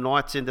 And then the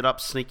Knights ended up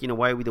sneaking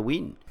away with a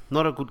win.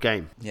 Not a good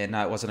game. Yeah,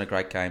 no, it wasn't a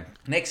great game.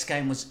 Next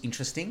game was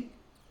interesting.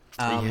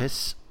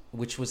 Yes.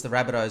 Which was the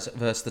Rabbitohs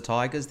versus the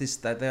Tigers.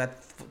 They had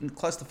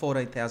close to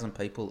 14,000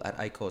 people at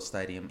Accor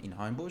Stadium in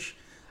Homebush.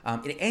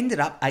 It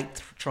ended up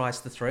 8 tries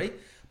to 3,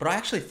 but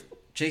I thought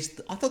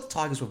the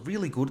Tigers were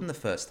really good in the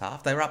first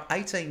half. They were up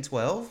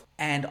 18-12,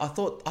 and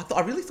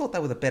I really thought they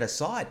were the better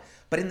side.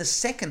 But in the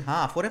second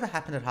half, whatever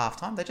happened at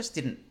halftime, they just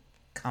didn't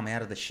come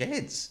out of the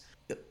sheds.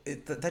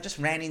 They just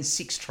ran in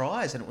 6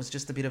 tries, and it was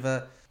just a bit of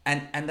a...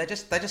 And they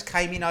just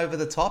came in over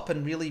the top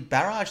and really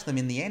barraged them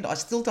in the end. I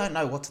still don't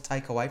know what to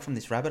take away from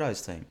this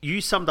Rabbitohs team.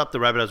 You summed up the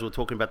Rabbitohs we were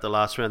talking about the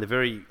last round. They're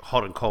very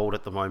hot and cold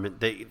at the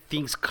moment.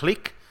 Things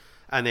click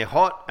and they're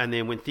hot, and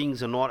then when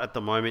things are not at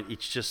the moment, it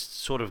just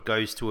sort of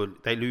goes to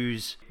they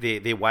lose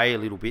their way a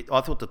little bit.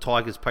 I thought the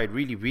Tigers played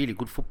really, really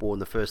good football in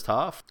the first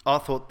half. I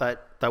thought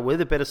that they were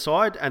the better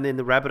side, and then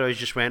the Rabbitohs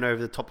just ran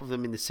over the top of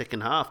them in the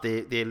second half.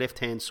 Their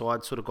left-hand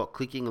side sort of got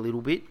clicking a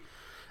little bit,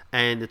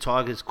 and the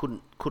Tigers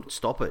couldn't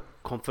stop it.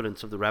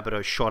 Confidence of the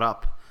Rabbitohs shot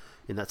up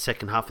in that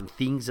second half, and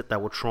things that they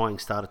were trying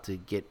started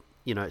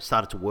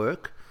to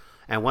work.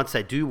 And once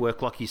they do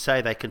work, like you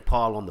say, they can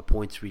pile on the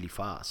points really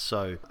fast.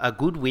 So a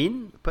good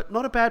win, but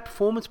not a bad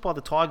performance by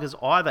the Tigers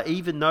either,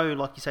 even though,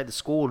 like you say, the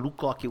score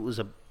looked like it was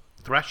a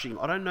thrashing.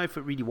 I don't know if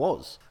it really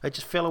was. They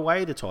just fell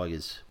away, the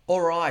Tigers. All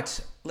right,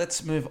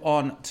 let's move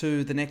on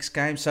to the next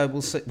game. So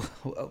we'll see.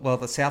 Well,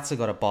 the Souths have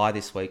got a bye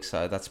this week,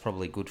 so that's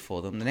probably good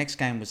for them. The next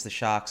game was the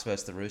Sharks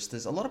versus the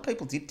Roosters. A lot of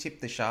people did tip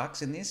the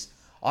Sharks in this.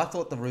 I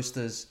thought the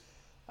Roosters'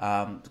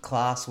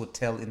 class would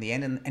tell in the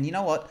end. And you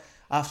know what?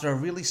 After a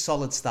really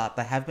solid start,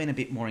 they have been a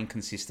bit more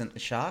inconsistent, the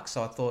Sharks.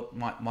 So I thought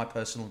my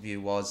personal view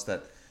was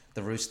that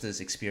the Roosters'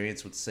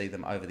 experience would see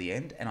them over the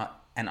end. And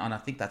I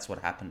think that's what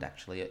happened,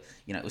 actually.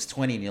 It was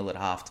 20-0 at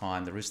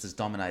halftime. The Roosters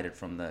dominated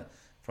from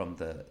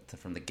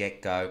the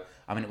get-go.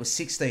 I mean, it was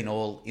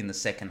 16-all in the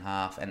second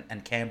half,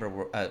 and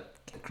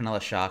Cronulla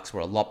Sharks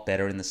were a lot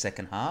better in the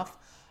second half.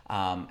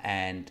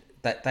 And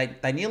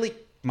they nearly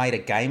made a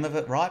game of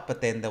it, right? But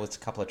then there was a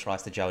couple of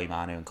tries to Joey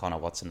Manu and Connor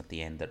Watson at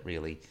the end that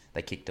really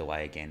they kicked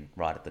away again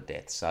right at the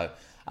death. So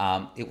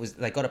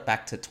They got it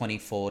back to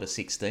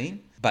 24-16,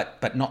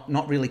 but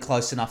not really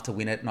close enough to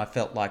win it. And I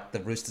felt like the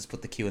Roosters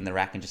put the cue in the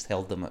rack and just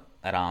held them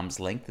at arm's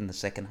length in the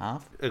second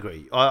half.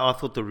 Agree. I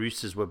thought the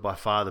Roosters were by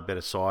far the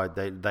better side.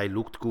 They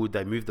looked good.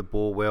 They moved the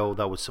ball well.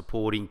 They were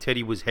supporting.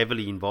 Teddy was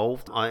heavily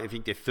involved. I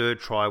think their third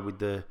try with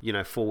the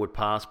forward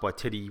pass by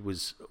Teddy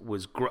was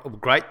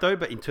great though.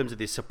 But in terms of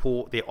their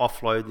support, their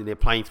offload, and their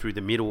playing through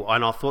the middle,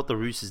 and I thought the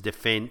Roosters'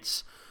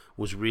 defence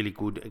was really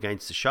good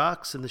against the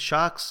Sharks. And the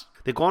Sharks,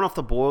 they've gone off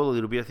the boil a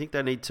little bit. I think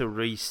they need to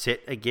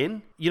reset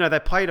again. They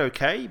played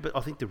okay, but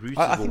I think the Roosters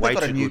were way too good. I think they've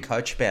got a new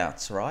coach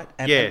bounce, right?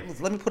 And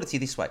let me put it to you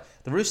this way.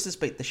 The Roosters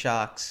beat the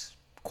Sharks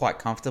quite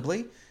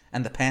comfortably,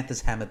 and the Panthers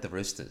hammered the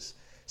Roosters.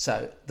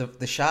 So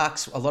the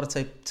Sharks, a lot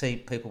of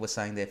people were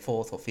saying they're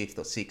 4th or 5th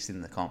or 6th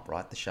in the comp,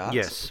 right? The Sharks.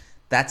 Yes.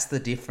 That's the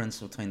difference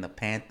between the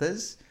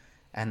Panthers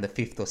and the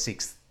 5th or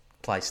 6th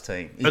place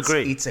team.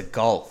 Agreed. It's a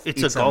gulf.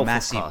 It's a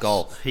massive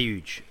gulf.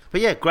 Huge. But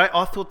yeah, great.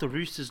 I thought the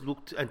Roosters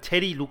and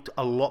Teddy looked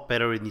a lot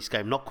better in this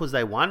game. Not because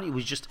they won. It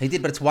was just... He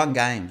did, but it's one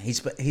game.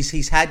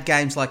 He's had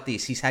games like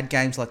this. He's had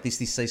games like this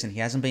season.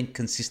 He hasn't been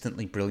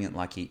consistently brilliant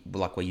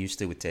like we're used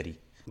to with Teddy.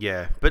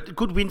 Yeah, but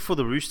good win for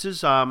the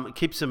Roosters.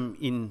 Keeps them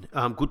in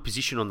good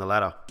position on the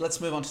ladder.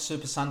 Let's move on to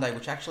Super Sunday,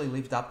 which actually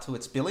lived up to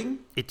its billing.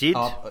 It did.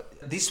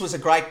 This was a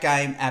great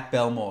game at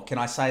Belmore. Can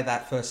I say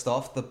that first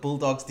off? The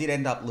Bulldogs did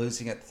end up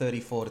losing at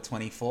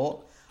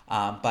 34-24.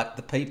 But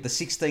the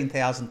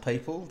 16,000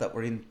 people that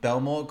were in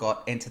Belmore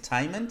got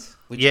entertainment,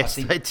 which I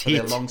think for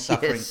their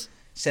long-suffering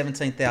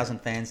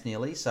 17,000 fans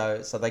nearly.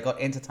 So they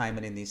got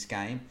entertainment in this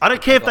game. I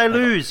don't care if they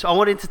lose. I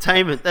want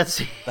entertainment.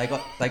 That's it. They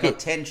got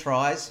 10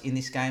 tries in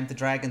this game. The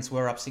Dragons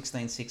were up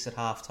 16-6 at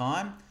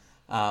halftime.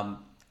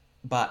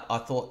 But I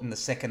thought in the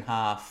second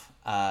half,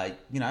 there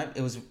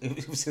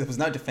was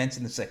no defence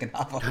in the second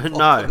half. I'll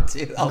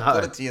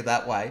put it to you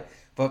that way.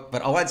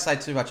 But I won't say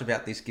too much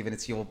about this, given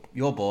it's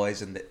your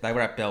boys and they were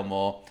at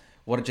Belmore.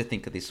 What did you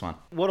think of this one?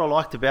 What I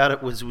liked about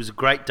it was a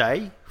great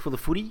day for the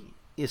footy.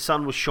 The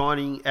sun was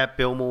shining at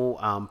Belmore,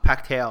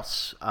 packed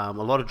house, a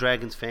lot of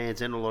Dragons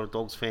fans and a lot of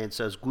Dogs fans,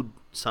 so it was good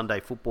Sunday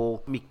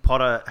football. Mick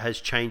Potter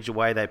has changed the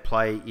way they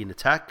play in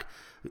attack.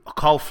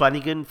 Cole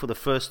Flanagan, for the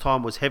first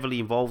time, was heavily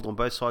involved on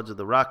both sides of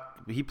the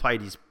ruck. He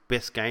played his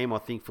best game, I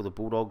think, for the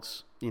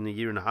Bulldogs in a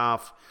year and a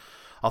half.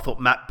 I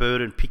thought Matt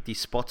Burton picked his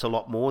spots a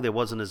lot more. There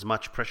wasn't as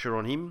much pressure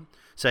on him.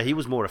 So he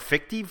was more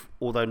effective,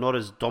 although not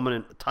as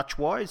dominant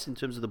touch-wise in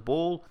terms of the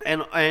ball.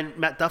 And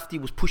Matt Duffy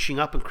was pushing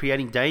up and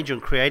creating danger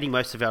and creating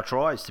most of our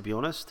tries, to be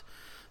honest.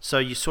 So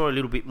you saw a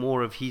little bit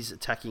more of his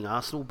attacking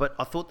arsenal. But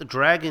I thought the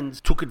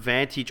Dragons took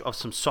advantage of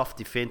some soft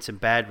defence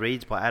and bad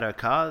reads by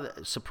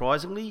Addo-Carr,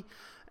 surprisingly.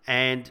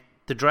 And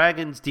the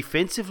Dragons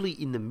defensively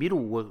in the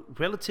middle were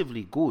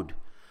relatively good.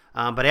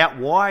 But out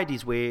wide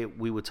is where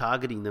we were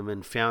targeting them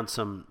and found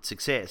some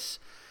success.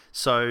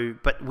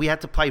 But we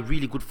had to play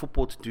really good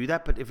football to do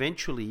that. But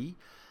eventually,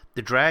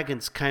 the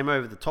Dragons came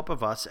over the top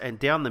of us, and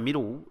down the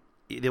middle,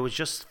 there was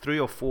just 3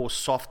 or 4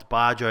 soft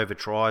barge over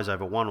tries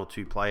over 1 or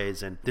 2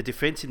 players. And the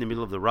defence in the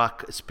middle of the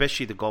ruck,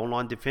 especially the goal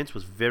line defence,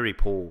 was very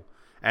poor.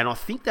 And I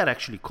think that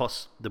actually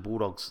cost the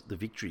Bulldogs the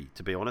victory,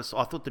 to be honest.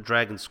 I thought the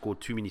Dragons scored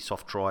too many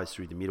soft tries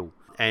through the middle.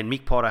 And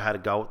Mick Potter had a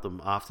go at them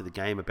after the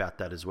game about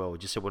that as well. He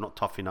just said we're not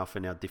tough enough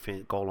and our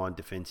goal line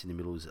defence in the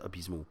middle is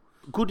abysmal.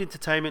 Good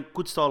entertainment,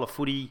 good style of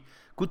footy,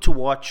 good to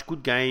watch,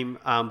 good game,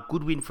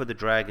 good win for the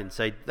Dragons.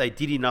 They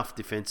did enough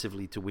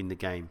defensively to win the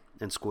game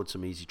and scored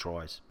some easy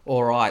tries.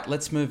 All right,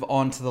 let's move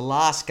on to the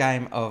last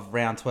game of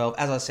round 12.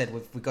 As I said,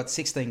 we've got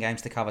 16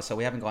 games to cover, so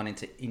we haven't gone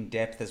into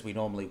in-depth as we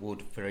normally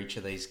would for each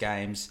of these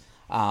games.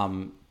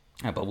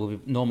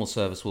 But normal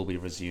service will be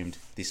resumed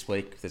this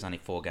week. There's only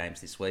 4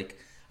 games this week.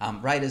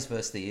 Raiders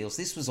versus the Eels.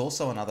 This was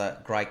also another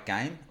great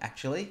game,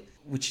 actually,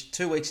 which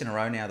 2 weeks in a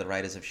row now the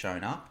Raiders have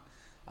shown up.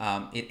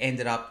 It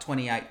ended up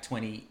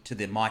 28-20 to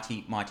the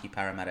mighty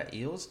Parramatta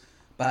Eels.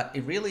 But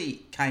it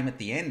really came at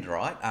the end,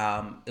 right?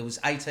 It was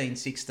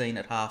 18-16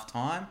 at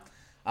half-time.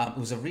 It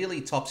was a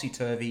really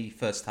topsy-turvy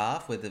first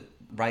half where the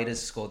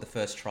Raiders scored the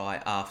first try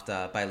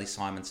after Bailey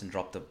Simonson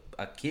dropped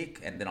a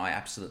kick. And then I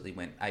absolutely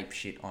went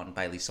apeshit on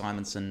Bailey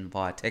Simonson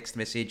via text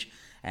message.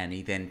 And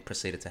he then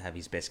proceeded to have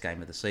his best game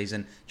of the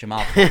season.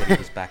 Jamal Fogarty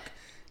was back.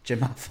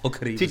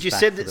 Did you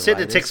send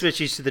the text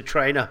message to the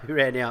trainer who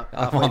ran out?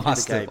 I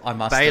must have.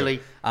 Bailey.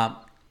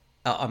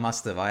 I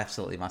must have. I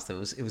absolutely must have.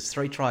 It was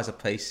 3 tries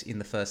apiece in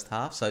the first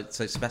half. So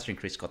Sebastian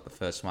Chris got the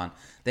first one.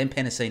 Then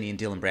Penasini and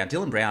Dylan Brown.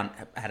 Dylan Brown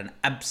had an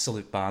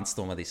absolute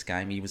barnstorm of this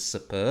game. He was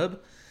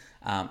superb.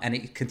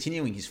 And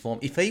continuing his form.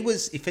 If he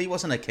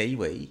wasn't a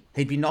Kiwi,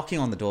 he'd be knocking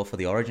on the door for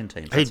the Origin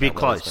team. He'd be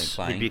close.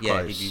 He'd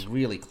be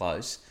really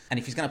close. And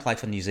if he's going to play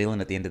for New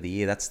Zealand at the end of the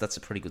year, that's a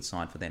pretty good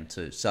sign for them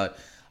too. So,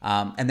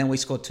 and then we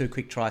scored 2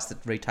 quick tries to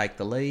retake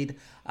the lead.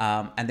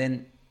 And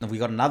then we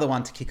got another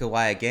one to kick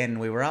away again.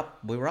 We were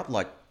up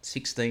like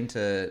 16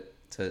 to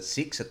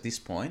 6 at this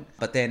point.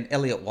 But then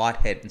Elliot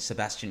Whitehead and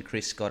Sebastian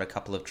Chris got a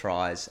couple of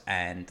tries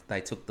and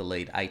they took the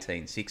lead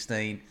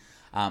 18-16.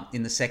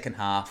 In the second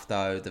half,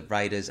 though, the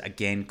Raiders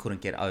again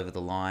couldn't get over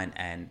the line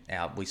and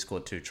we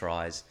scored 2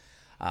 tries.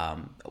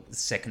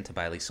 second to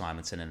Bailey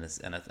Simonson,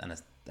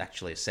 and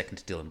actually a second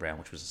to Dylan Brown,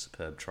 which was a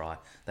superb try.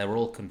 They were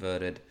all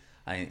converted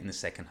in the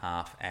second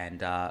half, and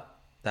that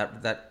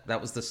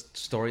was the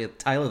story of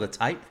tale of the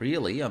tape,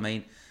 really. I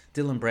mean,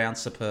 Dylan Brown's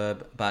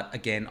superb, but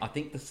again, I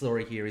think the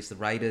story here is the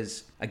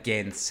Raiders,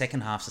 again,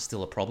 second halves are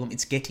still a problem.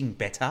 It's getting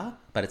better,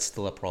 but it's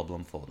still a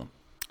problem for them.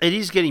 It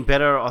is getting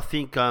better. I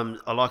think I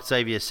like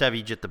Xavier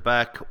Savage at the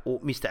back, or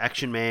Mr.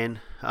 Action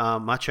Man,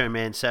 Macho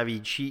Man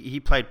Savage.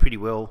 He played pretty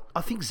well. I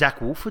think Zach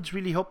Wolford's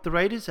really helped the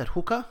Raiders at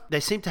hooker. They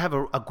seem to have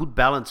a good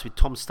balance with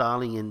Tom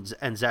Starling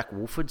and Zach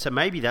Wolford, so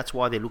maybe that's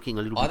why they're looking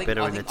a little bit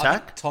better in attack. I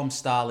think Tom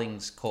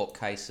Starling's court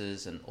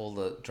cases and all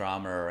the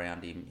drama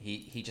around him,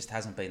 he just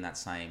hasn't been that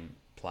same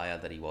player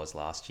that he was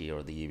last year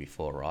or the year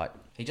before, right?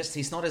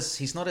 He's not as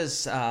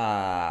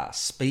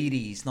speedy.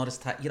 He's not as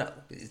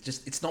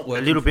it's not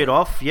working. A little bit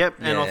off, yep.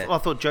 Yeah. And I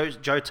thought Joe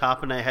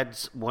Tarpanay had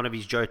one of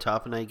his Joe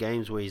Tarpanay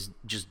games where he's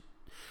just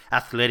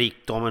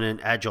athletic,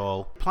 dominant,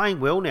 agile, playing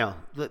well now.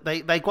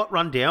 They got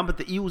run down, but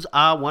the Eels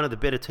are one of the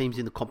better teams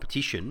in the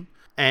competition.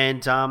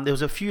 And there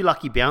was a few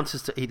lucky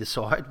bounces to either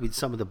side with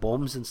some of the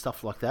bombs and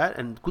stuff like that.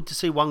 And good to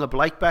see Wanga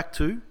Blake back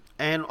too.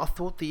 And I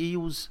thought the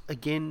Eels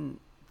again,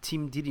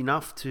 Tim, did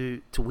enough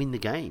to win the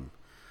game.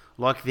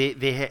 Like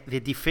their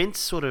defence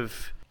sort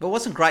of... It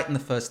wasn't great in the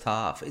first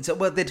half.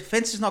 Their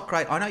defence is not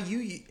great. I know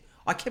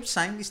I kept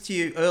saying this to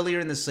you earlier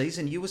in the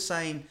season. You were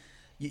saying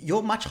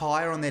you're much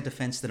higher on their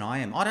defence than I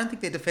am. I don't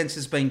think their defence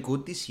has been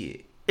good this year.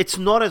 It's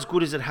not as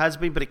good as it has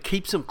been, but it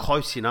keeps them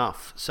close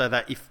enough so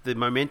that if the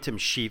momentum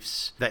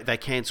shifts, they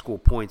can score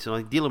points. And I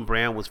think Dylan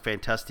Brown was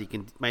fantastic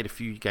and made a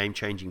few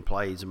game-changing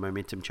plays and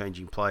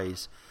momentum-changing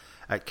plays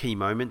at key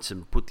moments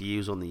and put the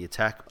Eels on the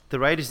attack. The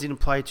Raiders didn't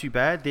play too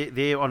bad.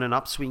 They're on an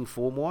upswing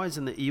form-wise,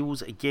 and the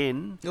Eels,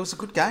 again... It was a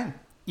good game.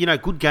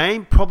 Good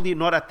game. Probably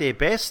not at their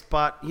best,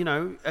 but,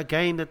 a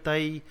game that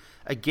they,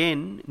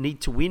 again, need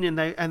to win,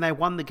 and they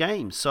won the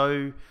game.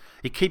 So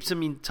it keeps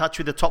them in touch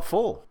with the top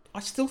four.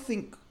 I still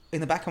think... In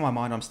the back of my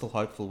mind, I'm still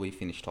hopeful we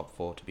finish top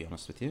four, to be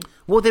honest with you.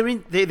 Well, they're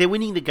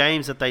winning the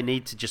games that they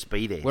need to just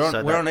be there.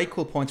 We're on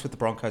equal points with the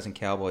Broncos and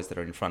Cowboys that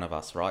are in front of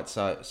us, right?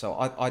 So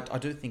I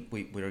do think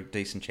we're a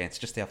decent chance.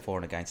 Just our for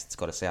and against it's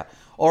got us out.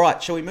 All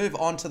right, shall we move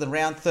on to the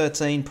round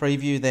 13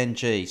 preview then,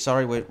 G?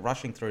 Sorry, we're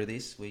rushing through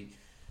this.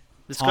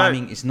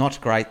 Timing is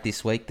not great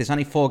this week. There's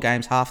only 4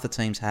 games. Half the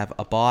teams have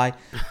a bye.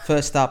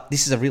 First up,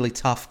 this is a really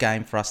tough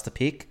game for us to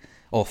pick,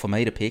 or for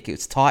me to pick.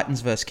 It's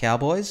Titans versus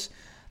Cowboys.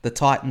 The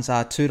Titans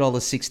are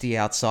 $2.60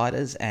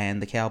 outsiders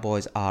and the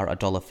Cowboys are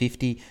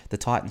 $1.50. The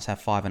Titans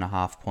have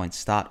 5.5 points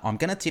start. I'm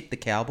going to tip the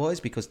Cowboys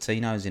because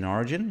Tino's in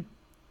Origin.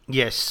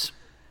 Yes.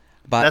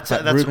 But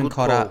Ruben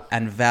Cotter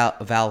and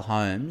Val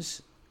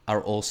Holmes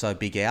are also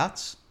big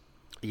outs.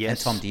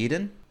 Yes. And Tom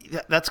Dearden.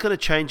 That's going to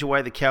change the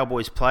way the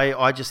Cowboys play.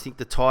 I just think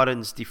the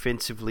Titans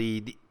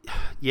defensively...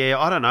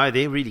 I don't know.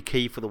 They're really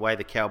key for the way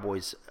the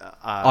Cowboys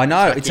are. I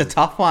know. attacking. It's a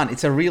tough one.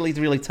 It's a really,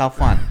 really tough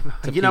one.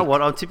 You know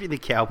what? I'm tipping the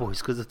Cowboys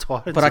because the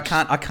Titans... But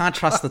I can't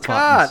trust the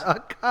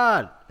Titans.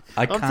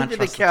 I'm tipping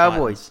the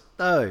Cowboys.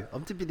 No,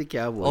 I'm tipping the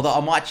Cowboys. Although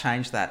I might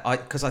change that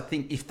because I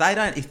think if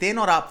they're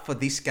not up for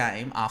this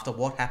game after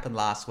what happened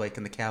last week,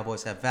 and the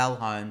Cowboys have Val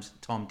Holmes,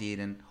 Tom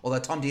Dearden, although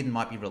Tom Dearden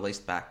might be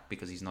released back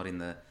because he's not in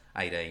the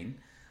 18,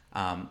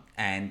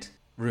 and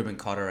Ruben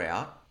Cotter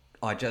out.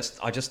 I just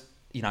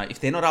if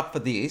they're not up for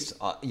this,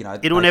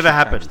 it'll never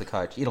happen. The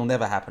coach, it'll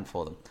never happen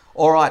for them.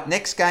 All right,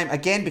 next game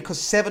again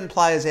because 7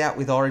 players out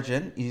with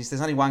Origin.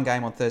 There's only one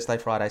game on Thursday,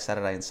 Friday,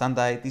 Saturday, and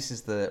Sunday. This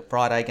is the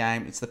Friday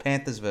game. It's the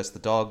Panthers versus the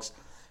Dogs.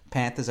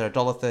 Panthers are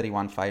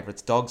 $1.31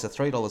 favourites. Dogs are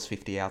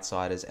 $3.50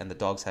 outsiders, and the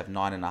Dogs have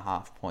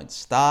 9.5 points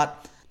start.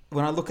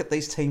 When I look at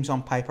these teams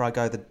on paper, I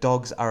go, the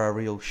Dogs are a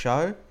real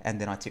show, and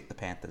then I tip the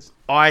Panthers.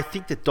 I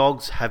think the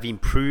Dogs have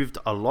improved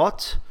a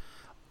lot.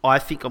 I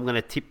think I'm going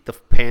to tip the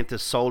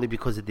Panthers solely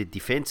because of their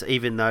defence,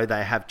 even though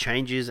they have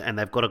changes and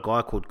they've got a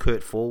guy called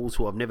Kurt Falls,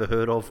 who I've never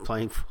heard of,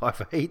 playing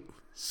 5'8".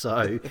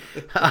 So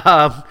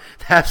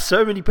they have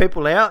so many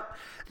people out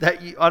that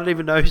I don't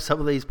even know who some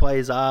of these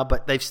players are,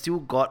 but they've still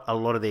got a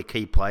lot of their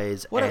key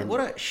players. What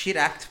a shit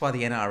act by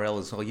the NRL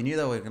as well. You knew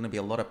there were going to be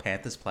a lot of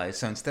Panthers players,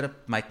 so instead of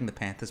making the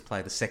Panthers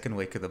play the second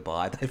week of the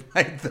bye, they've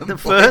made them the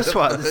first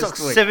one. There's like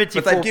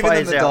 74 but they've given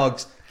players them the out.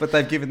 Dogs. But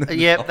they've given them the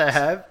Yep, Dogs. they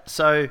have.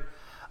 So...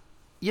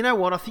 You know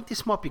what? I think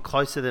this might be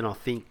closer than I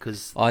think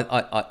because...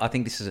 I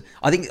think this is...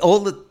 I think all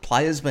the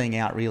players being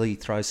out really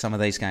throws some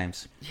of these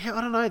games. Yeah, I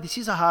don't know. This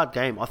is a hard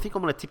game. I think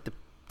I'm going to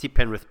tip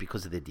Penrith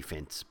because of their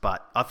defence.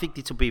 But I think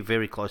this will be a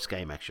very close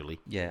game, actually.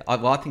 Yeah,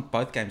 I think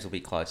both games will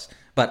be close.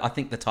 But I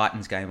think the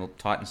Titans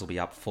will be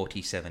up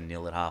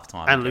 47-0 at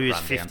halftime. And lose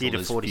 50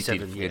 to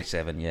 47.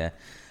 47, yeah.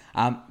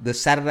 The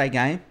Saturday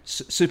game,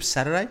 Super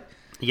Saturday.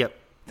 Yep.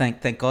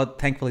 Thank God.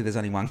 Thankfully, there's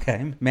only one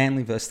game.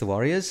 Manly versus the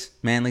Warriors.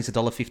 Manly's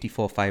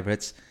 $1.54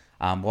 favourites.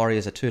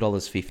 Warriors are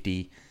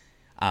 $2.50.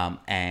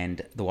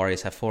 And the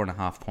Warriors have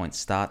 4.5 points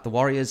start. The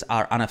Warriors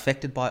are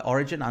unaffected by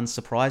Origin,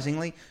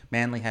 unsurprisingly.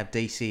 Manly have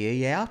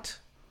DCE out.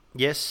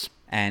 Yes.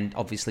 And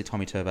obviously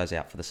Tommy Turbo's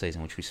out for the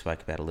season, which we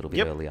spoke about a little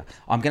bit earlier.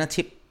 I'm going to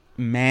tip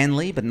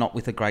Manly, but not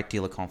with a great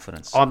deal of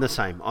confidence. I'm the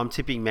same. I'm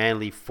tipping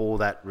Manly for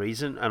that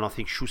reason, and I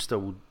think Schuster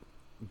will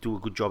do a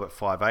good job at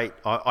 5'8".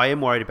 I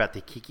am worried about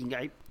their kicking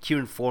game.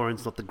 Kieran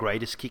Foran's not the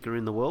greatest kicker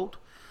in the world,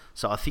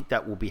 so I think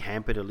that will be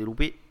hampered a little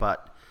bit,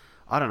 but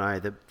I don't know.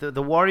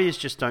 The Warriors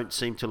just don't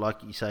seem to, like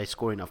you say,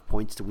 score enough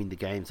points to win the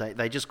games.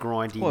 They just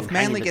grind in. Well, if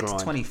Manly gets to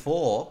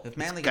 24,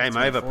 game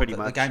over pretty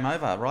much. The game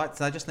over, right?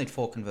 So they just need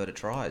 4 converted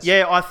tries.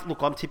 Yeah,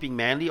 look, I'm tipping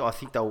Manly. I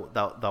think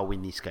they'll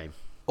win this game.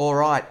 All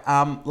right.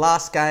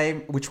 Last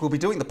game, which we'll be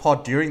doing the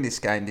pod during this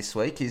game this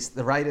week, is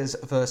the Raiders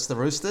versus the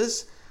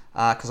Roosters.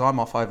 Because I'm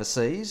off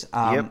overseas.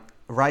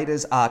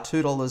 Raiders are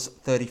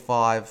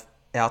 $2.35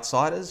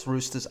 outsiders.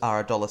 Roosters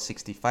are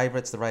 $1.60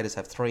 favourites. The Raiders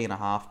have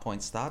 3.5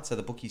 point start, so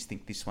the bookies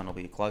think this one will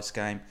be a close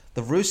game.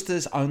 The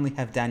Roosters only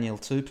have Daniel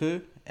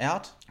Tupu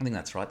out. I think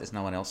that's right. There's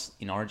no one else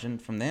in Origin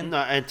from them. No,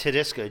 and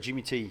Tedesco,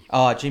 Jimmy T.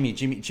 Oh, Jimmy.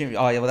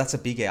 Oh, yeah, well, that's a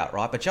big out,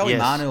 right? But Joey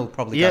Manu will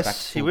probably go back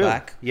to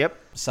fullback. Yep.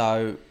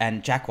 So,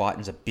 and Jack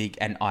Whiten's a big,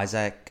 and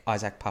Isaac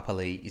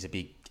Papali is a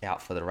big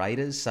out for the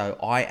Raiders. So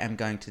I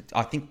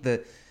think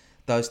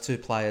those two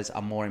players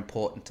are more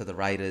important to the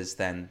Raiders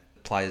than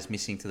players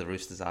missing to the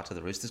Roosters are to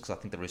the Roosters, because I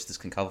think the Roosters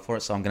can cover for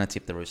it, so I'm going to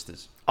tip the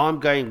Roosters. I'm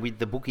going with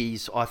the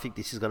bookies. I think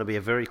this is going to be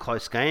a very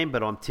close game,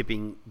 but I'm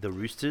tipping the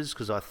Roosters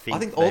because I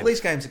think all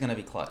these games are going to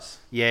be close.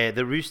 Yeah,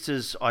 the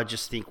Roosters I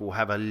just think will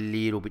have a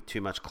little bit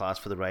too much class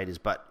for the Raiders,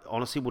 but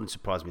honestly it wouldn't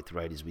surprise me if the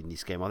Raiders win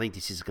this game. I think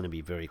this is going to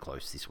be very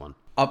close, this one.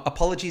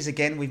 Apologies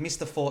again, we've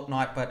missed a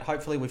fortnight, but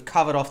hopefully we've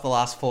covered off the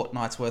last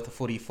fortnight's worth of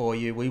footy for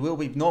you.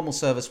 Normal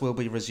service will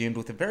be resumed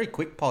with a very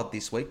quick pod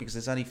this week because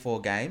there's only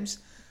 4 games.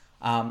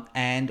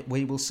 And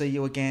we will see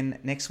you again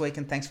next week,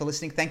 and thanks for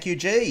listening. Thank you,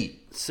 G.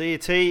 See you,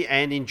 T,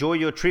 and enjoy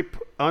your trip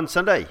on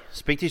Sunday.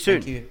 Speak to you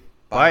soon. Thank you.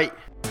 Bye.